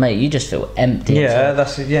scrolling, mate, you just feel empty. Yeah,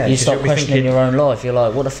 that's it. Yeah, you start questioning your own life. You're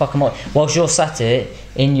like, what the fuck am I? Whilst you're sat here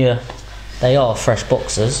in your, they are fresh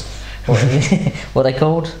boxers. What are they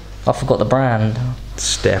called? I forgot the brand.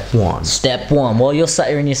 Step One. While you're sat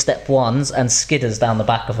here in your Step Ones and skidders down the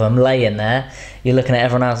back of them, laying there, you're looking at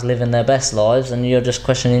everyone else living their best lives, and you're just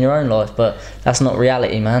questioning your own life. But that's not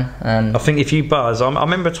reality, man. And I think if you buzz, I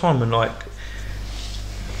remember a time when, like,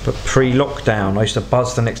 but pre-lockdown, I used to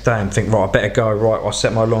buzz the next day and think, right, I better go. Right, I'll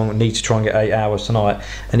set my alarm. I need to try and get 8 hours tonight.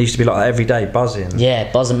 And it used to be like that every day, buzzing.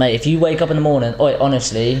 Yeah, buzzing, mate. If you wake up in the morning,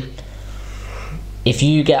 honestly, if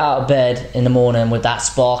you get out of bed in the morning with that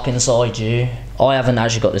spark inside you, I haven't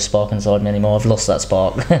actually got this spark inside me anymore. I've lost that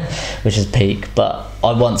spark, which is peak. But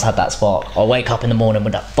I once had that spark. I wake up in the morning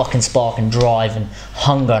with that fucking spark and drive and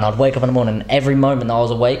hunger, and I'd wake up in the morning and every moment that I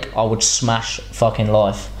was awake, I would smash fucking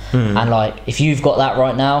life. And like, if you've got that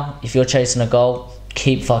right now, if you're chasing a goal,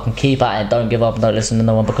 keep at it. Don't give up and don't listen to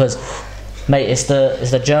no one, because, mate, it's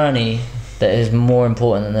the journey that is more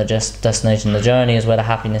important than the destination. The journey is where the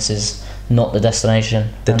happiness is, not the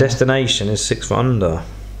destination. The destination is 6 foot under.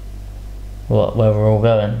 What, where we're all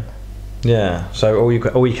going? Yeah. So all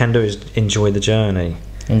you can do is enjoy the journey.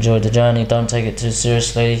 Enjoy the journey. Don't take it too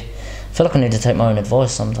seriously. I feel like I need to take my own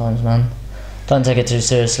advice sometimes, man. Don't take it too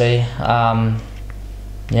seriously.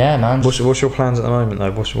 Yeah, man. What's your plans at the moment,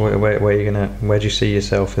 though? Where do you see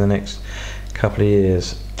yourself in the next couple of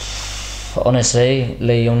years? honestly,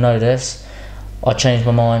 Lee, you'll know this. I change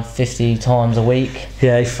my mind 50 times a week.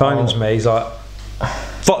 Yeah, he phones me. He's like,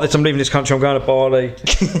 "Fuck this! I'm leaving this country. I'm going to Bali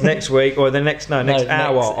next week or the next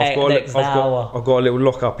hour. I've got a little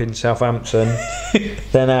lock up in Southampton.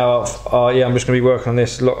 Then hour. Yeah, I'm just going to be working on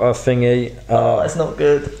this thingy. It's not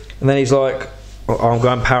good. And then he's like, I'm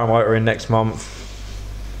going paramotoring next month.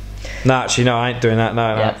 No, actually, no, I ain't doing that.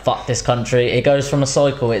 No, yeah, fuck this country. It goes from a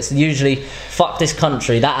cycle. It's usually fuck this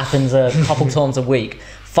country. That happens a couple times a week.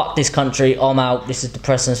 Fuck this country. I'm out. This is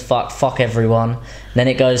depressing as fuck. Fuck everyone. Then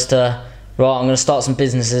it goes to right. I'm going to start some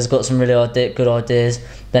businesses. Got some really good ideas.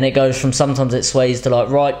 Then it goes from sometimes it sways to like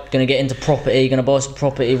right. Going to get into property. Going to buy some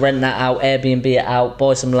property. Rent that out. Airbnb it out.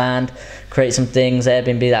 Buy some land. Create some things.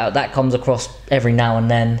 Airbnb that out. That comes across every now and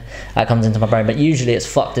then. That comes into my brain. But usually it's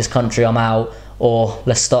fuck this country. I'm out. Or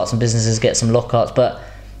let's start some businesses, get some lockups. But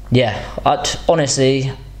yeah,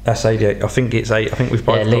 honestly, that's ADHD. I think it's I think we've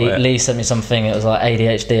both got it. Lee sent me something. It was like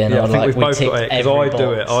ADHD, and I think we've both got it because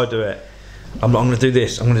I do it. I'm going to do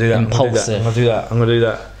this. I'm going to do that. Impulsive. I'm going to do that. I'm going to do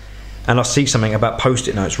that. And I see something about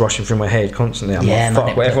post-it notes rushing through my head constantly. I'm like,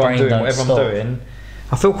 fuck, whatever I'm doing.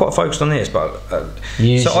 I feel quite focused on this, but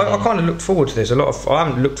so I kind of looked forward to this. I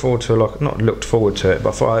haven't looked forward to not looked forward to it, but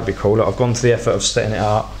I thought that'd be cool. Like, I've gone to the effort of setting it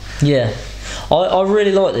up. Yeah. I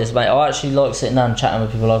really like this, mate. I actually like sitting down and chatting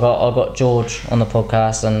with people. Like I got George on the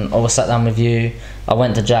podcast, and I was sat down with you. I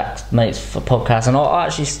went to Jack's mate's for podcast, and I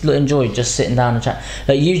actually enjoyed just sitting down and chatting.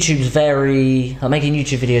 Like YouTube's very, like making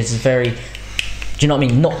YouTube videos is very, do you know what I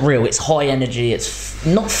mean? Not real. It's high energy. It's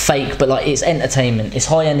not fake, but like it's entertainment. It's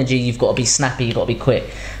high energy. You've got to be snappy. You've got to be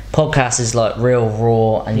quick. Podcast is like real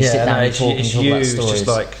raw, and you sit down and talk about stories. It's just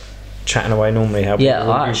like chatting away normally. How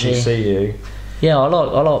people usually see you. Yeah, I like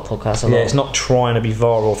podcasts a lot. Yeah, it's not trying to be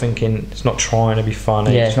viral thinking. It's not trying to be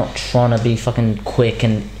funny. Yeah, it's not trying to be fucking quick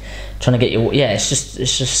and trying to get you. Yeah, it's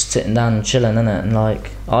just sitting down and chilling, isn't it? And like,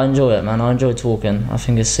 I enjoy it, man. I enjoy talking. I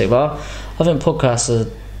think it's sick. But I think podcasts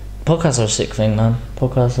are a sick thing, man.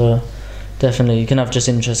 Podcasts are definitely, you can have just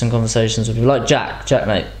interesting conversations with people. Like Jack,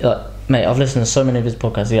 mate. Like, mate, I've listened to so many of his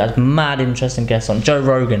podcasts. He has mad interesting guests on. Joe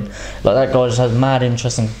Rogan, like that guy just has mad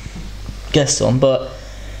interesting guests on. But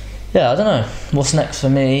yeah, I don't know what's next for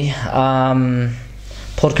me.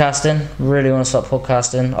 Podcasting, really want to start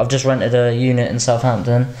podcasting. I've just rented a unit in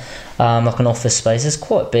Southampton, like an office space. It's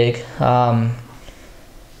quite big.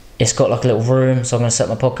 It's got like a little room, so I'm going to set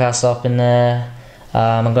my podcast up in there.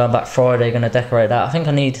 I'm going back Friday, going to decorate that. I think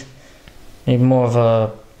I need more of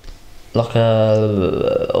a, like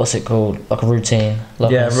a, what's it called, like a routine.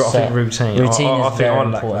 Like I think routine. Routine is very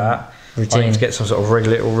important. Like that. Routine. I need to get some sort of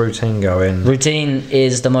little routine going. Routine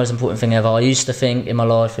is the most important thing ever. I used to think in my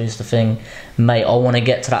life, mate, I want to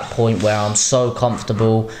get to that point where I'm so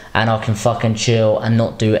comfortable and I can fucking chill and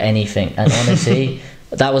not do anything. And honestly,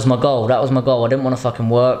 that was my goal. I didn't want to fucking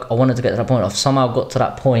work. I wanted to get to that point. I've somehow got to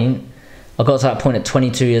that point. I got to that point at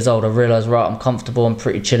 22 years old. I realised, right, I'm comfortable. I'm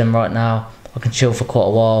pretty chilling right now. I can chill for quite a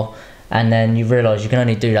while. And then you realise you can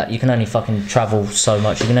only do that. You can only fucking travel so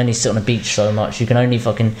much. You can only sit on a beach so much. You can only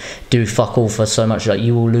fucking do fuck all for so much. Like,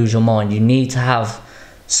 you will lose your mind. You need to have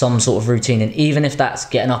some sort of routine. And even if that's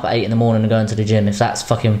getting up at 8 in the morning and going to the gym, if that's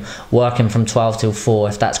fucking working from 12 till 4,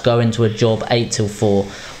 if that's going to a job 8 till 4,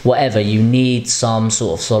 whatever, you need some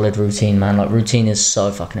sort of solid routine, man. Like, routine is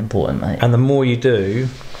so fucking important, mate. And the more you do,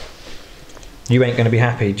 you ain't going to be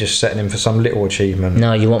happy just setting in for some little achievement.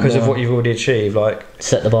 No, you want more. Because of what you've already achieved. Like,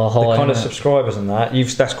 set the bar high. The kind of subscribers and that,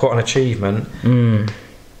 that's quite an achievement.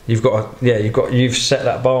 You've got you've set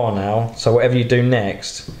that bar now. So whatever you do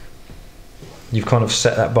next, you've kind of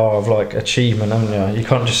set that bar of like achievement, haven't you? You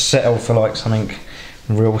can't just settle for like something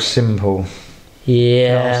real simple.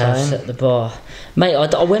 Yeah, I set the bar. Mate,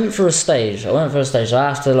 I went for a stage.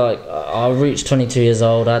 I reached 22 years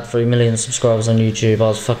old. I had 3 million subscribers on YouTube. I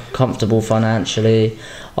was fucking comfortable financially.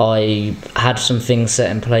 I had some things set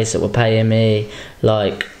in place that were paying me.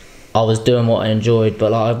 Like, I was doing what I enjoyed.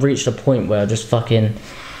 But like, I've reached a point where I just fucking,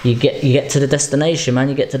 you get to the destination, man.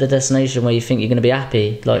 You get to the destination where you think you're gonna be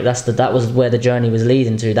happy. Like, that was where the journey was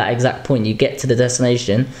leading to. That exact point. You get to the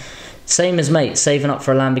destination. Same as, mate, saving up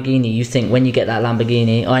for a Lamborghini. You think when you get that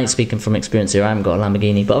Lamborghini, I ain't speaking from experience here, I haven't got a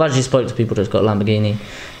Lamborghini, but I've actually spoke to people that's got a Lamborghini,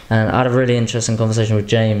 and I had a really interesting conversation with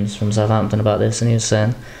James from Southampton about this, and he was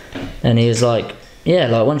saying, and he was like, yeah,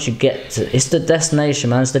 like once you get to, it's the destination,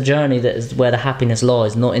 man, it's the journey that is where the happiness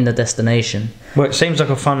lies, not in the destination. Well, it seems like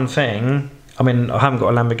a fun thing I mean, I haven't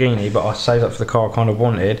got a Lamborghini, but I saved up for the car I kind of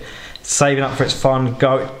wanted. Saving up for it's fun,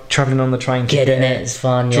 travelling on the train to getting it, it's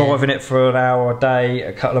fun, driving it for an hour a day,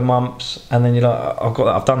 a couple of months, and then you're like, I've got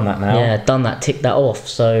that, I've done that now. Yeah, done that, tick that off.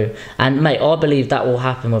 So, and mate, I believe that will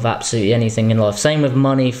happen with absolutely anything in life. Same with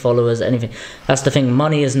money, followers, anything. That's the thing,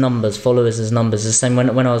 money is numbers, followers is numbers. The same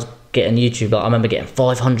when I was getting YouTube, like, I remember getting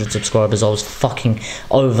 500 subscribers, I was fucking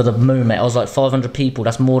over the moon, mate. I was like, 500 people,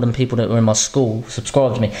 that's more than people that were in my school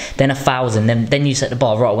subscribed to me. Then 1,000, then you set the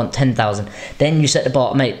bar, right, I want 10,000. Then you set the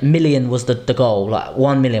bar, mate, million was the goal, like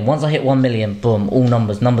 1 million. Once I hit 1 million, boom, all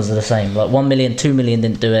numbers are the same. Like 1 million, 2 million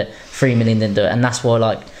didn't do it, 3 million didn't do it. And that's why,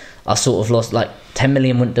 like, I sort of lost, like, 10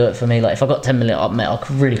 million wouldn't do it for me. Like, if I got 10 million, mate, I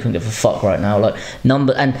really couldn't give a fuck right now. Like,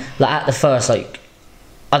 and like at the first, like,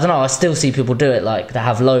 I don't know, I still see people do it, like, they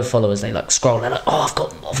have low followers, they like scroll, they're like, oh, I've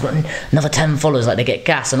got another 10 followers, like, they get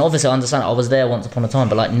gas. And obviously I understand, I was there once upon a time,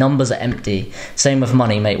 but like, numbers are empty. Same with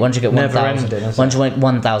money, mate. Once you get 1,000, once you want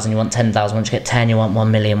 1,000, you want 10,000. Once you get 10, you want 1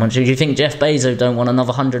 million. Once you think Jeff Bezos don't want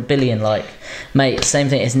another 100 billion? Like, mate, same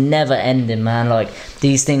thing, it's never ending, man. Like,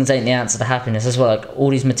 these things ain't the answer to happiness. That's why, like, all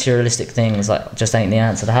these materialistic things, like, just ain't the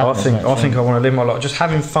answer to happiness. I think I want to live my life just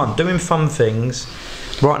having fun, doing fun things.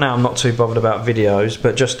 Right now I'm not too bothered about videos,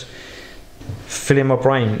 but just filling my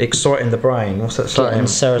brain, exciting the brain. What's that saying?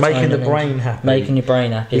 Making the brain happy. Making your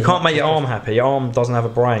brain happy. You can't make your arm happy. Your arm doesn't have a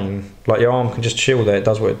brain. Like, your arm can just chill there. It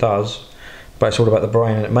does what it does. But it's all about the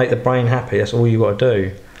brain. And make the brain happy. That's all you got to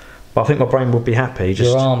do. But I think my brain would be happy.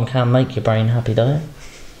 Just... Your arm can make your brain happy, don't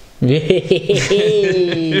it?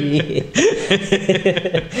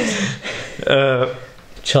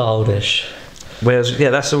 Childish. Whereas,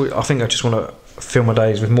 yeah, that's all. I think I just want to fill my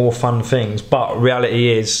days with more fun things. But reality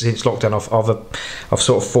is, since lockdown, I've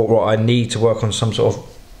sort of thought, right, I need to work on some sort of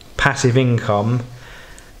passive income,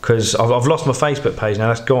 because I've lost my Facebook page now.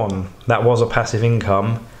 That's gone. That was a passive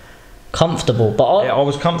income. Comfortable, but I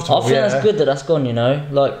was comfortable. I think that's good that that's gone. You know,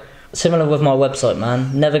 like, similar with my website,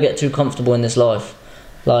 man. Never get too comfortable in this life.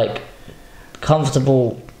 Like, a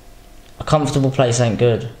comfortable place ain't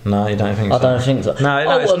good. No, you don't think so? I don't think so. No,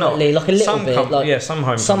 ultimately, it's not. like a little bit. Like, yeah, some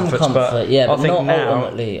home some comforts, comfort, but yeah, but I think not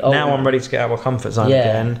ultimately. Now I'm ready to get out of my comfort zone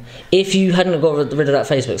again. If you hadn't got rid of that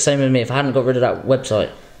Facebook, same with me, if I hadn't got rid of that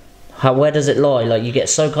website, where does it lie? Like, you get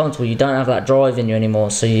so comfortable, you don't have that drive in you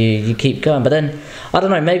anymore, so you keep going. But then, I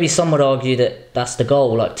don't know, maybe some would argue that that's the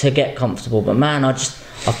goal, like, to get comfortable. But man,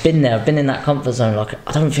 I've been there, I've been in that comfort zone. Like,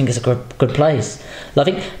 I don't think it's a good place. Like,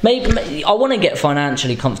 I think maybe I want to get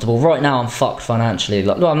financially comfortable. Right now I'm fucked financially.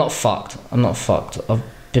 Like, no, I'm not fucked. I've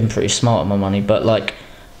been pretty smart on my money, but like,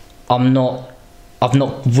 I've not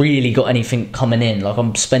really got anything coming in. Like,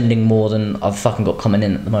 I'm spending more than I've fucking got coming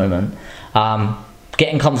in at the moment.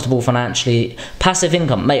 Getting comfortable financially, passive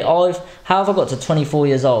income, mate. How have I got to 24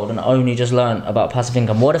 years old and only just learned about passive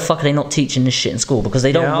income? Why the fuck are they not teaching this shit in school? Because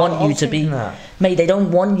they don't want you to be, mate. They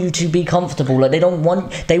don't want you to be comfortable. Like, they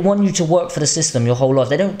want you to work for the system your whole life.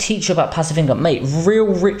 They don't teach you about passive income, mate. Real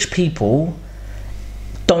rich people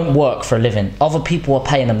don't work for a living. Other people are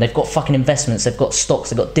paying them. They've got fucking investments, they've got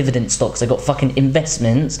stocks, they've got dividend stocks, they've got fucking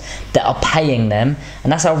investments that are paying them.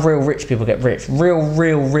 And that's how real rich people get rich. Real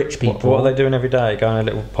rich people. What are they doing every day? Going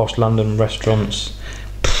to little posh London restaurants?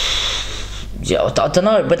 Yeah, I don't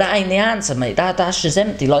know, but that ain't the answer, mate. That's just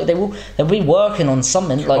empty. Like, they'll be working on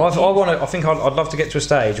something. Like, I think I'd love to get to a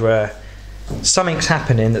stage where something's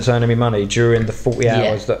happening that's earning me money during the 40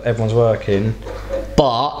 hours that everyone's working.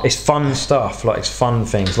 But it's fun stuff, like, it's fun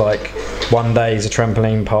things. Like, one day is a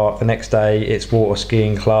trampoline park, the next day it's water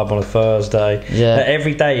skiing club on a Thursday. Yeah. Like,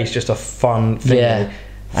 every day is just a fun thing. Yeah.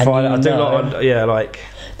 Like,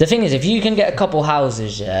 the thing is, if you can get a couple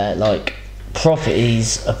houses, like,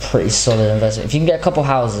 properties are pretty solid investment. If you can get a couple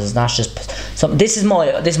houses, that's just something. This is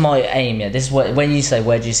my aim. This is what, when you say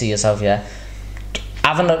where do you see yourself,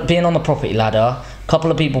 being on the property ladder, a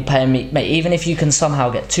couple of people paying me, mate. Even if you can somehow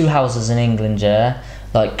get 2 houses in England,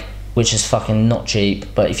 like, which is fucking not cheap,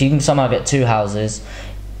 but if you can somehow get 2 houses,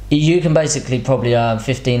 you can basically probably earn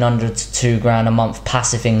 1,500 to 2 grand a month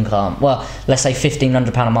passive income. Well, let's say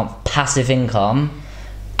 £1,500 a month passive income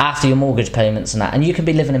after your mortgage payments and that, and you can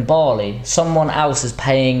be living in Bali. Someone else is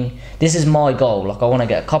paying. This is my goal. Like, I want to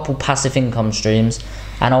get a couple passive income streams,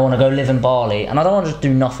 and I want to go live in Bali. And I don't want to just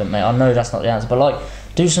do nothing, mate. I know that's not the answer, but like,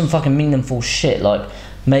 do some fucking meaningful shit. Like,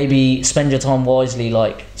 maybe spend your time wisely.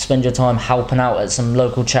 Like, spend your time helping out at some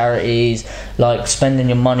local charities. Like, spending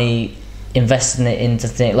your money, investing it into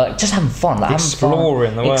things. Like, just having fun. Like,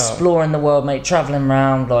 exploring the world, mate. Traveling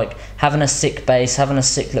around, like, having a sick base, having a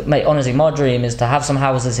sick look, mate. Honestly, my dream is to have some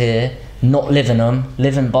houses here, not live in them,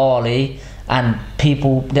 live in Bali, and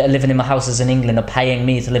people that are living in my houses in England are paying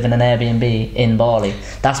me to live in an Airbnb in Bali.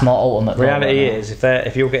 That's my ultimate goal. Reality is,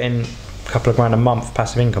 if you're getting a couple of grand a month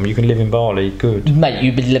passive income, you can live in Bali good. Mate,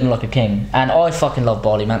 you'd be living like a king. And I fucking love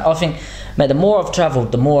Bali, man. I think, mate, the more I've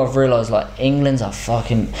travelled, the more I've realised, like, England's a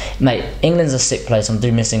fucking... Mate, England's a sick place. I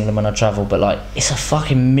do miss England when I travel, but, like, it's a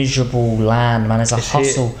fucking miserable land, man. It's a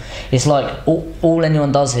hustle. Here. It's like, all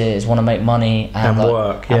anyone does here is want to make money and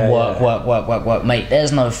like, work. Mate,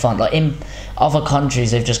 there's no fun. Like, in other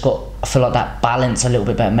countries, they've just got, I feel like, that balance a little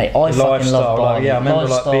bit better. Mate, I fucking love Bali. Like, yeah, I remember,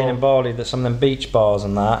 like, being in Bali, that some of them beach bars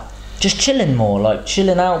and that. Just chilling more, like,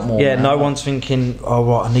 chilling out more. Yeah, man. no one's thinking, oh,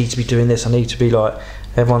 what, I need to be doing this, I need to be, like...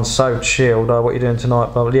 Everyone's so chilled. Oh, what are you doing tonight?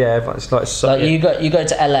 But yeah, it's like so. Like you go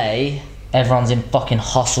to LA, everyone's in fucking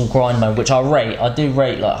hustle grind mode, which I rate. I do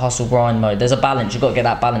rate like hustle grind mode. There's a balance. You've got to get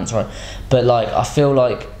that balance right. But like, I feel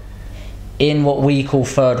like in what we call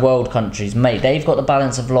third world countries, mate, they've got the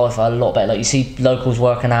balance of life a lot better. Like you see locals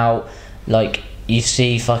working out. Like you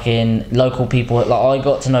see fucking local people. Like I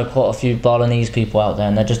got to know quite a few Balinese people out there,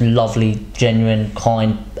 and they're just lovely, genuine,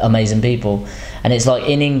 kind, amazing people. And it's like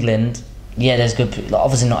in England. Yeah, there's good people. Like,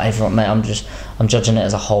 obviously not everyone, mate. I'm judging it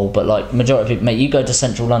as a whole, but like majority of people, mate. You go to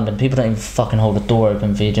central London, people don't even fucking hold a door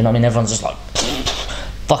open for you. Do you know what I mean? Everyone's just like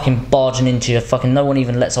fucking barging into you. Fucking no one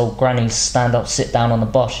even lets old granny stand up, sit down on the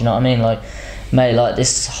bus. You know what I mean? Like, mate, like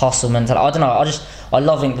this hustle mentality. I don't know. I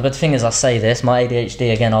love England, but the thing is, I say this, my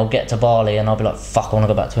ADHD again. I'll get to Bali and I'll be like, fuck, I want to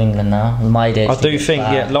go back to England now. My ADHD. I do think,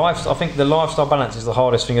 yeah, I think the lifestyle balance is the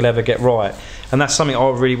hardest thing you'll ever get right, and that's something I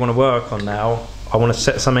really want to work on now. I want to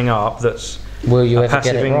set something up that's a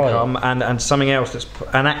passive income and something else that's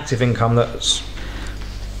an active income that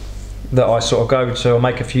I sort of go to. I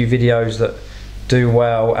make a few videos that do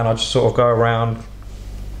well, and I just sort of go around,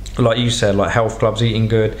 like you said, like health clubs, eating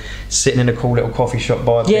good, sitting in a cool little coffee shop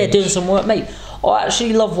by the beach. Doing some work, mate. I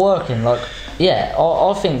actually love working. Like, yeah,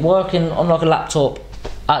 I think working on like a laptop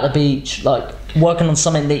at the beach, like working on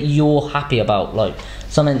something that you're happy about, like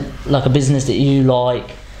something like a business that you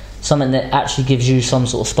like. Something that actually gives you some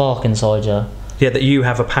sort of spark inside you. Yeah, that you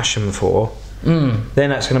have a passion for. Then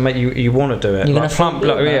that's going to make you want to do it. You're like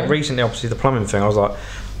yeah, recently, obviously, the plumbing thing, I was like...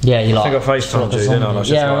 Yeah, you I think I FaceTimed you, didn't I?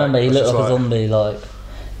 Yeah, I remember, he looked like a zombie, like...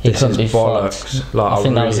 He couldn't be fucked. Like, I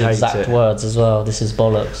think that was the exact words as well, this is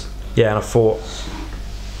bollocks. Yeah, and I thought,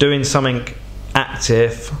 doing something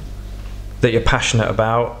active that you're passionate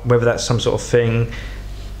about, whether that's some sort of thing...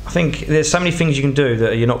 I think there's so many things you can do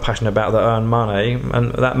that you're not passionate about that earn money,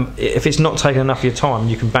 and that if it's not taking enough of your time,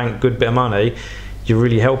 you can bank a good bit of money. You're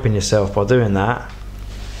really helping yourself by doing that.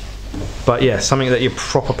 But yeah, something that you're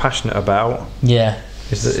proper passionate about. Yeah,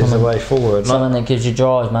 is the way forward. Something that gives you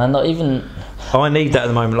drive, man. Not even. I need that at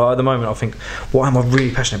the moment. Like at the moment, I think, what am I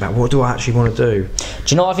really passionate about? What do I actually want to do? Do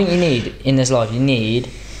you know what I think you need in this life? You need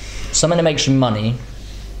something that makes you money.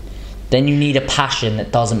 Then you need a passion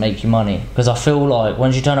that doesn't make you money. Because I feel like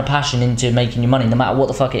once you turn a passion into making you money, no matter what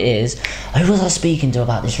the fuck it is... Who was I speaking to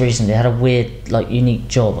about this recently? I had a weird, like, unique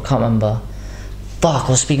job. I can't remember. Fuck, I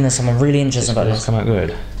was speaking to someone really interesting about this. Come out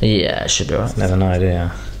good? Yeah, it should be right. Never know, do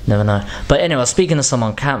you? Never know. But anyway, I was speaking to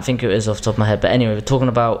someone, can't think who it is off the top of my head. But anyway, we're talking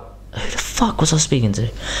about... Who the fuck was I speaking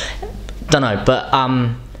to? Don't know, but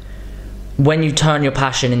when you turn your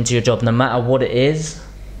passion into your job, no matter what it is...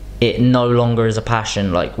 it no longer is a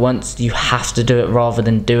passion. Like once you have to do it rather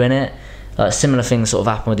than doing it. Like similar things sort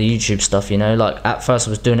of happen with the YouTube stuff, you know. Like at first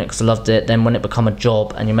I was doing it because I loved it. Then when it become a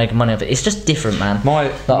job and you're making money off it, it's just different, man.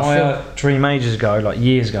 My dream ages ago, like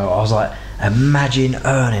years ago, I was like, imagine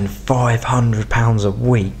earning £500 a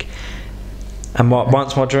week. And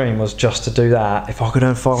once my dream was just to do that. If I could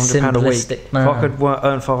earn £500 a week, man. if I could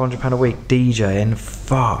earn £500 a week DJing,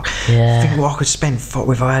 fuck. Yeah. Think what I could spend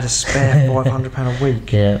if I had a spare £500 a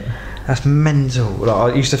week. Yeah. That's mental.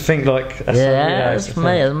 Like I used to think like. That's it's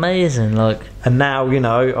amazing. Like. And now you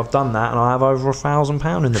know I've done that, and I have over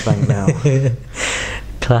 £1,000 in the bank now.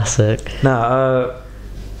 Classic. No.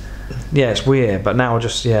 Yeah, it's weird, but now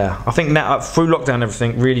I think now through lockdown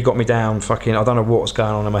everything really got me down. Fucking, I don't know what's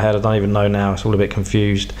going on in my head. I don't even know now. It's all a bit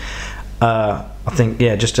confused. I think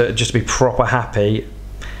just to be proper happy,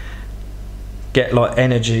 get like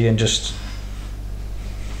energy and just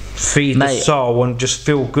feed the soul and just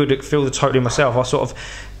feel good, feel totally myself. I sort of,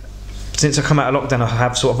 since I come out of lockdown, I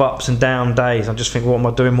have sort of ups and down days. I just think, what am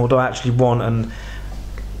I doing? What do I actually want? And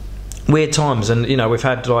weird times, and you know, we've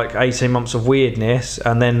had like 18 months of weirdness,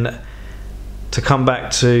 and then to come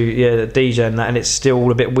back to the DJ and that, and it's still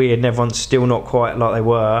all a bit weird, and everyone's still not quite like they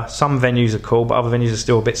were. Some venues are cool, but other venues are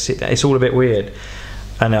still a bit it's all a bit weird.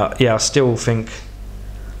 And I still think,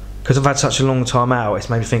 because I've had such a long time out, it's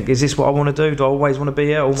made me think, is this what I want to do? Do I always want to be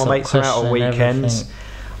here? All my mates are out on weekends.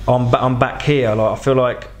 I'm back here. Like, I feel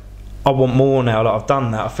like I want more now. Like, I've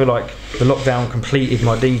done that. I feel like the lockdown completed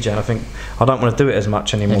my DJ, and I think I don't want to do it as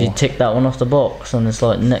much anymore. Have you ticked that one off the box, and it's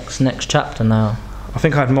like next chapter now? I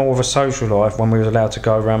think I had more of a social life when we was allowed to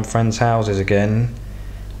go around friends' houses again,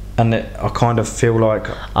 and I kind of feel like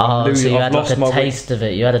so you had like a taste of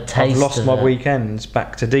it. You had a taste. I've lost my weekends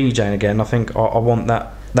back to DJing again. I think I want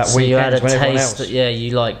that so weekend. You had a when taste. Yeah,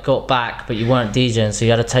 you like got back, but you weren't DJing, so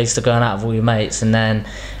you had a taste of going out with all your mates, and then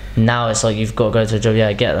now it's like you've got to go to a job. Yeah,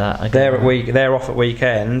 I get that. They're off at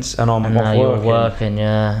weekends, and I'm off you're working. working.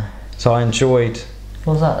 Yeah. So I enjoyed.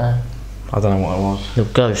 What was that then? I don't know what it was. Your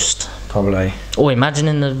ghost. Probably. Oh, imagine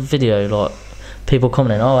in the video, like, people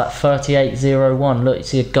commenting, oh, at 3801, look, you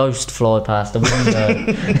see a ghost fly past the window.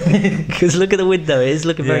 Because look at the window, it is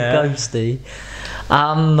looking very ghosty.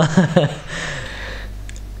 What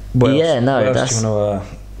else do you want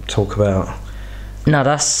to talk about? No,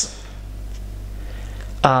 that's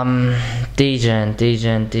DJing.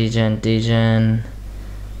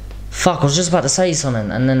 Fuck, I was just about to say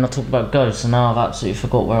something, and then I talked about ghosts, and now I've absolutely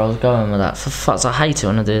forgot where I was going with that. For fuck's sake, I hate it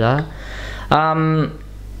when I do that.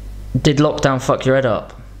 Did lockdown fuck your head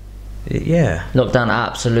up? Yeah. Lockdown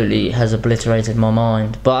absolutely has obliterated my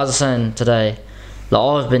mind. But as I was saying today, like,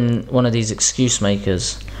 I've been one of these excuse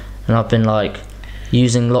makers, and I've been like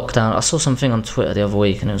using lockdown. I saw something on Twitter the other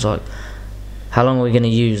week, and it was like, how long are we going to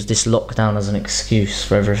use this lockdown as an excuse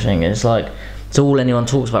for everything? It's like, it's all anyone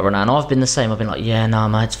talks about right now, and I've been the same. I've been like, yeah, nah,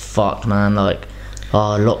 my head's fucked, man. Like,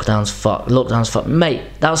 oh, lockdown's fucked. Mate,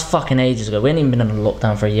 that was fucking ages ago. We ain't even been in a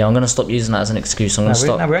lockdown for a year. I'm going to stop using that as an excuse. I'm going to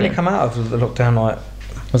stop. We only come out of the lockdown like...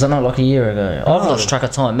 Was that not like a year ago? I've lost track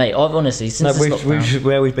of time, mate. I've honestly, since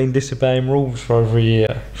we've been disobeying rules for over a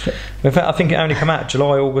year. In fact, I think it only came out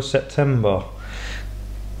July, August, September.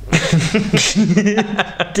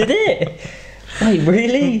 Did it? Wait,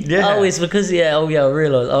 really? Yeah. Oh, it's because, I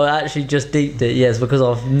realised. I actually just deeped it. Yes, because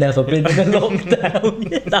I've never been in a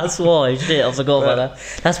lockdown. That's why. Shit, I forgot about that.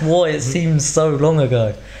 That's why it seems so long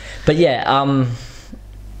ago. But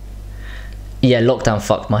lockdown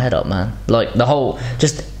fucked my head up, man. Like,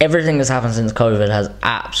 just everything that's happened since COVID has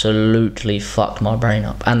absolutely fucked my brain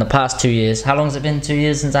up. And the past 2 years, how long has it been? 2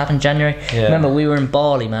 years since it happened? January? Yeah. Remember, we were in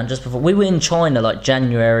Bali, man, just before. We were in China, like,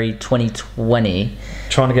 January 2020.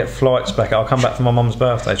 Trying to get flights back out. I come back for my mum's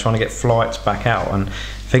birthday, trying to get flights back out, and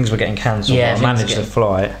things were getting cancelled. Yeah, I managed the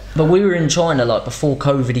flight. But we were in China, like, before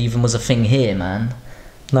COVID even was a thing here, man.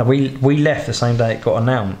 No, we left the same day it got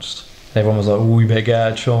announced. Everyone was like, oh, we better get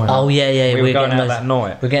out of China. Oh, yeah. We were going out that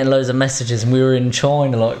night. We're getting loads of messages, and we were in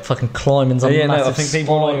China, like, fucking climbing some massive I think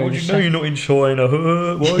people were like, well, you know you're not in China.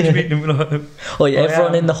 Why would you be like... Oh, yeah,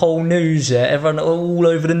 everyone in the whole news, everyone all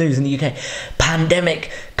over the news in the UK.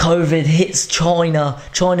 Pandemic, COVID hits China.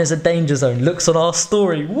 China's a danger zone. Looks on our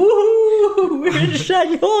story. Woohoo! We're in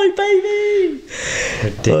Shanghai, baby!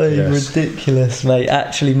 Ridiculous, mate.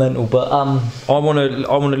 Actually mental. But I want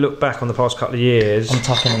to look back on the past couple of years. I'm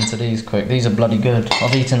tucking into these quick. These are bloody good.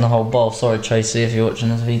 I've eaten the whole bowl. Sorry, Tracy, if you're watching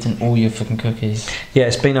this. I've eaten all your fucking cookies. Yeah,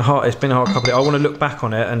 it's been a hard couple of years. I want to look back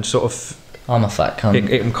on it and sort of... I'm a fat cunt.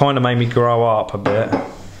 It kind of made me grow up a bit.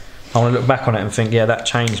 I want to look back on it and think, yeah, that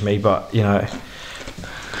changed me, but, you know...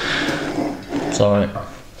 Sorry.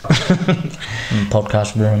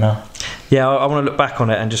 Podcast ruiner. Yeah, I want to look back on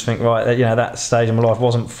it and just think, right, you know, that stage of my life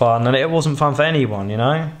wasn't fun, and it wasn't fun for anyone, you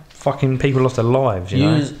know? Fucking people lost their lives, you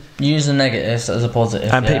know? Use the negatives as a positive.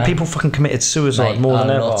 And people fucking committed suicide more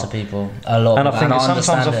than ever. A lot of people. A lot. And I think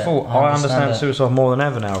sometimes I understand suicide more than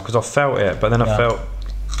ever now, because I felt it, but then I felt...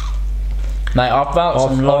 Mate, I've felt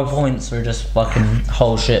some low points through just fucking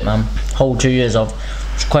whole shit, man. Whole 2 years I've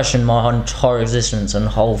questioned my entire existence and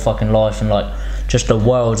whole fucking life, and like, just the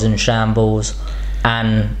world's in shambles,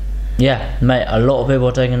 and... Yeah, mate, a lot of people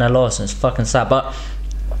are taking their lives, and it's fucking sad. But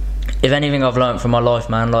if anything I've learned from my life,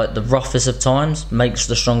 man, like, the roughest of times makes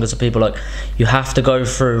the strongest of people. Like, you have to go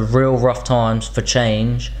through real rough times for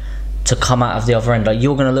change to come out of the other end. Like,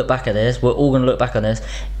 you're going to look back at this, we're all going to look back on this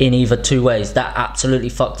in either two ways. That absolutely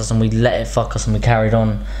fucked us, and we let it fuck us, and we carried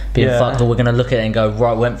on being fucked, or we're going to look at it and go,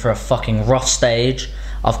 right, went for a fucking rough stage,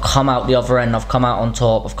 I've come out the other end, I've come out on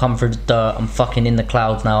top, I've come through the dirt, I'm fucking in the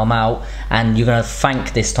clouds now, I'm out, and you're going to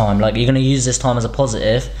thank this time. Like, you're going to use this time as a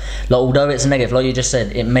positive. Like, although it's a negative, like you just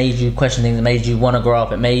said, it made you question things, it made you want to grow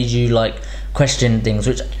up, it made you, like, question things,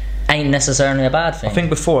 which ain't necessarily a bad thing. I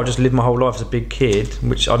think before I just lived my whole life as a big kid,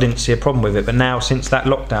 which I didn't see a problem with it, but now since that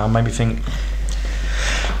lockdown made me think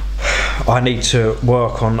I need to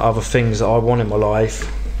work on other things that I want in my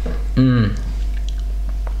life.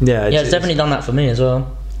 Yeah, it's definitely done that for me as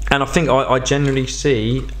well. And I think I generally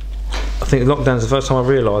see, I think lockdown's the first time I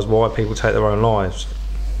realised why people take their own lives.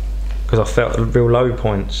 because I felt real low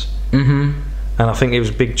points. And I think it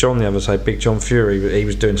was Big John the other day, Big John Fury. He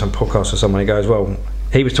was doing some podcast with someone. He goes, well,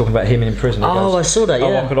 he was talking about him in prison. He goes, I saw that.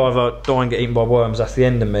 Yeah. I could either die and get eaten by worms, that's the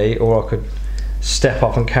end of me, or I could step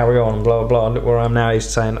up and carry on and blah blah. Look where I am now. He's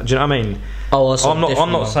saying, do you know what I mean?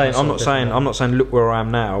 I'm not saying look where I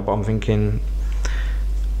am now, but I'm thinking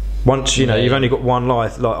once you've only got one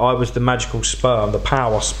life. Like I was the magical sperm, the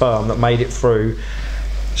power sperm that made it through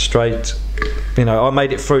straight. I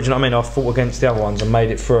made it through. Do you know what I mean? I fought against the other ones and made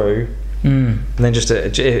it through. And then just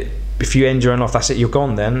if you end your own life, that's it. You're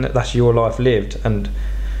gone. Then that's your life lived. And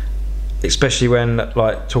especially when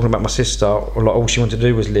like talking about my sister, like all she wanted to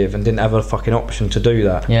do was live and didn't have a fucking option to do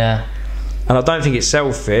that. Yeah. And I don't think it's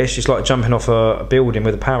selfish. It's like jumping off a building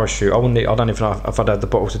with a parachute. I don't even know if I'd had the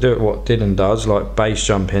bottle to do it. What Dylan does, like base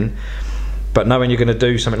jumping. But knowing you're going to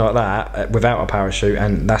do something like that without a parachute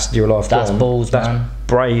and that's your life that's gone, balls, that's man.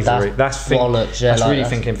 Bravery. That's bollocks. Yeah, that's really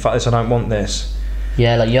thinking, fuck this, I don't want this.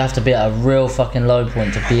 Yeah, like you have to be at a real fucking low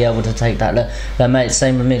point to be able to take that. Like mate,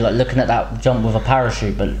 same with me. Like looking at that jump with a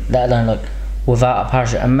parachute, but let alone like without a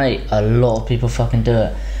parachute. And mate, a lot of people fucking do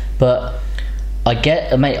it. But I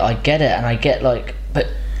get it, and I get like, but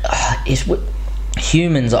it's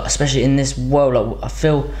humans, especially in this world. Like I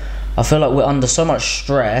feel like we're under so much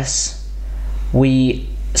stress.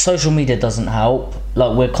 Social media doesn't help.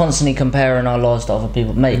 Like we're constantly comparing our lives to other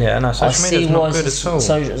people, mate. Yeah, no, social media's not good at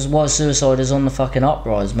all. Why suicide is on the fucking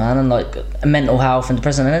uprise, man, and like mental health and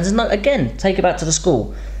depression. And there's again, take it back to the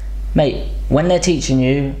school, mate. When they're teaching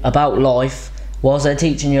you about life, whilst they're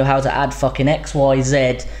teaching you how to add fucking X, Y,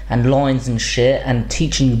 Z and lines and shit, and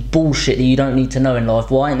teaching you bullshit that you don't need to know in life,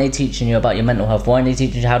 why aren't they teaching you about your mental health? Why aren't they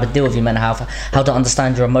teaching you how to deal with your mental health, how to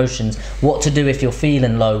understand your emotions, what to do if you're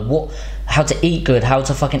feeling low, how to eat good, how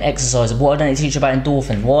to fucking exercise? Why don't they teach you about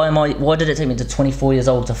endorphins? Why did it take me to 24 years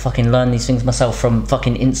old to fucking learn these things myself from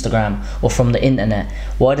fucking Instagram or from the internet?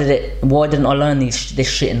 Why didn't I learn this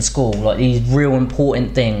shit in school? Like these real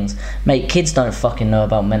important things. Mate, kids don't fucking know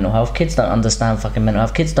about mental health. Kids don't understand fucking mental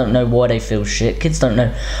health. Kids don't know why they feel shit. Kids don't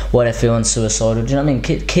know why they're feeling suicidal. Do you know what I mean?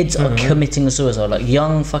 Kids are committing suicide. Like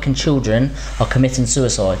young fucking children are committing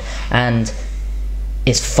suicide, and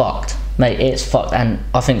it's fucked. Mate, it's fucked. And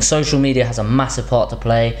I think social media has a massive part to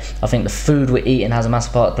play. I think the food we're eating has a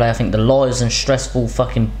massive part to play. I think the lives and stressful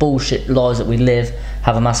fucking bullshit lives that we live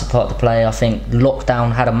have a massive part to play. I think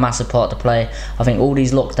lockdown had a massive part to play. I think all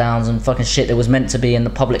these lockdowns and fucking shit that was meant to be in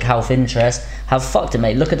the public health interest have fucked it,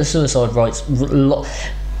 mate. Look at the suicide rates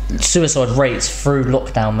through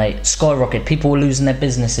lockdown, mate. Skyrocket. People were losing their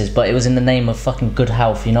businesses, but it was in the name of fucking good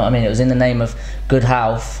health, you know what I mean? It was in the name of good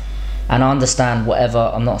health. And I understand whatever,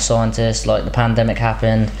 I'm not a scientist, like the pandemic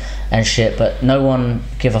happened and shit, but no one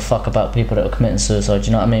give a fuck about people that were committing suicide,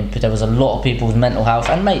 you know what I mean? But there was a lot of people with mental health,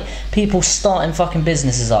 and mate, people starting fucking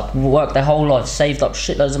businesses up, worked their whole life, saved up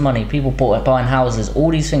shitloads of money, people buying houses,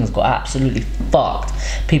 all these things got absolutely fucked.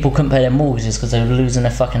 People couldn't pay their mortgages because they were losing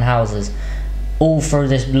their fucking houses. All through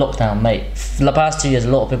this lockdown, mate. For the past 2 years, a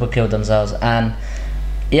lot of people killed themselves, and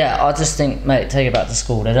yeah, I just think, mate, take it back to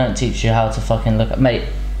school. They don't teach you how to fucking look at, mate,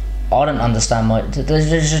 I don't understand why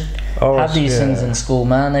they should have these things in school,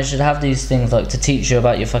 man. They should have these things like to teach you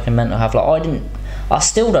about your fucking mental health. Like I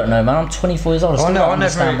still don't know, man. I'm 24 years old. I still don't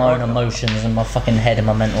understand my own emotions and my fucking head and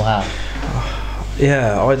my mental health.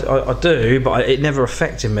 Yeah, I do, but it never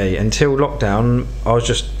affected me until lockdown. I was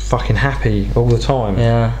just fucking happy all the time.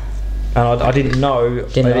 Yeah. And I didn't know. I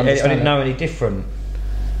didn't know any different.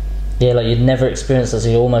 Yeah, like you'd never experienced it, so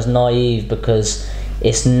you're almost naive because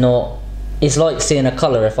it's not. It's like seeing a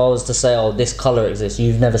colour. If I was to say, oh, this colour exists,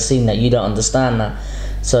 you've never seen that, you don't understand that.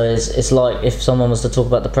 So it's like if someone was to talk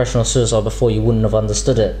about depression or suicide before, you wouldn't have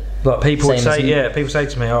understood it. Like people would say, people say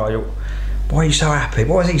to me, oh, why are you so happy?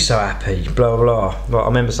 Why is he so happy? Blah, blah, blah. Like, I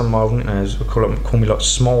remember some of my old nicknames would call me like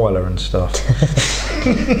Smiler and stuff.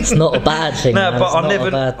 It's not a bad thing. No, man.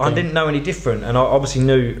 but I didn't know any different, and I obviously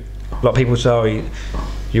knew, like people say, oh,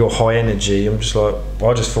 you're high energy. I'm just like,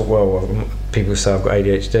 I just thought, well, people say I've got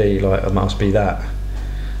ADHD, like it must be that.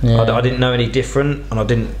 Yeah. I didn't know any different, and I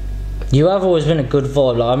didn't. You have always been a good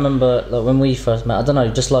vibe. Like I remember, like when we first met, I don't know,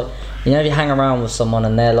 just like, you know, if you hang around with someone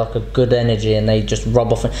and they're like a good energy and they just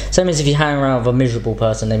rub off. Same as if you hang around with a miserable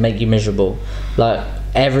person, they make you miserable. Like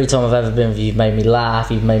every time I've ever been with you, you've made me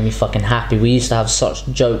laugh, you've made me fucking happy. We used to have such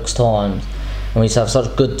jokes times, and we used to have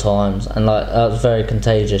such good times, and like that was very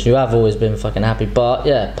contagious. You have always been fucking happy, but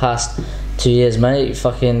yeah, past 2 years, mate, you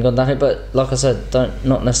fucking gone down here. But like I said,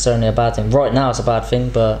 not necessarily a bad thing. Right now, it's a bad thing,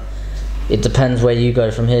 but it depends where you go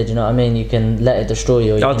from here. Do you know what I mean? You can let it destroy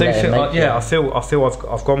you. Or you I do feel like, yeah, I feel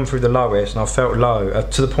I've gone through the lowest, and I felt low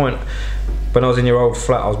to the point when I was in your old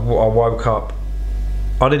flat. I woke up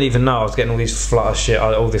I didn't even know I was getting all these flutter shit,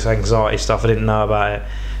 all this anxiety stuff. I didn't know about it.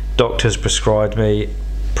 Doctors prescribed me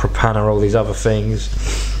propranolol, these other things.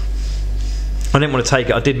 I didn't want to take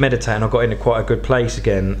it. I did meditate and I got into quite a good place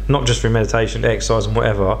again, not just through meditation, exercise and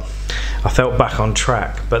whatever. I felt back on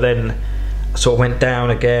track, but then I sort of went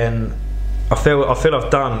down again. I feel like I'm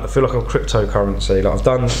cryptocurrency. Like I've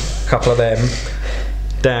done a couple of them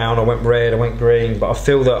down. I went red, I went green, but I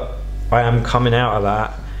feel that I am coming out of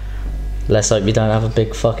that. Let's hope you don't have a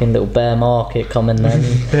big fucking little bear market coming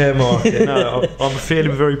then. Bear market? No, I'm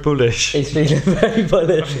feeling very bullish. He's feeling very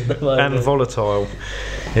bullish at the moment. And volatile.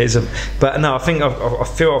 But no, I think I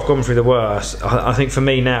feel I've gone through the worst. I think for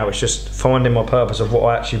me now it's just finding my purpose of what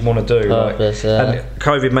I actually want to do. Purpose, yeah. And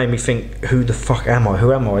COVID made me think, who the fuck am I?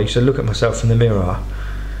 Who am I? I used to look at myself in the mirror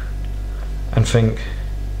and think,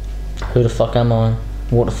 who the fuck am I?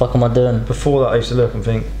 What the fuck am I doing? Before that I used to look and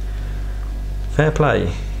think, fair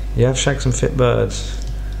play, you have shagged some fit birds.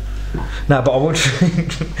 No, but I would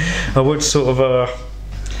think, I would sort of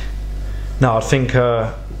no, I'd think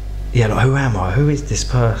yeah, like, who am I? Who is this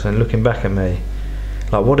person looking back at me?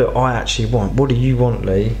 Like, what do I actually want? What do you want,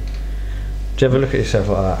 Lee? Do you ever look at yourself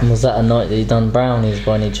like that? And was that a night that you done brownies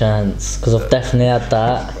by any chance? Because I've definitely had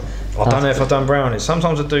that. I don't know if I've done brownies.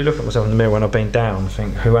 Sometimes I do look at myself in the mirror when I've been down and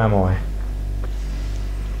think, who am I?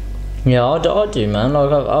 Yeah, I do, man. Like,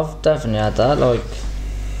 I've definitely had that. Like,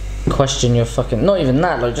 question your fucking... Not even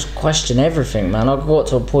that, like, just question everything, man. I got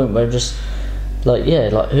to a point where just... Like, yeah,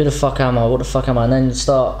 like, who the fuck am I? What the fuck am I? And then you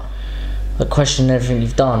start... Like, questioning everything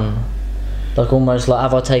you've done. Like, almost like,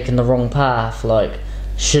 have I taken the wrong path? Like,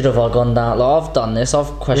 should have I gone down? Like, I've done this. I've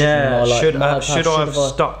questioned my, like, should I have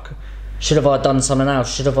stuck? Should have I done something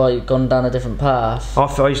else? Should have I gone down a different path? I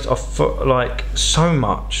thought like so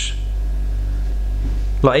much.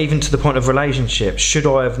 Like, even to the point of relationships. Should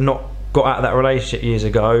I have not got out of that relationship years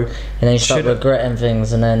ago? And then you start regretting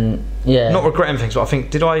things, and then yeah. Not regretting things, but I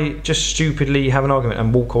think, did I just stupidly have an argument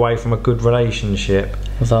and walk away from a good relationship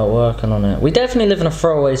without working on it? We definitely live in a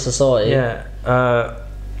throwaway society. Yeah. Yeah,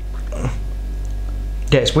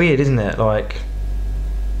 it's weird, isn't it? Like,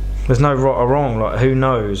 there's no right or wrong. Like, who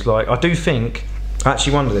knows? Like, I do think, I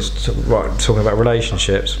actually wonder this. Right, talking about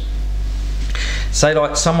relationships. Say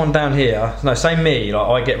like someone down here. No, say me. Like,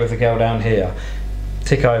 I get with a girl down here.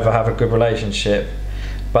 Tick over, have a good relationship,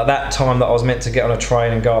 but that time that I was meant to get on a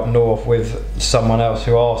train and go up north with someone else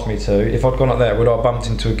who asked me to, if I'd gone up there, would I have bumped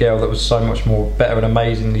into a girl that was so much more better and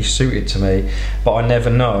amazingly suited to me? But I never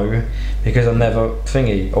know, because I never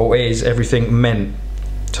thingy, or is everything meant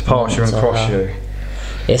to pass you and cross you?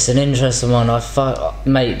 It's an interesting one.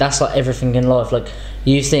 Mate, that's like everything in life. Like,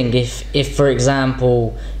 you think if for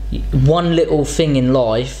example, one little thing in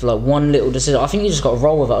life, like one little decision, I think you just got to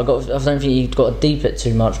roll with it. I don't think you've got to deep it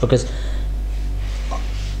too much, because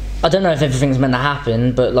I don't know if everything's meant to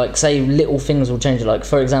happen, but like, say little things will change it. Like,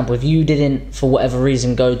 for example, if you didn't for whatever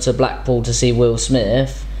reason go to Blackpool to see Will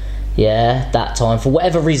Smith, yeah, that time, for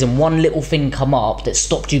whatever reason, one little thing come up that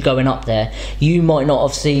stopped you going up there, you might not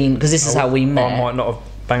have seen, because this is how we met. I might not have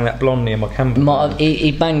banged that blondie in my camper van.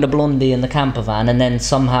 He banged a blondie in the camper van, and then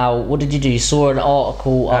somehow, what did you do? You saw an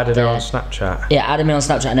article added up there. her on Snapchat. Yeah, added me on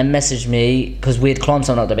Snapchat and then messaged me, because we had climbed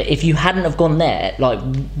something up there. But if you hadn't have gone there, like,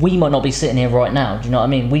 we might not be sitting here right now. Do you know what I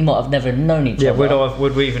mean? We might have never known each other. Yeah,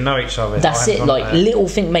 would we even know each other? That's it. Like, little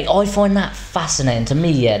thing, mate. I find that fascinating. To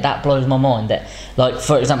me, yeah, that blows my mind. That, like,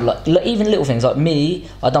 for example, like even little things. Like me,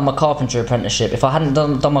 I done my carpentry apprenticeship. If I hadn't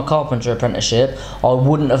done my carpentry apprenticeship, I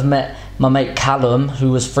wouldn't have met my mate Callum,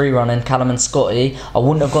 who was free running, Callum and Scotty. I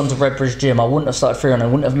wouldn't have gone to Redbridge Gym. I wouldn't have started free running. I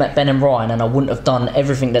wouldn't have met Ben and Ryan, and I wouldn't have done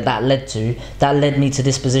everything that led to. That led me to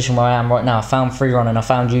this position where I am right now. I found free running, I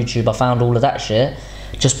found YouTube, I found all of that shit.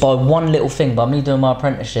 Just by one little thing, by me doing my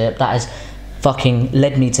apprenticeship, that has fucking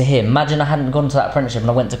led me to him. Imagine I hadn't gone to that apprenticeship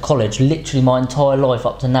and I went to college. Literally my entire life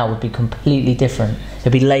up to now would be completely different.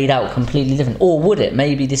 It'd be laid out completely different. Or would it?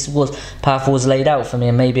 Maybe this path was laid out for me,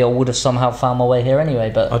 and maybe I would have somehow found my way here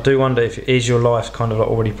anyway. But I do wonder, is your life kind of like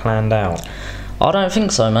already planned out? I don't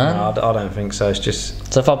think so, man. No, I don't think so. It's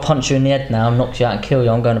just... So if I punch you in the head now, knock you out and kill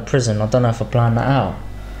you, I'm going to prison. I don't know if I planned that out.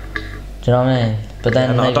 Do you know what I mean? But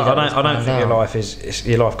then I don't think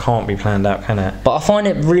your life can't be planned out, can it? But I find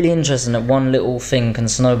it really interesting that one little thing can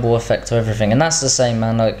snowball effect to everything, and that's the same,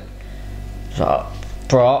 man. Like,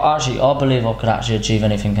 bro, I believe I could actually achieve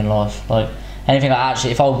anything in life. Like, anything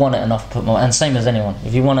if I want it enough, and same as anyone.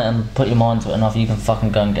 If you want it and put your mind to it enough, you can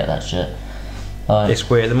fucking go and get that shit. Like, it's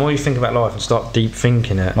weird. The more you think about life and start deep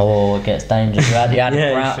thinking it, oh, it gets dangerous. You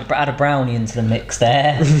add a brownie into the mix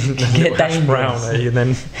there. Get dangerous. Brownie, and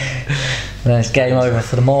then it's game over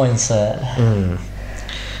for the mindset.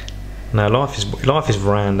 No, life is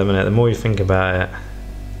random, isn't it? The more you think about it.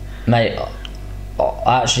 mate,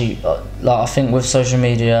 I actually like, I think with social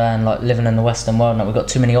media and like living in the Western world now, we've got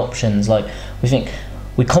too many options. Like we think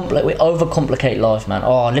we overcomplicate life, man.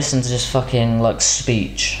 Oh, I listened to this fucking like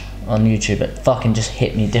speech on YouTube. It fucking just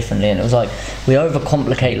hit me differently, and it was like we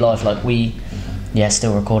overcomplicate life. Like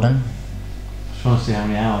still recording. I'm trying to see how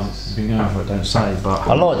many hours this has been going for. Don't say, but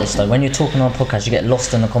I like this though. When you're talking on a podcast, you get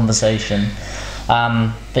lost in the conversation.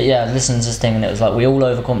 But yeah, listen to this thing, and it was like we all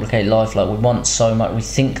overcomplicate life. Like we want so much, we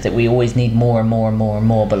think that we always need more and more and more and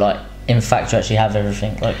more, but like in fact you actually have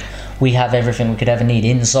everything. Like we have everything we could ever need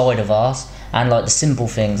inside of us, and like the simple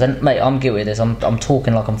things. And mate, I'm guilty of this. I'm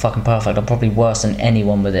talking like I'm fucking perfect. I'm probably worse than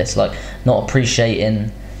anyone with this, like not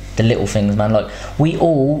appreciating the little things, man. Like we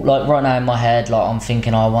all, like right now in my head, like I'm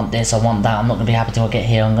thinking, oh, I want this, I want that, I'm not gonna be happy till I get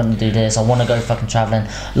here, I'm gonna do this, I want to go fucking traveling,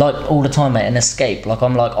 like all the time, mate. An escape. Like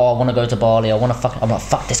I'm like, oh, I want to go to Bali, I'm like,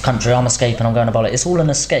 fuck this country, I'm escaping, I'm going to Bali. It's all an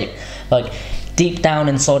escape. Like deep down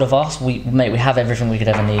inside of us, we have everything we could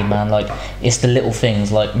ever need, man. Like it's the little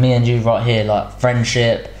things, like me and you right here, like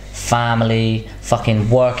friendship, family, fucking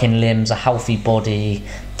working limbs, a healthy body.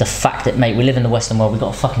 The fact that, mate, we live in the Western world, we've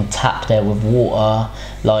got a fucking tap there with water,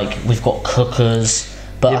 like we've got cookers.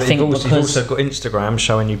 But I think you've also got Instagram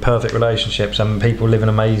showing you perfect relationships and people living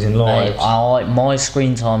amazing lives. Mate, my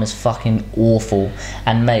screen time is fucking awful.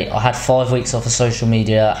 And mate, I had 5 weeks off of social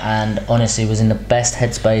media and honestly was in the best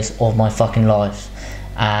headspace of my fucking life.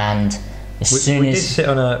 And we did sit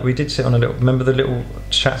on a little, remember the little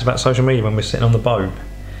chats about social media when we're sitting on the boat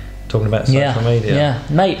talking about social media? Yeah,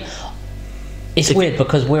 mate. It's weird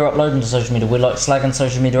because we're uploading to social media. We're like slagging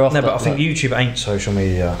social media off. No, but I think YouTube ain't social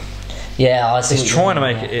media. Yeah, I see. It's trying to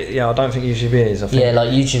make it. Yeah, I don't think YouTube is. I think. Yeah,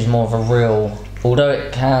 like YouTube's more of a real. Although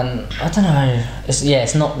it can, I don't know.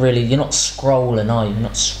 It's not really. You're not scrolling, are you? You're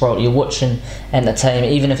not scrolling. You're watching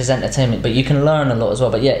entertainment, even if it's entertainment. But you can learn a lot as well.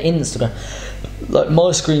 But yeah, Instagram. Like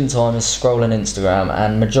my screen time is scrolling Instagram,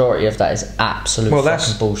 and majority of that is absolute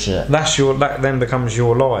fucking bullshit. That then becomes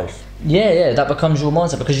your life. Yeah, that becomes your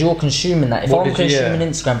mindset because you're consuming that. If I'm consuming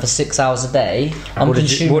Instagram for 6 hours a day, I'm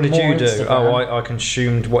consuming more Instagram. What did you do? Oh, I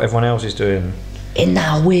consumed what everyone else is doing. Isn't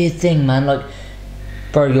that a weird thing, man? Like,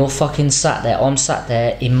 bro, you're fucking sat there. I'm sat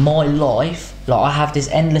there in my life. Like, I have this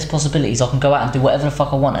endless possibilities. I can go out and do whatever the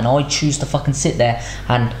fuck I want, and I choose to fucking sit there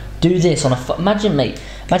and do this on a. Imagine, mate.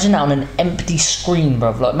 Imagine that on an empty screen,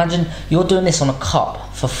 bruv. Like, imagine you're doing this on a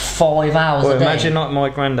cup for 5 hours a day. Imagine like my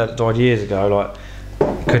granddad died years ago. Like.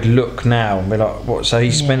 Could look now and be like, what? So he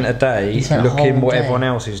spent a day looking what everyone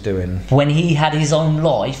else is doing. When he had his own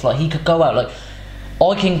life, like he could go out. Like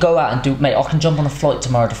I can go out and do, mate. I can jump on a flight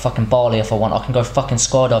tomorrow to fucking Bali if I want. I can go fucking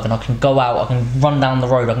skydiving. I can go out. I can run down the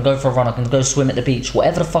road. I can go for a run. I can go swim at the beach.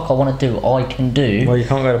 Whatever the fuck I want to do, I can do. Well, you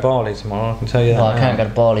can't go to Bali tomorrow. I can tell you that. Well, I can't go to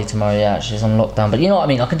Bali tomorrow. Yeah, actually, it's on lockdown. But you know what I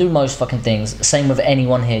mean. I can do most fucking things. Same with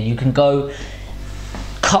anyone here. You can go.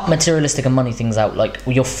 Cut materialistic and money things out. Like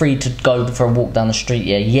you're free to go for a walk down the street,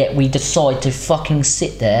 yeah. Yet we decide to fucking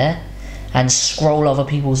sit there and scroll other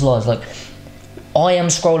people's lives. Like I am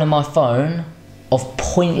scrolling my phone of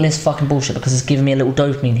pointless fucking bullshit because it's giving me a little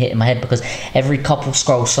dopamine hit in my head because every couple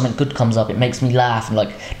scrolls something good comes up, it makes me laugh and like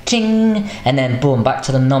ting, and then boom, back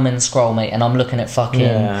to the numbing scroll, mate. And I'm looking at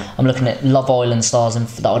fucking I'm looking at Love Island stars and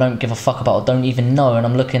that I don't give a fuck about, I don't even know, and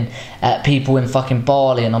I'm looking at people in fucking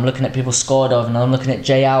Bali, and I'm looking at people skydiving, and I'm looking at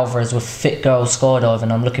Jay Alvarez with fit girls skydiving,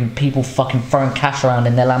 and I'm looking at people fucking throwing cash around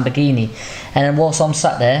in their Lamborghini, and then whilst I'm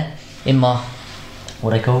sat there in my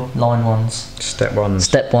what are they called? Line ones. Step ones.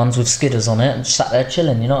 Step ones with skidders on it and just sat there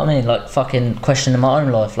chilling, you know what I mean? Like fucking questioning my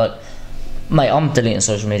own life. Like, mate, I'm deleting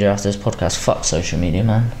social media after this podcast. Fuck social media,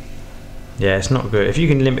 man. Yeah, it's not good. If you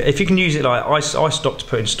can use it, like I stopped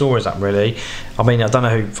putting stories up really. I mean, I don't know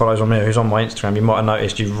who follows on me, who's on my Instagram. You might have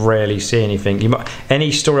noticed you rarely see anything.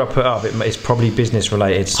 Any story I put up, it's probably business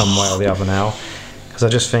related some way or the other now. Because I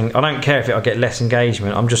just think I don't care if I get less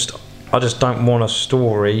engagement. I just don't want a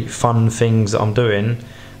story, fun things that I'm doing.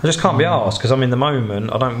 I just can't be arsed because I'm in the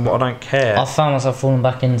moment. I don't care. I found myself falling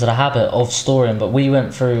back into the habit of storing, but we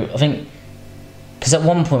went through, I think, because at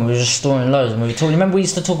one point we were just storing loads and we were talking. Remember we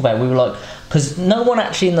used to talk about it, we were like, because no one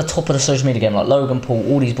actually in the top of the social media game, like Logan Paul,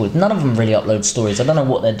 all these boys, none of them really upload stories. I don't know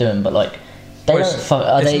what they're doing, but like, they don't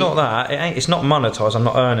fuck. It's not that. It's not monetized. I'm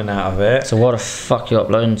not earning out of it. So what the fuck you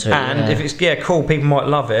uploading to? And if it's cool, people might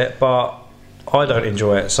love it, but I don't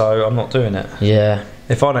enjoy it, so I'm not doing it. Yeah.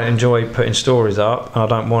 If I don't enjoy putting stories up and I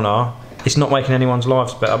don't wanna, it's not making anyone's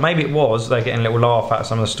lives better. Maybe it was, they're getting a little laugh at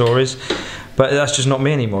some of the stories, but that's just not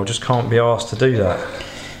me anymore. Just can't be asked to do that.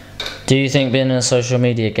 Do you think being in a social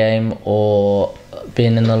media game or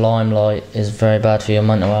being in the limelight is very bad for your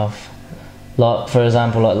mental health? Like, for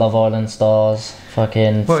example, like Love Island stars,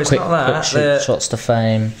 fucking quick shots to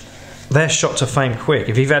fame. they're shot to fame quick.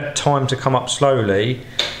 If you've had time to come up slowly,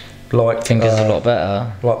 like I think it's a lot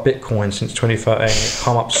better. Like Bitcoin since 2013, it's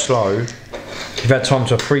come up slow. You've had time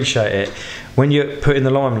to appreciate it. When you're put in the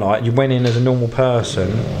limelight, you went in as a normal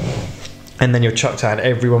person, and then you're chucked out, and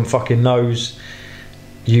everyone fucking knows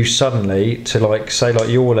you suddenly to like say like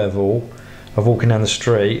your level of walking down the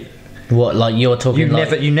street. What, like you're talking?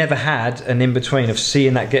 You never had an in between of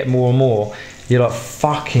seeing that get more and more. You're like,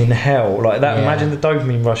 fucking hell, like that. Yeah. Imagine the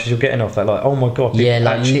dopamine rushes you're getting off that. Like, oh my god. Yeah,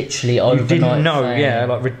 like literally overnight. You didn't know. Fame. Yeah,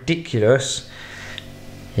 like ridiculous.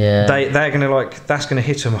 Yeah. They're gonna like that's gonna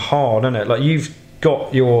hit them hard, isn't it? Like you've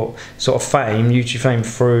got your sort of fame, YouTube fame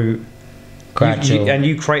through gradual, and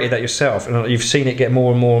you created that yourself, and you've seen it get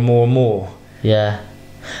more and more and more and more. Yeah.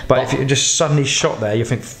 But if you're just suddenly shot there, you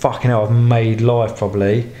think, fucking hell, I've made life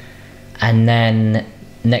probably. And then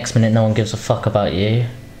next minute, no one gives a fuck about you.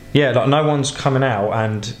 Yeah, like no one's coming out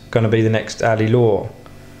and going to be the next Ali Law,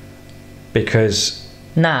 because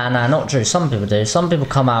nah, not true. Some people do. Some people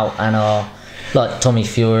come out and are like Tommy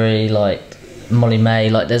Fury, like Molly May.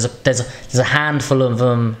 Like there's a handful of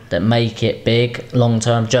them that make it big long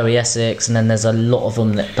term. Joey Essex, and then there's a lot of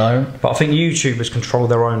them that don't. But I think YouTubers control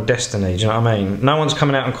their own destiny. Do you know what I mean? No one's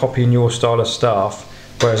coming out and copying your style of stuff.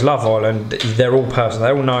 Whereas Love Island, they're all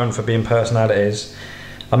they're all known for being personalities.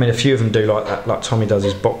 I mean, a few of them do like that, like Tommy does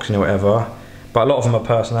his boxing or whatever, but a lot of them are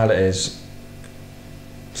personalities.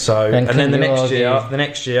 So, and then the next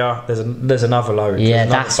year, there's another load. Yeah,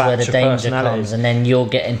 that's where the danger comes, and then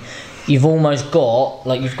you've almost got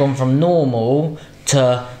like you've gone from normal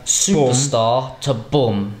to superstar to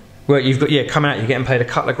boom. Well, you've got coming out, you're getting paid a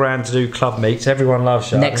couple of grand to do club meets. Everyone loves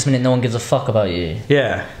you. Next minute, no one gives a fuck about you.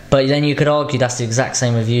 Yeah, but then you could argue that's the exact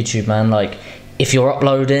same with YouTube, man. Like, if you're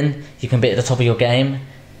uploading, you can be at the top of your game.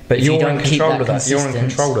 But you're in control of that. You're in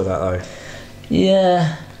control of that, though.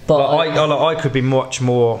 Yeah, but I could be much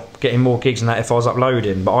more getting more gigs than that if I was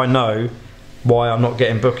uploading. But I know why I'm not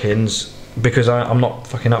getting bookings, because I'm not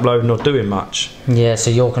fucking uploading or doing much. Yeah,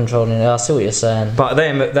 so you're controlling it. I see what you're saying. But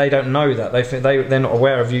they don't know that. They think they're not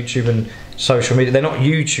aware of YouTube and social media. They're not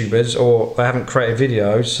YouTubers, or they haven't created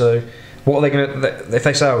videos. So what are they gonna? If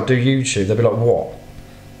they say, "Oh, do YouTube," they'll be like, "What?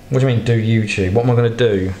 What do you mean do YouTube? What am I gonna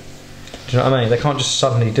do?" Do you know what I mean? They can't just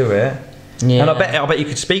suddenly do it. Yeah. And I bet you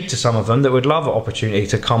could speak to some of them that would love an opportunity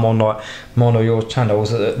to come on like one of your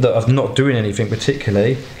channels that are not doing anything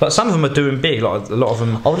particularly. Like some of them are doing big. Like a lot of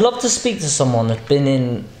them. I would love to speak to someone that's been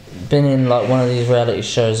in like one of these reality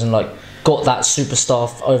shows and like got that superstar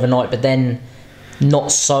overnight, but then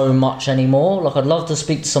not so much anymore. Like I'd love to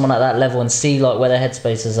speak to someone at that level and see like where their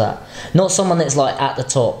headspace is at. Not someone that's like at the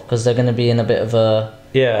top, because they're going to be in a bit of a.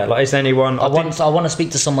 Yeah, like is there anyone? I want to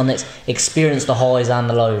speak to someone that's experienced the highs and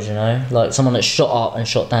the lows, you know, like someone that's shot up and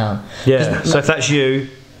shot down. Yeah. So if that's you,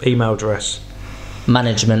 email address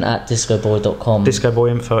management@discoboy.com.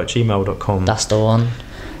 discoboyinfo@gmail.com. That's the one.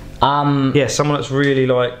 Yeah, someone that's really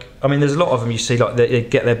like. I mean, there's a lot of them you see like they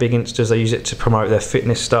get their big instas, they use it to promote their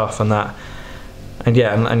fitness stuff and that. And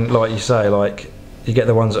yeah, and like you say, like. You get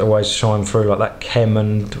the ones that always shine through, like that Kem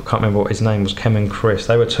and I can't remember what his name was. Kem and Chris.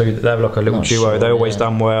 They were like a little duo. Sure, they always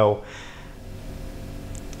done well.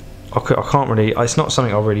 I can't really. It's not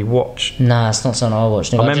something I really watch. Nah, it's not something I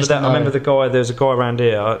watch. I remember the guy. There's a guy around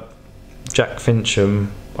here, Jack Fincham.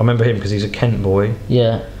 I remember him because he's a Kent boy.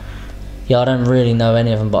 Yeah. Yeah, I don't really know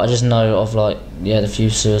any of them, but I just know of like the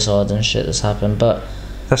few suicides and shit that's happened. But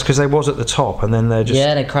that's because they was at the top and then they're just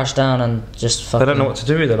they crashed down and just fucking. They don't know what to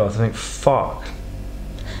do with their life. They think fuck.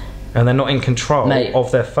 And they're not in control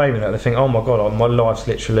of their fame. They think, oh my god, my life's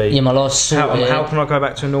literally. Yeah, my life's sorted. How can I go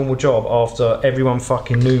back to a normal job after everyone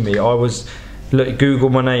fucking knew me? I was. Look, Google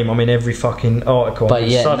my name. I'm in every fucking article. But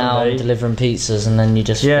yeah, suddenly, now I'm delivering pizzas, and then you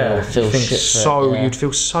just feel shit. You'd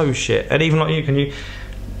feel so shit. And even like you,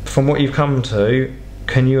 from what you've come to,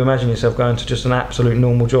 can you imagine yourself going to just an absolute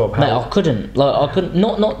normal job? Mate, I couldn't. Like, I couldn't.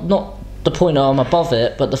 Not the point that I'm above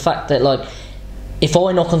it, but the fact that like. If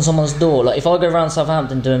I knock on someone's door, like if I go around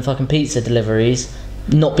Southampton doing fucking pizza deliveries,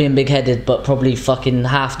 not being big-headed, but probably fucking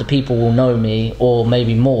half the people will know me, or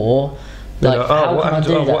maybe more. Like, how can I do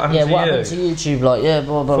that? What happened to YouTube? Like,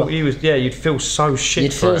 blah blah. You'd feel so shit.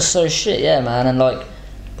 You'd feel so shit, yeah, man, and like.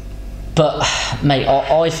 But, mate,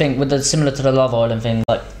 I think similar to the Love Island thing,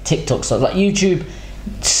 like TikTok stuff, like YouTube.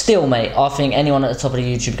 Still, mate, I think anyone at the top of the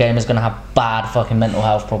YouTube game is going to have bad fucking mental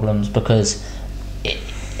health problems because.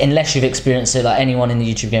 Unless you've experienced it, like anyone in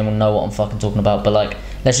the YouTube game will know what I'm fucking talking about, but like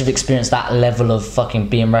unless you've experienced that level of fucking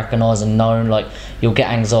being recognised and known, like you'll get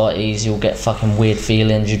anxieties, you'll get fucking weird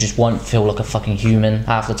feelings, you just won't feel like a fucking human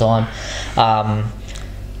half the time.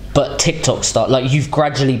 But TikTok stuff, like you've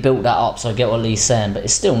gradually built that up, so I get what Lee's saying, but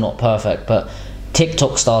it's still not perfect. But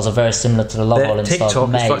TikTok stars are very similar to the Love Island stars.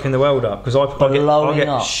 TikTok is fucking the world up because I get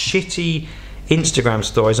up. shitty Instagram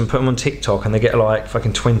stories and put them on TikTok and they get like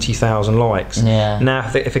fucking 20,000 likes. Yeah. Now,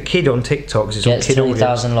 if a kid on TikTok is gets kid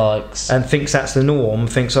 20,000 likes and thinks that's the norm,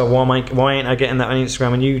 thinks, oh, why ain't I getting that on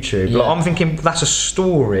Instagram and YouTube? Yeah. Like, I'm thinking that's a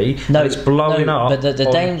story. No, it's blowing up. But the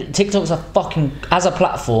danger, TikTok's a fucking, as a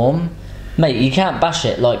platform, mate. You can't bash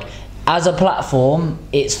it. Like, as a platform,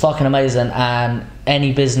 it's fucking amazing, and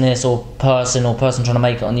any business or person trying to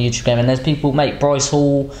make it on the YouTube game, and there's people, mate, Bryce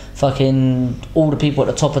Hall, fucking all the people at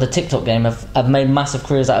the top of the TikTok game have made massive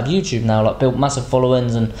careers out of YouTube now, like built massive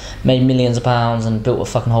followings and made millions of pounds and built a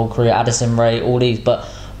fucking whole career. Addison Rae, all these. But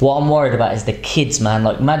what I'm worried about is the kids, man.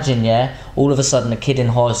 Like, imagine, yeah, all of a sudden a kid in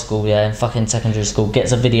high school, yeah, in fucking secondary school,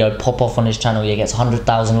 gets a video pop off on his channel, yeah, gets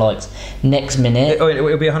 100,000 likes. Next minute,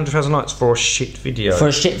 it'll be 100,000 likes for a shit video. For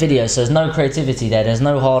a shit video, so there's no creativity there, there's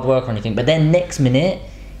no hard work or anything. But then next minute,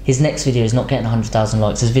 his next video is not getting 100,000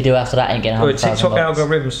 likes. His video after that ain't getting 100,000 likes. TikTok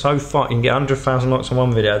algorithm's so fucked. You can get 100,000 likes on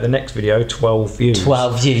one video, the next video 12 views.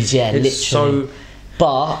 12 views, yeah, it's literally. So,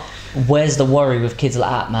 but where's the worry with kids like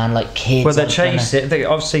that, man? Like, kids. Well, they chase it.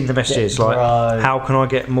 I've seen the messages like, how can I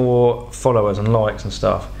get more followers and likes and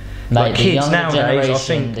stuff? Mate, like kids nowadays, I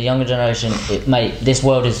think the younger generation, mate, this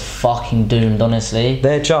world is fucking doomed. Honestly,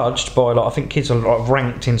 they're judged by like, I think kids are like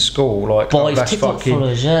ranked in school like, by his TikTok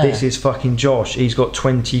followers. Yeah, this is fucking Josh. He's got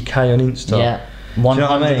 20k on Insta. Yeah,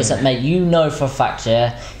 100%, mate. You know for a fact,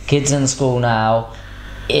 yeah, kids in school now.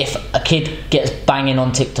 If a kid gets banging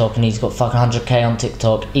on TikTok and he's got fucking 100k on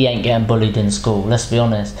TikTok, he ain't getting bullied in school. Let's be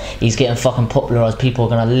honest. He's getting fucking popularised. People are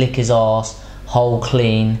gonna lick his ass whole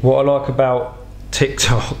clean. What I like about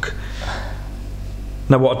TikTok.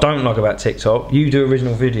 No, what I don't like about TikTok, you do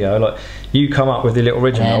original video, like you come up with the little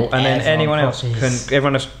original, and then anyone else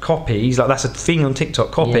everyone else copies. Like, that's a thing on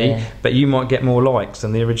TikTok, copy, but you might get more likes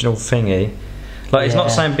than the original thingy. Like, it's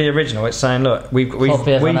not saying be original, it's saying, look, we've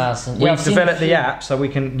developed the app so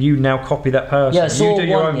you now copy that person. Yeah, I saw you do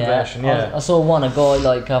your own version. I saw one, a guy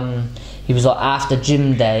like he was like after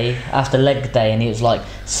gym day, after leg day, and he was like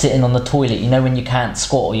sitting on the toilet, you know, when you can't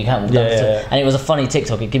squat or you can't walk down the toilet. And it was a funny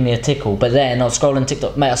TikTok, it gave me a tickle. But then I was scrolling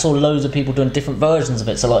TikTok, mate, I saw loads of people doing different versions of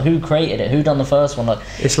it. So like, who created it? Who done the first one? Like,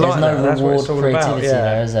 it's there's like no reward creativity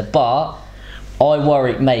there, is there? But I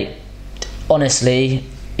worry, mate, honestly,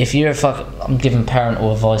 if you're I'm giving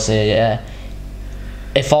parental advice here, yeah.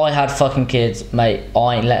 If I had fucking kids, mate,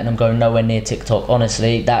 I ain't letting them go nowhere near TikTok.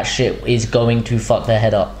 Honestly, that shit is going to fuck their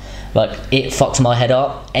head up. Like, it fucks my head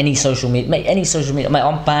up. Any social media, mate,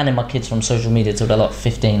 I'm banning my kids from social media till they're like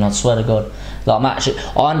 15, I swear to God. Like,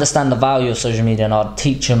 I understand the value of social media and I'd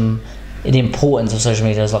teach them the importance of social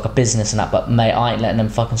media as like a business and that, but mate, I ain't letting them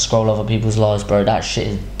fucking scroll over people's lives, bro. That shit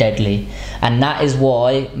is deadly. And that is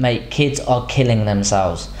why, mate, kids are killing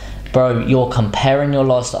themselves. Bro, you're comparing your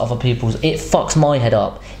lives to other people's. It fucks my head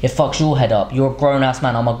up. It fucks your head up. You're a grown-ass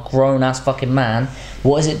man. I'm a grown-ass fucking man.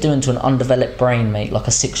 What is it doing to an undeveloped brain, mate? Like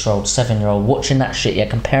a 6-year-old, 7-year-old, watching that shit, yeah,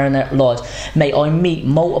 comparing their lives. Mate, I meet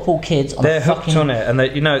multiple kids on they're hooked on it, and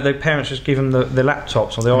they, you know, their parents just give them the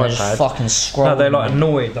laptops or the iPad. Just fucking scroll. No, they're like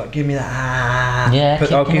annoyed, like, give me that. Yeah,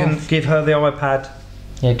 but I'll give her the iPad.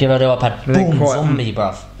 Yeah, give her the iPad. Boom, zombie,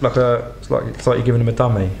 bruv. It's like you're giving them a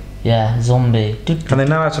dummy. Yeah, zombie. And they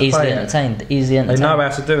know how to easily play entertained. Easily entertained. They know how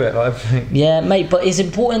to do it. Like, yeah, mate. But it's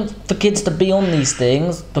important for kids to be on these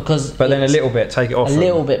things because. But then a little bit, take it off. A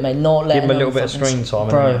little bit, mate. Not letting give them a little bit of screen time,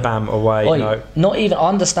 bro. And then bam, away. Oi, you know. Not even. I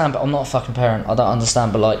understand, but I'm not a fucking parent. I don't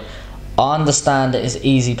understand, but like, I understand that it's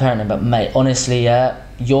easy parenting. But mate, honestly, yeah,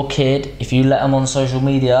 your kid, if you let them on social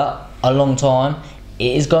media a long time,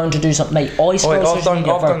 it is going to do something. Mate, I've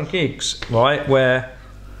done gigs, right, where.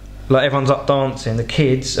 Like, everyone's up dancing, the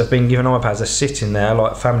kids have been given iPads, they're sitting there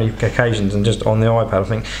like family occasions and just on the iPad. I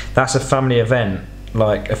think that's a family event.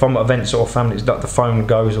 Like, if I'm at events or families, like, the phone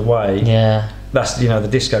goes away. Yeah. That's, you know, the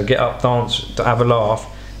disco, get up, dance, to have a laugh.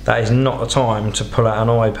 That is not the time to pull out an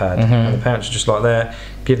iPad. And the parents are just like there,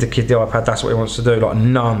 give the kid the iPad, that's what he wants to do. Like,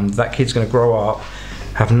 none. That kid's going to grow up,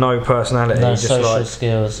 have no personality. No just social like,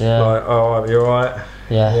 skills, yeah. Like, oh, you alright?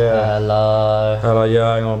 Yeah. Hello. Hello,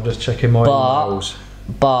 yeah, hang on, I'm just checking my emails.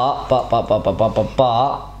 But I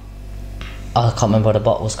can't remember where the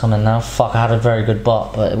bot was coming now. Fuck, I had a very good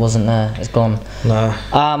bot, but it wasn't there. It's gone. No.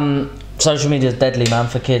 Social media is deadly, man.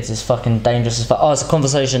 For kids, it's fucking dangerous as fuck. Oh, it's a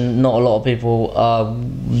conversation not a lot of people are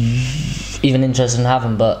even interested in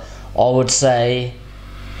having, but I would say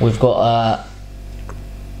we've got a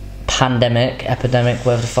pandemic, epidemic,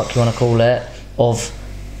 whatever the fuck you want to call it, of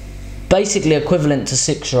basically equivalent to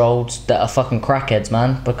 6-year-olds that are fucking crackheads,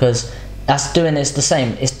 man, because That's doing it's the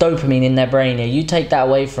same. It's dopamine in their brain. Yeah, you take that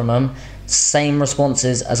away from them, same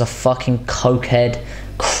responses as a fucking cokehead,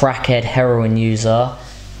 crackhead, heroin user.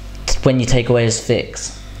 When you take away his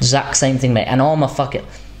fix, exact same thing, mate. And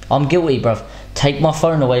I'm guilty, bruv. Take my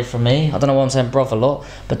phone away from me. I don't know why I'm saying bruv a lot,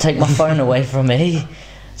 but take my phone away from me.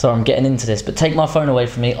 Sorry, I'm getting into this, but take my phone away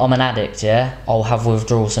from me. I'm an addict, yeah? I'll have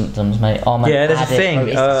withdrawal symptoms, mate. I'm an there's addict, a thing. bro.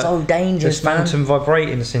 It's so dangerous, there's phantom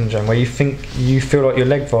vibrating syndrome, where you feel like your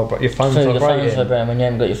leg vibrates, your phone's vibrating. Your phone's vibrating when you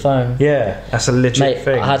haven't got your phone. Yeah, that's a legit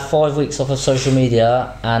thing. I had 5 weeks off of social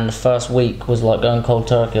media, and the first week was like going cold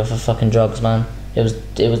turkey off of fucking drugs, man. It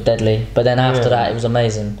was deadly. But then after that, it was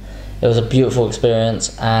amazing. It was a beautiful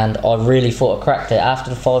experience, and I really thought I cracked it. After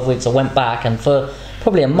the 5 weeks, I went back, and for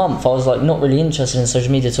probably a month I was like not really interested in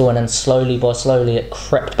social media at all, and then slowly it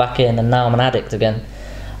crept back in, and now I'm an addict again.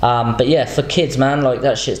 But yeah, for kids, man, like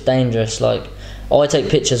that shit's dangerous. Like I take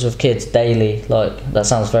pictures with kids daily. Like that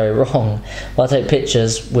sounds very wrong, but I take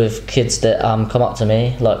pictures with kids that come up to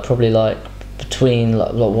me, like probably like between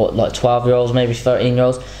like 12-year-olds, maybe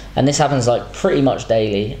 13-year-olds, and this happens like pretty much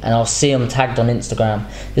daily, and I'll see them tagged on Instagram.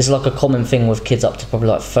 This is like a common thing with kids up to probably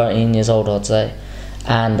like 13 years old, I'd say.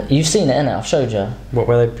 And you've seen it, innit? I've showed you. What,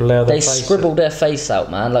 where they blur their face? They scribble their face out,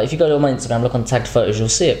 man. Like if you go to my Instagram, look on tagged photos, you'll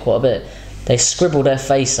see it quite a bit. They scribble their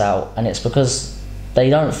face out, and it's because they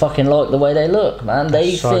don't fucking like the way they look, man.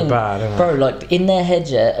 They so think, bad, isn't it? bro, like in their head,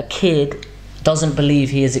 yeah, a kid doesn't believe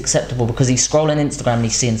he is acceptable because he's scrolling Instagram and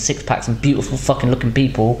he's seeing six packs and beautiful fucking looking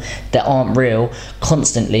people that aren't real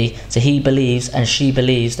constantly. So he believes and she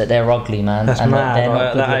believes that they're ugly, man. That's and mad. They're not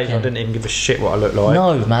at that age, I didn't even give a shit what I look like.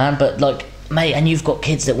 No, man, but like, mate, and you've got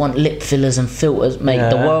kids that want lip fillers and filters,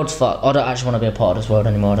 mate. The world's fucked. I don't actually want to be a part of this world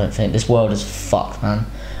anymore. I don't think this world is fucked, man.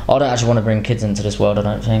 I don't actually want to bring kids into this world. I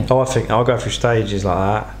don't think. Oh, I think I'll go through stages like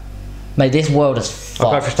that. Mate, this world is fucked.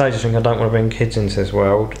 I'll go through stages thinking I don't want to bring kids into this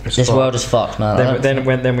world. This world is fucked, man.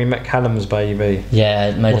 Then we met Callum's baby. Yeah,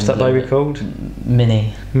 it made what's that baby called?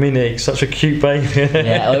 Minnie. Minnie, such a cute baby.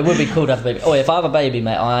 Yeah, it would be cool to have a baby. Oh, if I have a baby,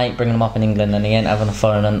 mate, I ain't bringing him up in England, and he ain't having a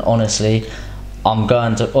phone. And honestly, I'm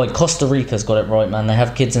going to... Oh, Costa Rica's got it right, man. They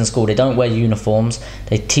have kids in school. They don't wear uniforms.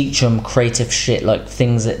 They teach them creative shit, like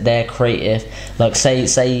things that they're creative. Like,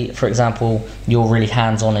 say for example, you're really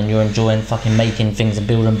hands-on and you're enjoying fucking making things and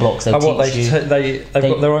building blocks. They've got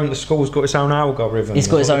their own... The school's got its own algorithm. It's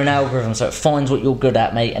got its own algorithm, so it finds what you're good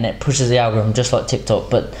at, mate, and it pushes the algorithm just like TikTok.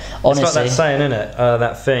 But honestly... It's like that saying, innit?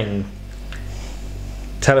 That thing...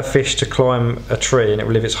 Tell a fish to climb a tree and it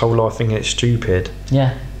will live its whole life thinking it's stupid.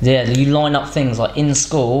 Yeah, you line up things like in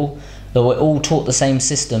school that we're all taught the same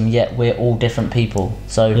system, yet we're all different people.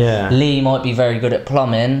 So Lee might be very good at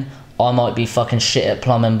plumbing, I might be fucking shit at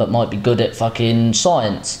plumbing but might be good at fucking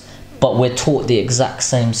science. But we're taught the exact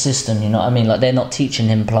same system, you know what I mean? Like they're not teaching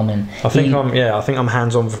him plumbing. I think I'm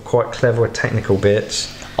hands-on with quite clever technical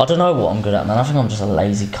bits. I don't know what I'm good at, man. I think I'm just a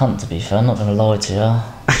lazy cunt, to be fair. I'm not going to lie to you.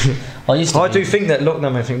 I do think that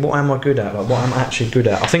lockdown made me think, what am I good at? Like, what I'm actually good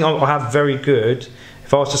at. I think I have very good,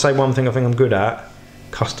 if I was to say one thing I think I'm good at,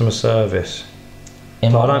 customer service. I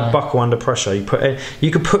don't buckle under pressure.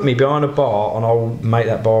 You could put me behind a bar and I'll make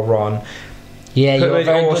that bar run. Yeah, you're a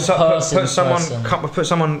very good person. Put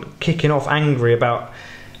someone kicking off angry about...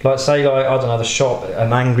 Like say I don't know, the shop,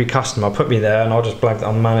 an angry customer, put me there and I'll just blag that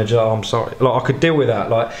on the manager, I'm sorry. Like I could deal with that.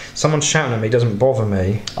 Like someone shouting at me doesn't bother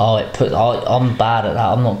me. I'm bad at that.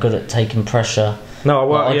 I'm not good at taking pressure.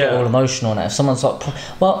 No, I get all emotional on it. If someone's like,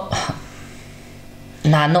 not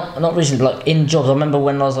recently. Like in jobs, I remember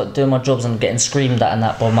when I was like doing my jobs and getting screamed at and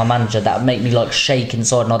that by my manager, that would make me like shake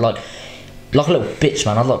inside, and I'd like a little bitch,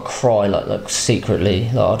 man. I'd like cry like secretly.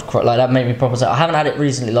 Like I'd cry, like that made me proper sad. I haven't had it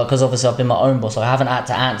recently, like because obviously I've been my own boss. I haven't had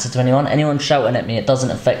to answer to anyone shouting at me. It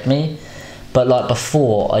doesn't affect me. But like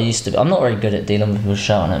before, I used to. I'm not very good at dealing with people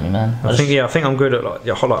shouting at me, man. I think I'm good at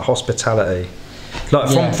like hospitality.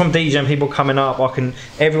 Like from DJing, people coming up,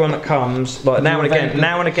 everyone that comes, like now and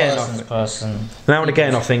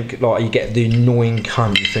again, I think like you get the annoying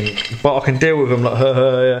cunt. You think, but I can deal with them like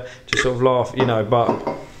just sort of laugh, you know. But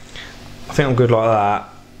I think I'm good like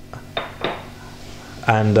that,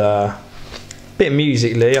 and bit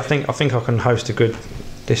musically, I think I can host a good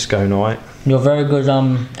disco night. You're a very good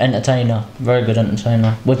entertainer,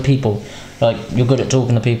 with people. Like you're good at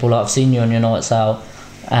talking to people. Like I've seen you on your nights out,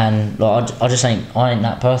 and like I ain't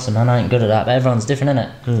that person, man. I ain't good at that. But everyone's different,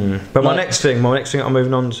 innit? But my next thing I'm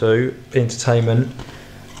moving on to entertainment.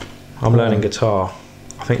 I'm learning guitar.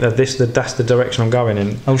 I think that that's the direction I'm going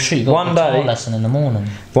in. Oh shit, you got a guitar lesson in the morning.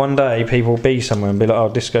 One day people will be somewhere and be like, oh,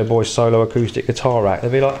 Disco Boy's solo acoustic guitar rack.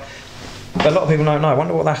 They'll be like, a lot of people don't know. I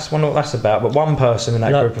wonder what that's about. But one person in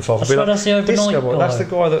that group of five will be like, that's the Disco Boy, that's the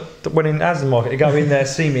guy that went in as the market. They go in there,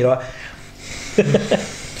 see me like,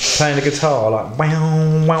 Playing the guitar like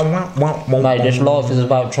wow, wow, wow, wow, wow. Mate, this life is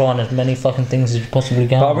about trying as many fucking things as you possibly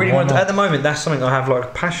can. But I really want to, at the moment, that's something I have like a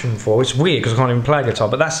passion for. It's weird because I can't even play guitar,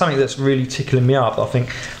 but that's something that's really tickling me up. I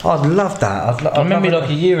think I'd love that. I remember like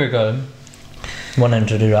a year ago wanting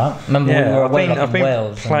to do that. Remember when we were away I've been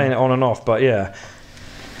Wales playing it on and off, but yeah.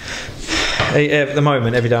 At the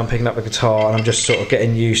moment, every day I'm picking up the guitar and I'm just sort of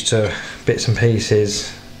getting used to bits and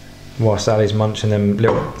pieces. Whilst Ali's munching them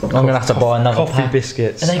little. I'm gonna have to buy another coffee pack.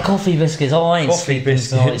 biscuits. Are they coffee biscuits? Oh, I ain't Coffee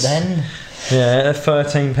biscuits. Right then. Yeah, they're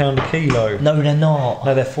 £13 a kilo. No, they're not.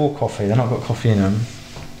 No, they're for coffee. They're not got coffee in them.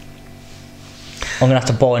 I'm gonna have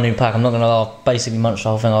to buy a new pack. I'm not gonna lie, I've basically munched the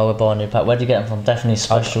whole thing. I would buy a new pack. Where'd you get them from? Definitely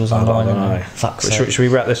specials online. I don't know. Fuck's Should sake. we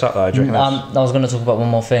wrap this up though? Do you reckon I was gonna talk about one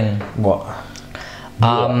more thing. what?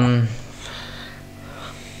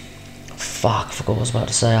 Fuck, I forgot what I was about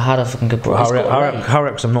to say. I had a fucking good. Hurry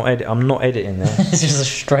up, because I'm not editing this. It's just a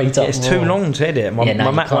straight up. It's too long to edit. My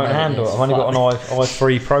Mac won't handle it. I've only got an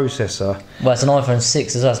i3 processor. Well, it's an iPhone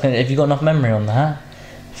 6 as well. Have you got enough memory on that?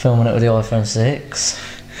 Filming it with the iPhone 6.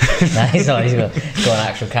 No, he's got an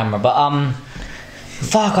actual camera. But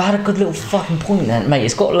fuck, I had a good little fucking point then, mate.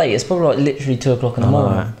 It's got late. It's probably like literally 2 o'clock in the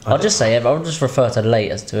morning. I'll just say it. I'll just refer to late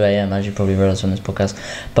as 2 a.m. as you probably realise from this podcast.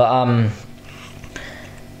 But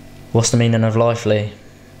what's the meaning of life, Lee?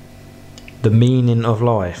 The meaning of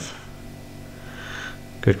life?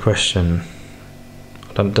 Good question.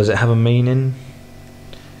 Does it have a meaning?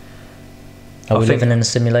 Are we living in a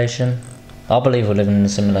simulation? I believe we're living in a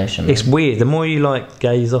simulation. It's weird. The more you like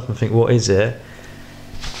gaze up and think, what is it?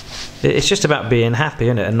 It's just about being happy,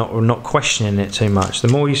 isn't it? And not questioning it too much. The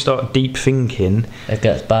more you start deep thinking, it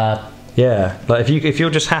gets bad. Yeah, like if you're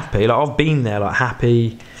just happy, like I've been there, like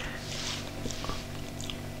happy,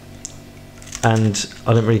 and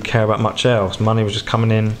I didn't really care about much else. Money was just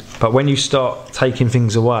coming in. But when you start taking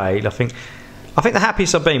things away, I think the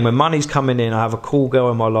happiest I've been when money's coming in. I have a cool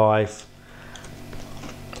girl in my life,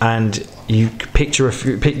 and you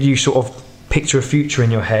sort of picture a future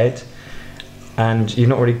in your head, and you're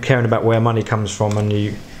not really caring about where money comes from, and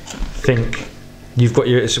you think you've got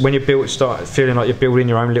when you start feeling like you're building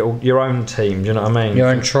your own team. Do you know what I mean? Your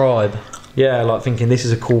own tribe. Yeah, like thinking this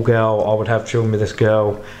is a cool girl. I would have children with this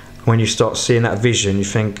girl. When you start seeing that vision, you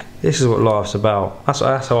think this is what life's about. That's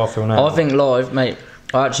how I feel now. I think life, mate.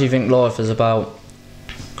 I actually think life is about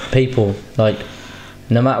people. Like,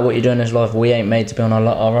 no matter what you do in this life, we ain't made to be on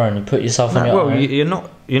our own. You put yourself on your own. Well,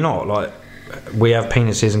 you're not like we have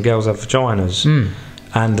penises and girls have vaginas,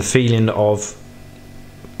 and the feeling of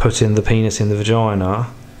putting the penis in the vagina.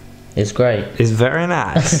 It's great. It's very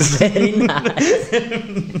nice. It's very nice.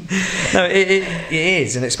 No, it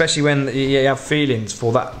is, and especially when you have feelings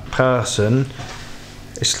for that person,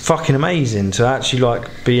 it's fucking amazing to actually like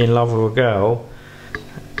be in love with a girl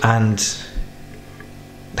and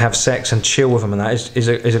have sex and chill with them, and that is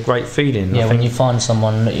a great feeling. Yeah, when you find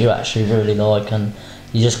someone that you actually really like and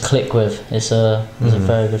you just click with, it's a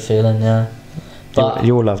very good feeling. Yeah, but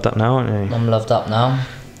you're loved up now, aren't you? I'm loved up now.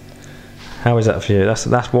 How is that for you?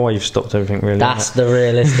 That's why you've stopped everything, really. That's the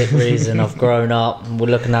realistic reason. I've grown up. We're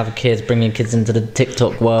looking to have kids, bringing kids into the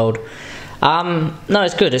TikTok world. No,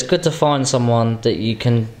 it's good. It's good to find someone that you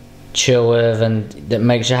can chill with and that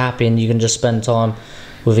makes you happy, and you can just spend time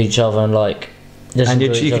with each other and like. And you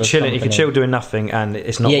can chill doing nothing, and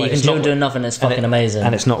it's not. Yeah, you can chill doing nothing. It's fucking amazing,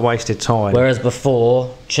 and it's not wasted time. Whereas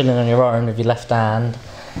before, chilling on your own with your left hand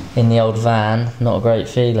in the old van, not a great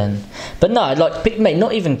feeling. But no, like, mate,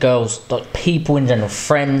 not even girls, like people in general,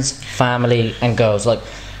 friends, family and girls, like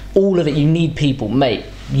all of it. You need people, mate.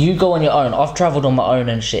 You go on your own. I've travelled on my own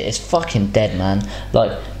and shit. It's fucking dead, man.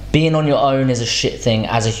 Like, being on your own is a shit thing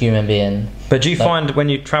as a human being. But do you find when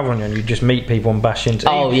you travel on your own, you just meet people and bash into?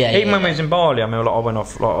 Oh yeah. Even when we was in Bali, I mean, like, I went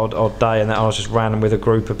off like odd day, and then I was just random with a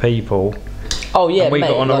group of people. Oh yeah, and we mate,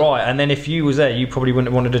 got on alright. And then if you was there, you probably wouldn't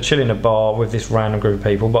have wanted to chill in a bar with this random group of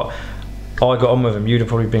people. But I got on with them. You'd have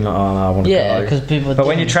probably been like, oh no, I want to go. Yeah, because people. But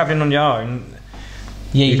when you're travelling on your own,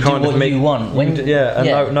 yeah, you do what you want.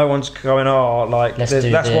 No one's going. Oh, like that's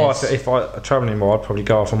why if I travelling more, I'd probably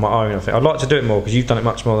go off on my own. I think I'd like to do it more because you've done it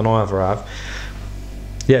much more than I ever have.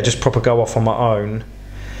 Yeah, just proper go off on my own.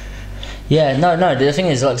 Yeah, no. The thing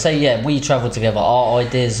is, like, say, yeah, we travel together. Our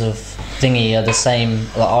ideas of thingy are the same.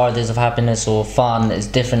 Like, our ideas of happiness or fun is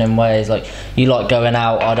different in ways. Like, you like going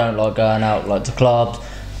out. I don't like going out, like, to clubs.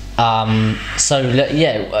 So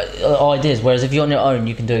yeah, ideas. Whereas if you're on your own,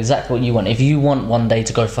 you can do exactly what you want. If you want one day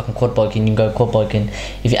to go fucking quad biking, you can go quad biking.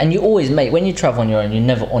 And you always, mate, when you travel on your own, you're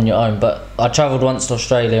never on your own. But I travelled once to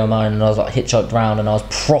Australia on my own, and I was like hitchhiked round, and I was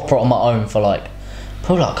proper on my own for like.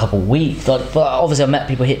 Probably like a couple of weeks. Like, but obviously I met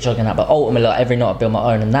people hitchhiking out, but ultimately like every night I build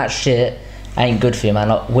my own, and that shit ain't good for you, man.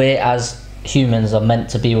 Like, we're as humans are meant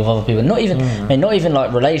to be with other people. Not even, I mean, not even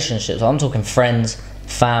like relationships. I'm talking friends,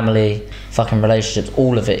 family, fucking relationships,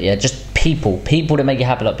 all of it. Yeah, just people that make you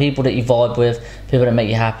happy, like people that you vibe with, people that make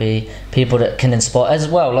you happy, people that can inspire as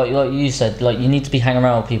well. Like you said, like you need to be hanging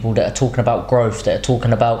around with people that are talking about growth, that are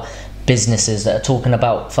talking about businesses, that are talking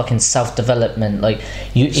about fucking self-development, like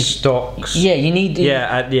stocks. Yeah, you need.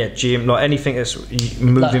 Gym, like anything that's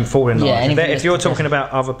moving forward in life. If you're talking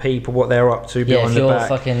about other people, what they're up to behind the back,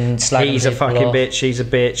 fucking he's a fucking bitch, she's a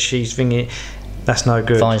bitch, she's thinking, that's no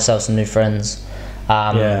good. Find yourself some new friends.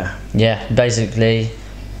 Basically,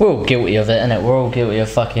 we're all guilty of it, innit? We're all guilty of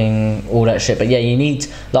fucking all that shit. But yeah, you need,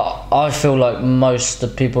 like, I feel like most of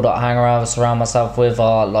the people that I hang around, surround myself with,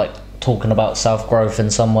 are like talking about self-growth in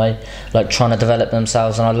some way, like trying to develop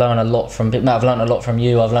themselves. And I learn a lot from people. I've learned a lot from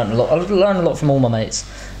you. I've learned a lot from all my mates,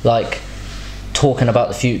 like talking about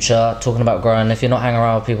the future, talking about growing. If you're not hanging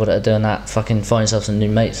around with people that are doing that, fucking find yourself some new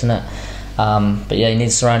mates, innit? But yeah, you need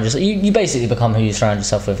to surround yourself. You basically become who you surround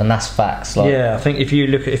yourself with, and that's facts. Like, yeah, I think if you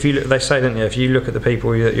look, they say, don't you? If you look at the people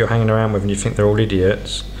that you're hanging around with and you think they're all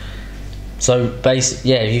idiots. So if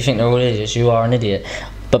you think they're all idiots, you are an idiot.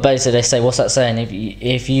 But basically, they say, what's that saying?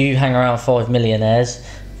 If you hang around 5 millionaires,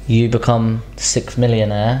 you become the 6th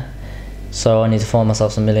millionaire. So I need to find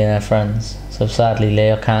myself some millionaire friends. So sadly,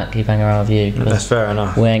 Lee, I can't keep hanging around with you. That's fair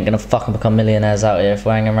enough. We ain't gonna fucking become millionaires out here if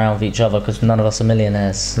we're hanging around with each other, because none of us are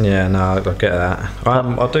millionaires. Yeah, no, I get that.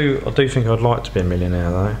 I do think I'd like to be a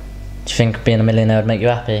millionaire though. Do you think being a millionaire would make you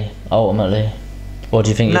happy ultimately, or do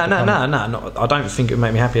you think? No. I don't think it would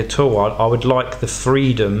make me happy at all. I would like the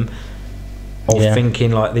freedom of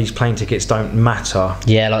thinking like these plane tickets don't matter.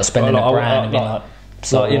 Yeah, like spending a grand and being like.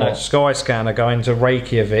 So, like, you know, Skyscanner going to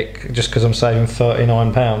Reykjavik just because I'm saving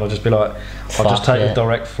 £39, I'll just be like, I'll just take a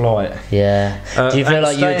direct flight. Yeah. Do you feel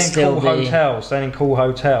like you would still staying in cool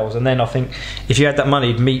hotels, and then I think if you had that money,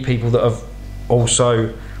 you'd meet people that have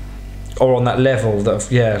also are on that level that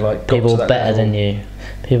have, like got people to that better level. than you,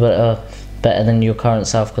 people that are better than your current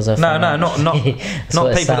self, because they're not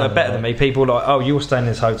people that are better than me. People like, oh, you're staying in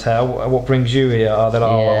this hotel, what brings you here? They're like,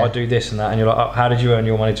 oh, I do this and that, and you're like, oh, how did you earn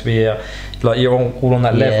your money to be here? Like, you're all on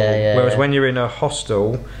that level. Whereas when you're in a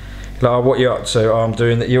hostel, like, oh, what you're up to? Oh, I'm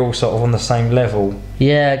doing that. You're all sort of on the same level.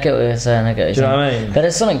 Yeah, I get what you're saying. Do you know what I mean? But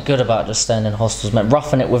there's something good about just staying in hostels, man.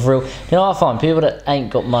 Roughing it with real. You know what I find? People that ain't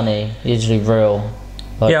got money usually real.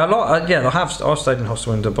 Like, I've stayed in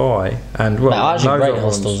hostel in Dubai, and I actually rate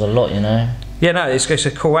hostels a lot, you know. Yeah, no, it's a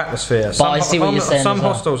cool atmosphere. But I see what you're saying. Some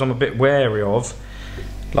hostels I'm a bit wary of.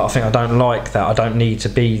 Like, I think I don't like that. I don't need to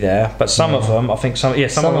be there. But some of them, I think some of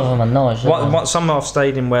them are nice. Some I've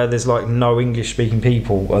stayed in where there's like no English speaking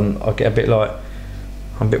people, and I get a bit like,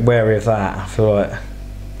 I'm a bit wary of that. I feel like.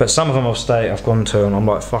 But some of them I've gone to, and I'm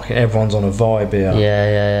like, fucking everyone's on a vibe here.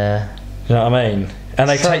 Yeah. You know what I mean? And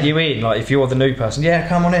they take you in, like, if you're the new person, yeah,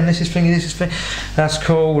 come on in, this is thingy, that's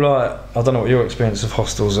cool. Like, I don't know what your experience of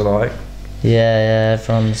hostels are like. Yeah,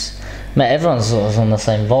 everyone's sort of on the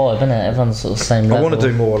same vibe, isn't it? Everyone's sort of the same level. I want to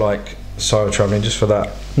do more like solo travelling just for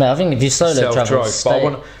that. Mate, I think if you solo travel, stay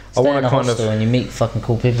in a hostel and you meet fucking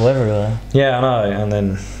cool people everywhere. Yeah, I know. And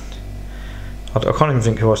then I can't even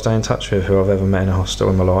think who I stay in touch with, who I've ever met in a hostel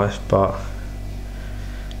in my life. But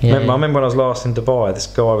I remember when I was last in Dubai, this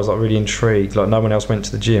guy was like really intrigued. Like, no one else went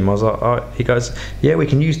to the gym. I was like, oh, he goes, yeah, we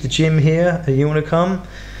can use the gym here. You want to come?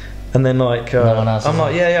 And then like, I'm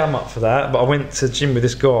like, yeah, I'm up for that. But I went to the gym with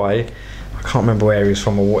this guy. I can't remember where he was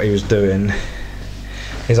from or what he was doing.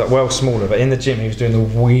 He's like well smaller, but in the gym he was doing the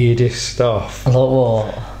weirdest stuff. Like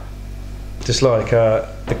what? Just like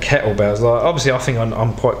the kettlebells. Like, obviously I think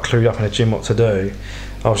I'm quite clued up in a gym what to do.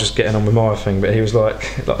 I was just getting on with my thing, but he was like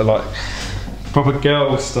proper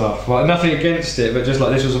girl stuff. Like, nothing against it, but just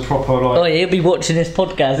like, this was a proper like. Oh, he'll be watching this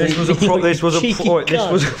podcast.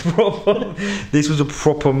 This was a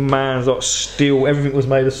proper man's like steel. Everything was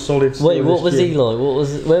made of solid steel. Wait, what was he like?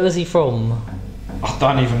 Where was he from? I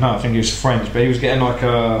don't even know. I think he was French, but he was getting like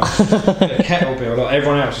a kettlebell. Like,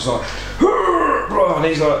 everyone else was like, and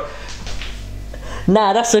he's like.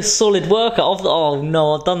 Nah, that's a solid workout. Oh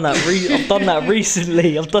no, I've done that. I've done that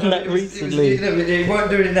recently. He weren't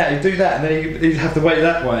doing that. He'd do that, and then he'd have to wait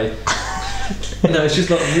that way. No, it's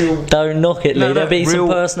just like real. Don't knock it, Lee. There'll be some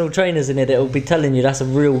personal trainers in it that'll be telling you that's a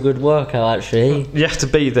real good workout. Actually, you have to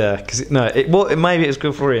be there because maybe it was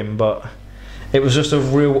good for him, but it was just a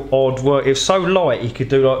real odd work. It was so light, he could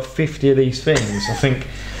do like 50 of these things. I think,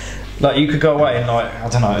 like, you could go away and like, I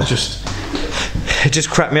don't know, it just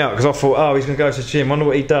cracked me out because I thought, oh, he's going to go to the gym, I wonder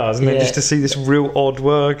what he does, and then just to see this real odd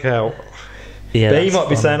workout. Yeah, but he might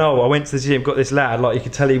be funny. saying, "Oh, I went to the gym, got this lad." Like you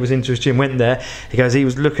could tell he was into his gym. Went there. He goes, he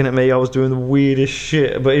was looking at me. I was doing the weirdest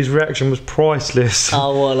shit, but his reaction was priceless.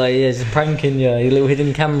 Oh, what, like, yeah, just pranking you, your little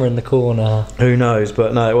hidden camera in the corner. Who knows?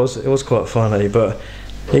 But no, it was quite funny. But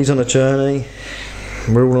he's on a journey.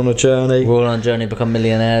 We're all on a journey. We're all on a journey to become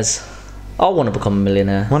millionaires. I want to become a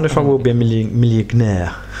millionaire. Wonder if I will be a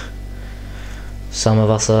millionaire. Some of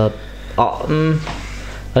us are.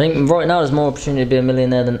 I think right now there's more opportunity to be a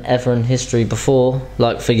millionaire than ever in history before.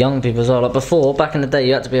 Like for young people as well. Like before, back in the day,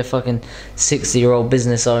 you had to be a fucking 60-year-old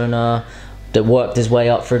business owner that worked his way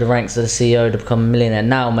up through the ranks of the CEO to become a millionaire.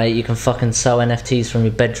 Now, mate, you can fucking sell NFTs from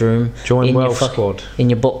your bedroom. Join Wealth Squad. In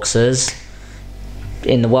your boxers.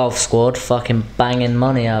 In the Wealth Squad, fucking banging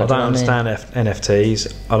money out. I don't understand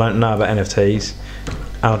NFTs. I don't know about NFTs.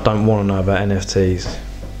 And I don't want to know about NFTs.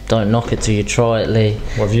 Don't knock it till you try it, Lee.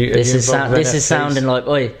 This is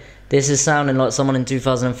sounding like someone in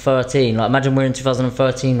 2013. Like imagine we're in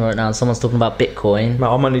 2013 right now and someone's talking about Bitcoin. Mate,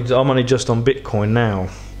 I'm only just on Bitcoin now.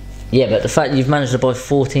 Yeah, but the fact you've managed to buy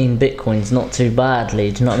 14 Bitcoins not too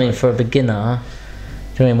badly. Do you know what I mean? For a beginner,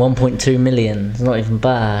 do you know what I mean? 1.2 million. It's not even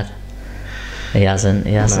bad. He hasn't.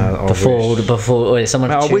 No, before. Someone.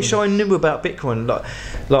 Mate, I wish I knew about Bitcoin. Like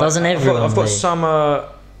doesn't everyone? I've got some.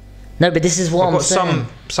 No, but this is what I'm saying.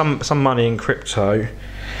 Some money in crypto,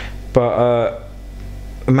 but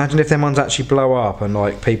imagine if them ones actually blow up and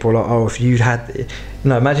like people are like, oh, if you'd had,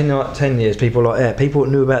 no, imagine in like 10 years people are like, yeah, people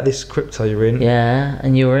knew about this crypto you're in. Yeah,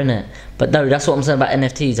 and you were in it. But no, that's what I'm saying about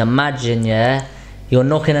NFTs. Imagine, yeah, you're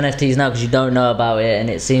knocking NFTs now because you don't know about it and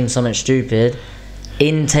it seems something stupid.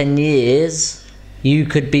 In 10 years, you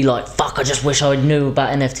could be like, fuck, I just wish I knew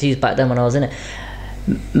about NFTs back then when I was in it.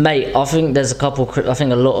 Mate, I think there's a couple. I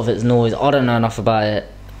think a lot of it's noise. I don't know enough about it.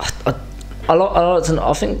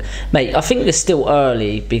 I think, mate, I think it's still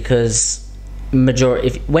early because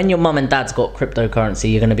when your mum and dad's got cryptocurrency,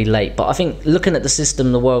 you're going to be late. But I think looking at the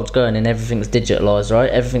system the world's going in, everything's digitalised, right?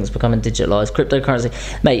 Everything's becoming digitalised.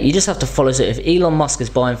 Cryptocurrency, mate, you just have to follow suit. If Elon Musk is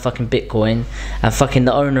buying fucking Bitcoin and fucking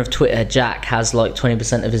the owner of Twitter, Jack, has like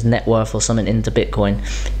 20% of his net worth or something into Bitcoin,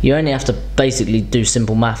 you only have to basically do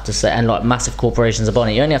simple math to say, and like massive corporations are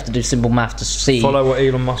buying it, you only have to do simple math to see. Follow what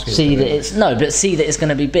Elon Musk is doing. That it's see that it's going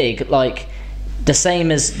to be big. Like, the same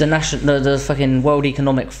as the fucking World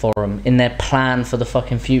Economic Forum in their plan for the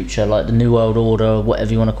fucking future, like the New World Order,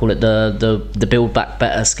 whatever you want to call it, the Build Back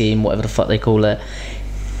Better scheme, whatever the fuck they call it.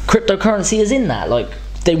 Cryptocurrency is in that. Like,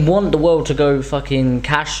 they want the world to go fucking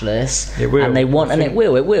cashless, it will, and it will,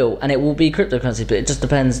 and it will be cryptocurrency. But it just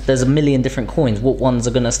depends. There's a million different coins. What ones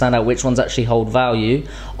are going to stand out? Which ones actually hold value?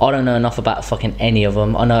 I don't know enough about fucking any of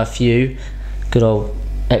them. I know a few. Good old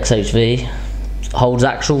XHV holds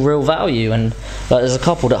actual real value, and like there's a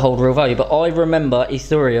couple that hold real value. But I remember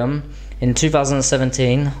Ethereum in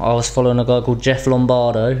 2017. I was following a guy called Jeff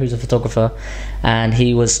Lombardo, who's a photographer, and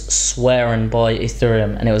he was swearing by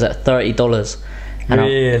Ethereum, and it was at $30. And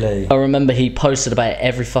really? I remember he posted about it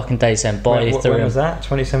every fucking day saying buy Ethereum. When was that?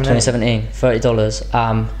 2017?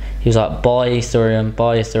 $30. He was like, buy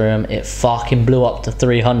Ethereum. It fucking blew up to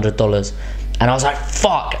 $300. And I was like,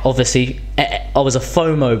 fuck. Obviously, I was a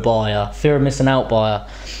FOMO buyer, fear of missing out buyer.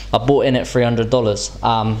 I bought in at $300.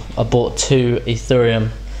 I bought 2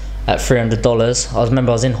 Ethereum at $300. I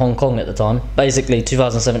remember I was in Hong Kong at the time. Basically,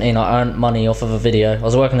 2017, I earned money off of a video. I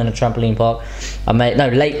was working in a trampoline park. I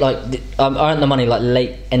earned the money like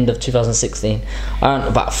late end of 2016. I earned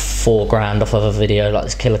about $4 off of a video, like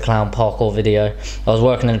this Killer Clown parkour video. I was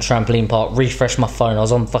working in a trampoline park, refreshed my phone. I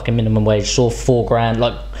was on fucking minimum wage, saw $4,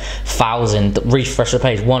 like 1,000, refresh the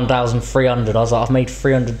page, 1,300. I was like, I've made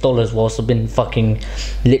 $300 whilst I've been fucking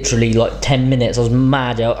literally like 10 minutes. I was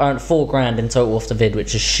mad. I earned $4 in total off the vid,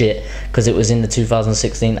 which is shit because it was in the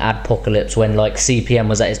 2016 adpocalypse when like CPM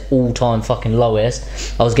was at its all-time fucking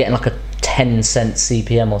lowest. I was getting like a 10-cent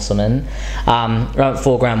CPM or something. Earned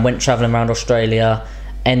 $4, went travelling around Australia,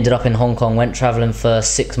 ended up in Hong Kong, went travelling for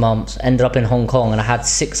 6 months, ended up in Hong Kong, and I had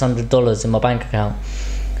 $600 in my bank account.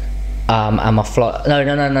 And my flight, no,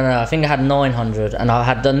 I think I had 900, and I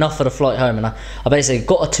had enough for the flight home, and I basically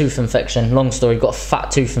got a tooth infection, long story, got a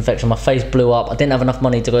fat tooth infection, my face blew up, I didn't have enough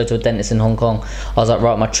money to go to a dentist in Hong Kong. I was like,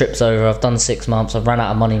 right, my trip's over, I've done 6 months, I've ran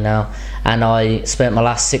out of money now, and I spent my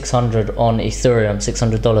last 600 on Ethereum,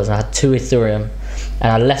 $600, and I had 2 Ethereum,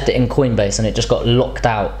 and I left it in Coinbase, and it just got locked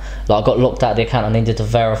out. Like, I got locked out of the account. I needed to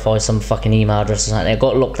verify some fucking email address or something. It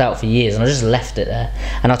got locked out for years, and I just left it there.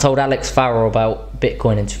 And I told Alex Farrell about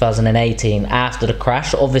Bitcoin in 2018 after the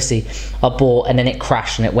crash. Obviously, I bought, and then it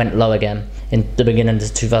crashed, and it went low again in the beginning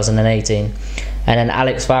of 2018. And then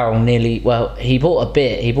Alex Farrell he bought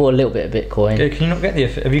a little bit of Bitcoin. Can you not get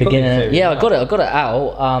have you got the Ethereum? Yeah, I got it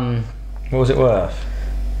out. What was it worth?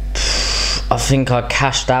 I think I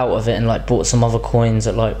cashed out of it and like bought some other coins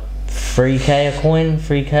at like 3k a coin,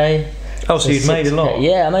 3k. Oh, so you'd made a lot?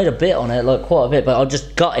 Yeah, I made a bit on it, like quite a bit, but I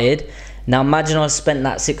just gutted. Now imagine I spent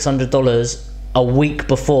that $600 a week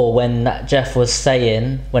before when that Jeff was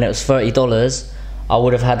saying, when it was $30, I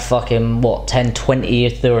would have had fucking, what, 10, 20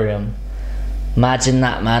 Ethereum. Imagine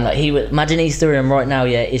that, man. Like imagine Ethereum right now,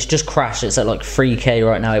 yeah, it's just crashed. It's at like 3k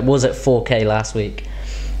right now. It was at 4k last week.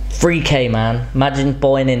 3k, man. Imagine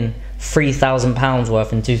buying in £3,000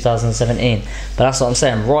 worth in 2017. But that's what I'm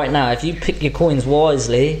saying. Right now, if you pick your coins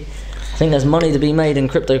wisely, I think there's money to be made in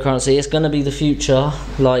cryptocurrency. It's going to be the future.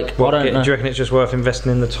 Like, I don't know. Do you reckon it's just worth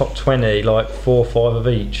investing in the top 20, like 4 or 5 of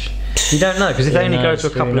each? You don't know, because if they only go to a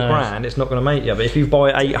couple of grand, it's not going to make you. But if you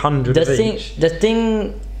buy 800 of each, the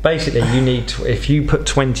thing. Basically, you need if you put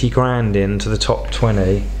 20 grand into the top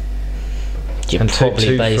 20. You're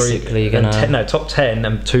probably basically gonna top 10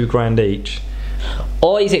 and 2 grand each.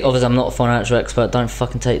 I think, obviously I'm not a financial expert, don't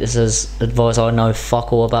fucking take this as advice. I know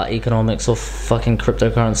fuck all about economics or fucking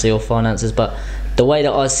cryptocurrency or finances, but the way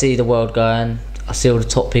that I see the world going, I see all the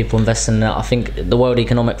top people investing in it. I think the World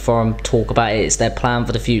Economic Forum talk about it, it's their plan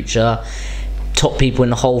for the future. Top people in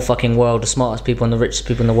the whole fucking world, the smartest people and the richest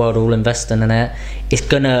people in the world are all investing in it. It's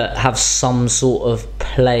gonna have some sort of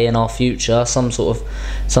play in our future, some sort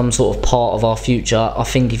of part of our future. I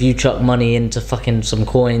think if you chuck money into fucking some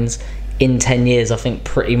coins in 10 years, I think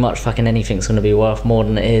pretty much fucking anything's going to be worth more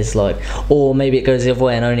than it is. Like, or maybe it goes the other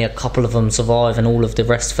way and only a couple of them survive and all of the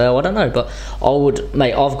rest fail. I don't know, but I would,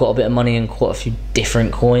 mate, I've got a bit of money in quite a few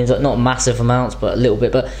different coins, like not massive amounts, but a little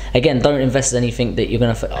bit. But again, don't invest in anything that you're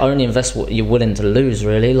going to only invest what you're willing to lose,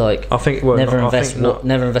 really. Like, I think never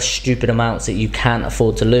invest stupid amounts that you can't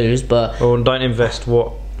afford to lose. But or don't invest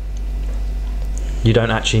what you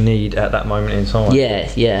don't actually need at that moment in time.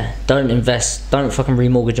 Yeah. Don't fucking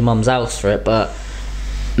remortgage your mum's house for it. But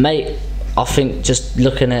mate, I think just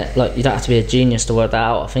looking at, like, you don't have to be a genius to work that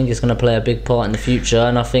out. I think it's going to play a big part in the future,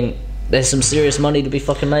 and I think there's some serious money to be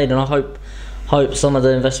fucking made, and I hope some of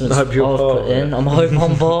the investments I've put in, I'm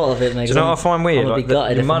part of it, mate. Do you know what I find weird? Like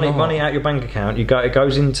the money out your bank account, it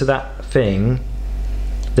goes into that thing,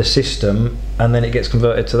 the system, and then it gets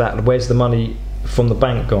converted to that. Where's the money from the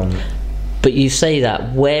bank gone? But you say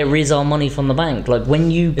that, where is our money from the bank? Like, when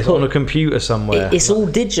you it's on a computer somewhere. It's all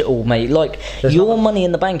digital, mate. Like, your money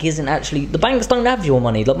in the bank isn't actually, the banks don't have your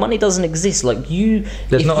money. Like, money doesn't exist. Like,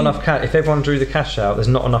 there's not enough cash. If everyone drew the cash out, there's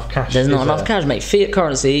not enough cash. There's not enough cash, mate. Fiat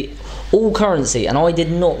currency, all currency, and I did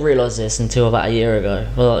not realise this until about a year ago.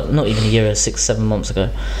 Well, not even a year, 6-7 months ago.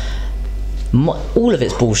 All of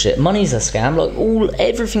it's bullshit. Money's a scam. Like,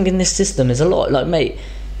 everything in this system is a lot. Like, mate,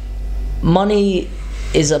 money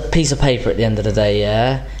is a piece of paper at the end of the day,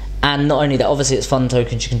 yeah? And not only that, obviously it's fun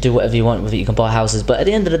tokens, you can do whatever you want with it, you can buy houses, but at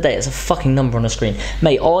the end of the day, it's a fucking number on a screen.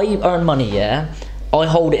 Mate, I earn money, yeah? I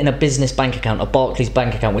hold it in a business bank account, a Barclays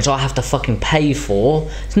bank account, which I have to fucking pay for.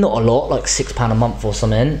 It's not a lot, like £6 a month or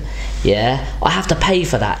something, yeah? I have to pay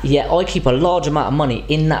for that, yet I keep a large amount of money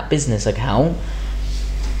in that business account.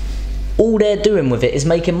 All they're doing with it is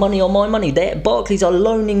making money on my money. Barclays are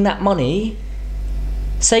loaning that money.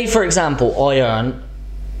 Say, for example,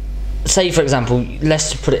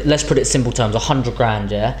 let's put it in simple terms, 100 grand,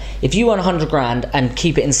 yeah? If you earn 100 grand and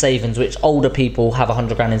keep it in savings, which older people have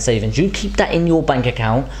 100 grand in savings, you keep that in your bank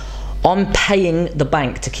account. I'm paying the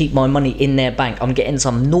bank to keep my money in their bank. I'm getting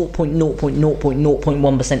some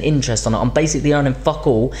 0.1% interest on it. I'm basically earning fuck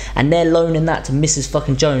all, and they're loaning that to Mrs.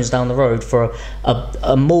 fucking Jones down the road for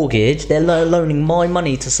a mortgage. They're loaning my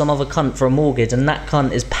money to some other cunt for a mortgage, and that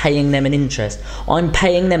cunt is paying them an interest. I'm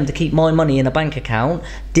paying them to keep my money in a bank account,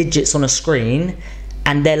 digits on a screen,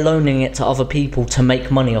 and they're loaning it to other people to make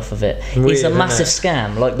money off of it. Weird, it's a massive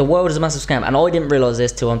scam. Like, the world is a massive scam, and I didn't realise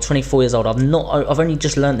this till I'm 24 years old. I've only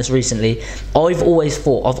just learned this recently. I've always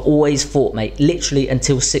thought, mate, literally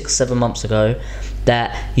until 6-7 months ago,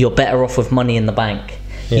 that you're better off with money in the bank.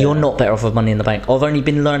 Yeah. You're not better off with money in the bank. I've only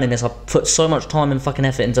been learning this. I've put so much time and fucking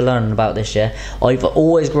effort into learning about this, yeah? I've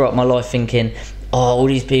always grew up my life thinking, oh, all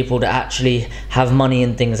these people that actually have money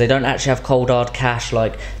and things, they don't actually have cold hard cash,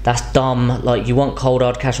 like, that's dumb, like, you want cold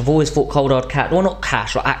hard cash. I've always thought cold hard cash, well, not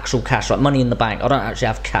cash, like actual cash, like money in the bank. I don't actually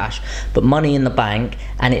have cash, but money in the bank,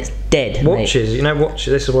 and it's dead, watches, mate. You know, watches,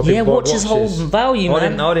 this is what people buy, watches hold value,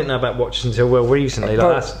 man. I didn't know about watches until well recently.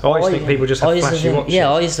 Like, I always think people just have flashy watches.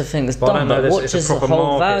 Yeah, I used to think it's dumb, but watches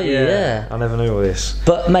hold value, yeah. I never knew all this.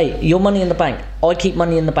 But mate, your money in the bank, I keep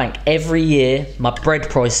money in the bank. Every year, my bread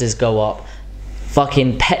prices go up.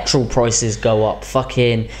 Fucking petrol prices go up,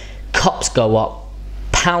 fucking cups go up,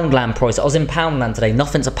 Poundland price. I was in Poundland today.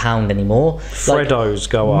 Nothing's a pound anymore. Freddos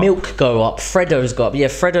go up. Milk go up. Freddos go up. Yeah,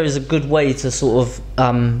 Freddo is a good way to sort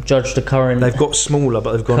of judge the current. They've got smaller,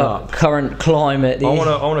 but they've gone up. Current climate. I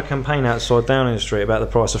want a campaign outside Downing Street about the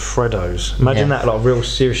price of Freddos. Imagine that, like real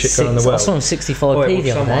serious shit going in the world. I saw 65p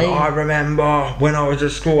the other day. I remember when I was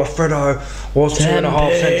at school, a Freddo was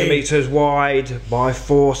 2.5 centimetres wide by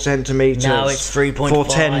 4 centimetres. Now it's 3.5 for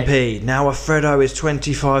 10p. Now a Freddo is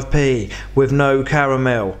 25p with no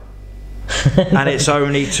caramel. And it's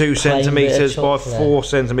only 2 centimetres by 4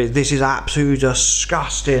 centimetres. This is absolutely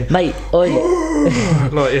disgusting. Mate,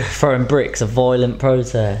 throwing bricks, a violent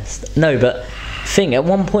protest. No, but thing, at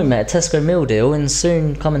one point, mate, a Tesco meal deal in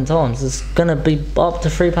soon coming times is going to be up to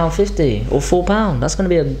 £3.50 or £4. That's going to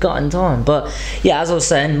be a gutting time. But yeah, as I was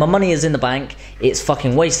saying, my money is in the bank. It's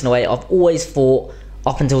fucking wasting away. I've always thought,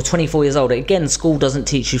 up until 24 years old, again, school doesn't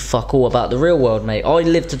teach you fuck all about the real world, mate. I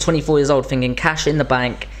lived to 24 years old thinking cash in the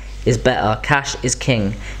bank is better. Cash is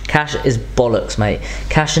king. Cash is bollocks, mate.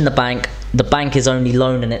 Cash in the bank is only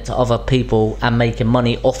loaning it to other people and making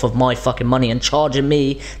money off of my fucking money and charging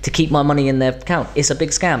me to keep my money in their account. It's a big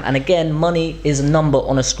scam. And again, money is a number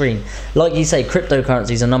on a screen. Like you say,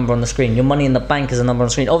 cryptocurrency is a number on the screen. Your money in the bank is a number on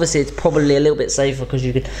the screen. Obviously, it's probably a little bit safer because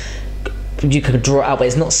you could draw it out, but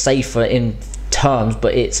it's not safer in terms,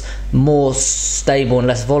 but it's more stable and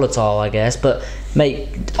less volatile, I guess. But mate,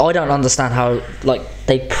 I don't understand how, like,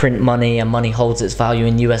 they print money and money holds its value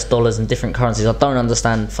in US dollars and different currencies. I don't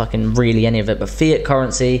understand fucking really any of it. But fiat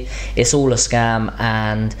currency, it's all a scam,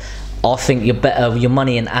 and I think you're better your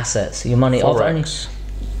money in assets. Your money, Forex.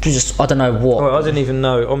 I don't know what. Oh, I didn't even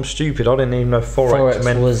know. I'm stupid. I didn't even know Forex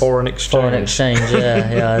meant was foreign exchange. Foreign exchange,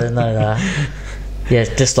 yeah, I didn't know that. Yeah,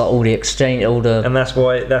 just like all the exchange, all the... And that's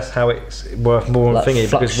how it's worth more than thingy,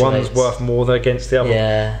 because one's worth more than against the other.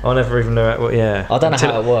 Yeah. I never even knew it. Well, yeah. I don't know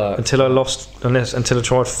how it works. Until I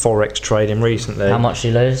tried Forex trading recently. How much did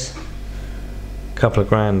you lose? A couple of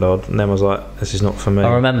grand odd, and then I was like, this is not for me.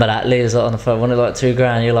 I remember that. Lee was like on the phone, wanted like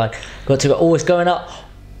 $2,000. You're like, got to, oh, it's going up.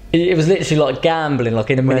 It was literally like gambling, like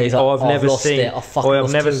in a minute. He's like, I've lost it. I've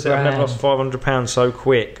never lost £500 so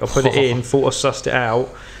quick. I put it in, thought I sussed it out.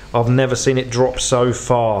 I've never seen it drop so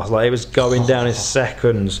far. Like, it was going down in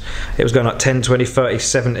seconds. It was going like 10, 20, 30,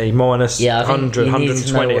 70, minus 100,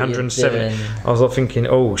 120, 170. I was like thinking,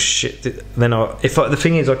 oh shit. Then the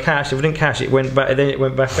thing is, I cashed. If I didn't cash, it went back. Then it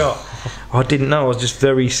went back up. I didn't know. I was just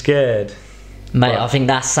very scared. Mate, I think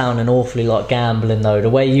that's sounding awfully like gambling though. The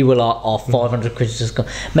way you were like, oh, 500 quid's just gone.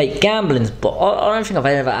 Mate, gambling's... But I don't think I've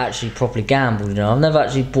ever actually properly gambled, you know. I've never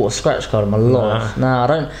actually bought a scratch card in my life. No, I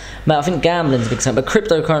don't... Mate, I think gambling's a big thing. But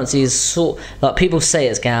cryptocurrency is sort... Like, people say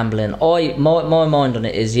it's gambling. My mind on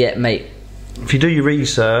it is, yeah, mate... If you do your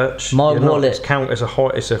research, my wallet... It's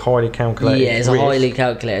a highly calculated risk. Yeah, it's a highly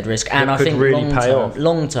calculated risk. And I think really pay off.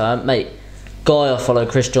 Long term, mate... Guy I follow,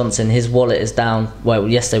 Chris Johnson, his wallet is down, well,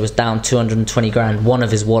 yesterday was down 220 grand, one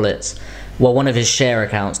of his wallets. Well, one of his share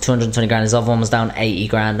accounts, 220 grand, his other one was down 80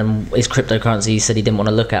 grand, and his cryptocurrency he said he didn't want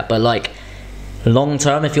to look at. But like, long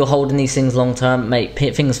term, if you're holding these things long term, mate,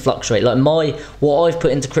 things fluctuate. Like what I've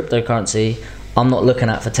put into cryptocurrency, I'm not looking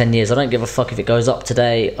at for 10 years. I don't give a fuck if it goes up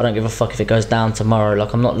today, I don't give a fuck if it goes down tomorrow.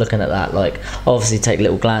 Like, I'm not looking at that. Like, obviously take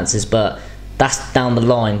little glances, but that's down the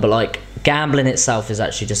line. But like, gambling itself is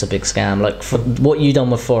actually just a big scam. Like, for what you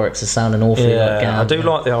done with Forex is sounding awfully like gambling. I do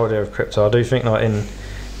like the idea of crypto. I do think like in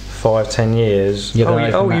 5-10 years.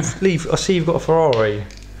 I see you've got a Ferrari.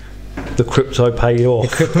 The crypto paid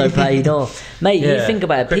off. The crypto paid off, mate. You think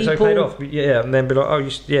about it. Crypto paid off. Yeah, and then be like, oh,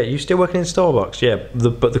 you still working in Starbucks? Yeah,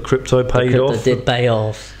 but the crypto paid off. The crypto did pay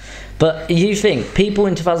off. But you think people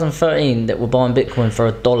in 2013 that were buying Bitcoin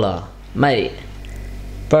for $1, mate?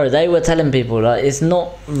 Bro, they were telling people like it's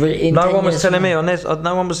not. No one was telling me on this.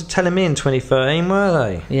 No one was telling me in 2013, were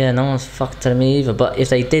they? Yeah, no one was fucking telling me either. But if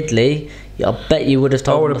they did, Lee, I bet you would have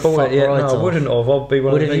told. I would have bought it. Yeah, no, I wouldn't have. I'd be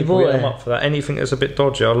one of the people getting up for that. Anything that's a bit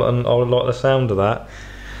dodgy, I would like the sound of that.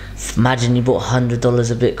 Imagine you bought $100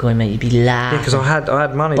 of Bitcoin, mate. You'd be laughing. Yeah, because I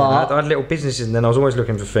had money. I had little businesses, and then I was always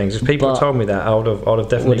looking for things. If people had told me that, I'd have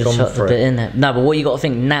definitely gone for it. No, but what you got to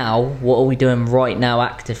think now? What are we doing right now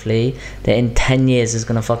actively that in 10 years is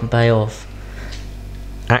gonna fucking pay off?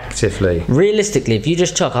 Actively. Realistically, if you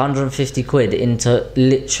just chuck 150 quid into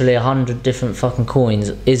literally 100 different fucking coins,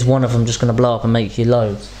 is one of them just gonna blow up and make you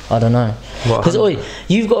loads? I don't know. Because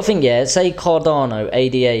you've got to think, yeah. Say Cardano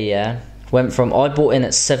ADA, yeah. Went from, I bought in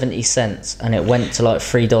at 70 cents and it went to like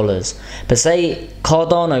 $3. But say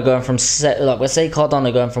Cardano going from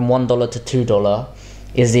Cardano going from $1 to $2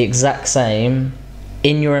 is the exact same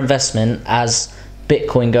in your investment as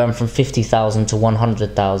Bitcoin going from 50,000 to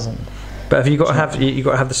 100,000. But have you got to have you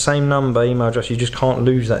got to have the same number, email address? You just can't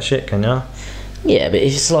lose that shit, can you? Yeah, but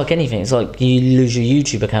it's like anything. It's like you lose your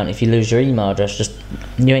YouTube account if you lose your email address. Just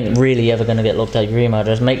you ain't really ever gonna get locked out of your email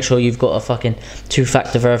address. Make sure you've got a fucking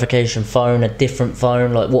 2-factor verification phone, a different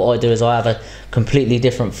phone. Like what I do is I have a completely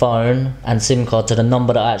different phone and SIM card to the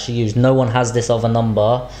number that I actually use. No one has this other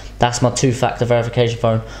number. That's my 2-factor verification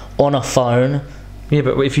phone on a phone. Yeah,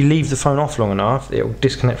 but if you leave the phone off long enough, it'll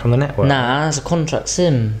disconnect from the network. Nah, it's a contract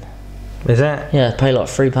SIM. Is that? Yeah, pay like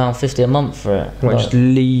 £3.50 a month for it. Well, just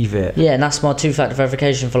leave it. Yeah, and that's my 2-factor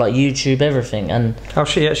verification for like YouTube, everything. And oh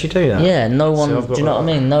shit, you actually do that? yeah, no one. Do you know what I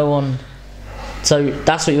mean? No one. So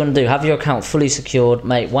that's what you want to do. Have your account fully secured,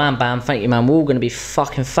 mate. Wham bam, thank you, man. We're all going to be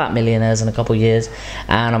fucking fat millionaires in a couple of years,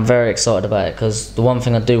 and I'm very excited about it because the one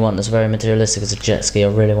thing I do want that's very materialistic is a jet ski. I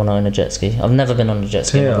really want to own a jet ski. I've never been on a jet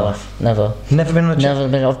ski in my life. Never. Never been on a jet ski? Never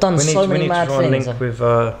been. I've done so many mad things. We need to try and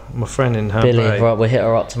link with my friend in her. Billy, right, we'll hit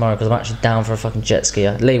her up tomorrow because I'm actually down for a fucking jet ski.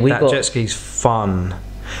 Lee, that jet ski's fun.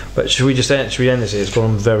 But should we end this here? It's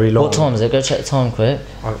gone very long. What time is it? Go check the time quick.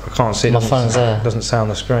 I can't see it. My phone's there. It doesn't say on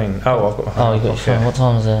the screen. Oh, I've got my phone. Oh, you've got your phone. What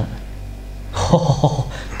time is it? Oh,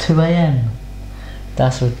 2 AM.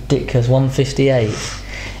 That's ridiculous.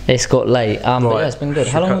 1:58. It's got late. But yeah, it's been good.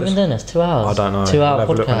 How long have we been doing this? 2 hours? I don't know. 2 hour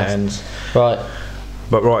podcast. Look when it ends. Right.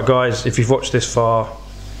 But right, guys, if you've watched this far,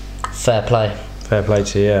 fair play. Fair play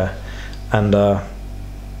to you, yeah. And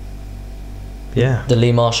yeah. The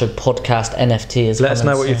Lee Marshall podcast NFT is. Let us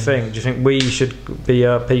know what you think. Do you think we should be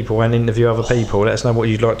people and interview other people? Let us know what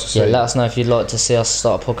you'd like to see. Yeah, let us know if you'd like to see us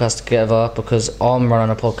start a podcast together, because I'm running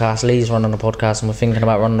a podcast, Lee's running a podcast, and we're thinking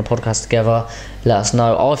about running a podcast together. Let us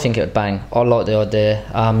know. I think it would bang. I like the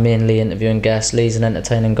idea. Me and Lee interviewing guests. Lee's an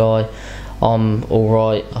entertaining guy. I'm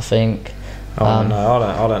alright, I think. No,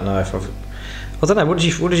 I don't know if I don't know. What did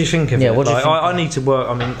you think of it? What do you think? I need to work.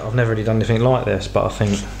 I mean, I've never really done anything like this, but I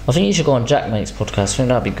think you should go on Jack Mate's podcast. I think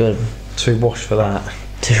that'd be good. Too washed for that.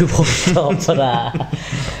 Too washed up for that.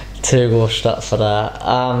 Too washed up for that.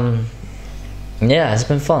 Yeah, it's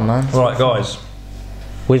been fun, man. Right, guys.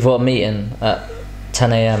 We've got a meeting at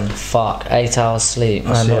 10 AM. Fuck, 8 hours sleep.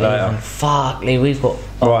 I'll see you later. Fuck, Lee, we've got.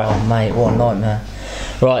 Right. Oh, mate, what a nightmare.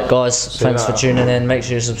 Right, guys, thanks for tuning in. Make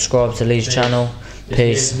sure you subscribe to Lee's channel.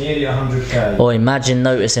 Peace. It's nearly 100k. Or imagine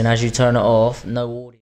noticing as you turn it off, no audio.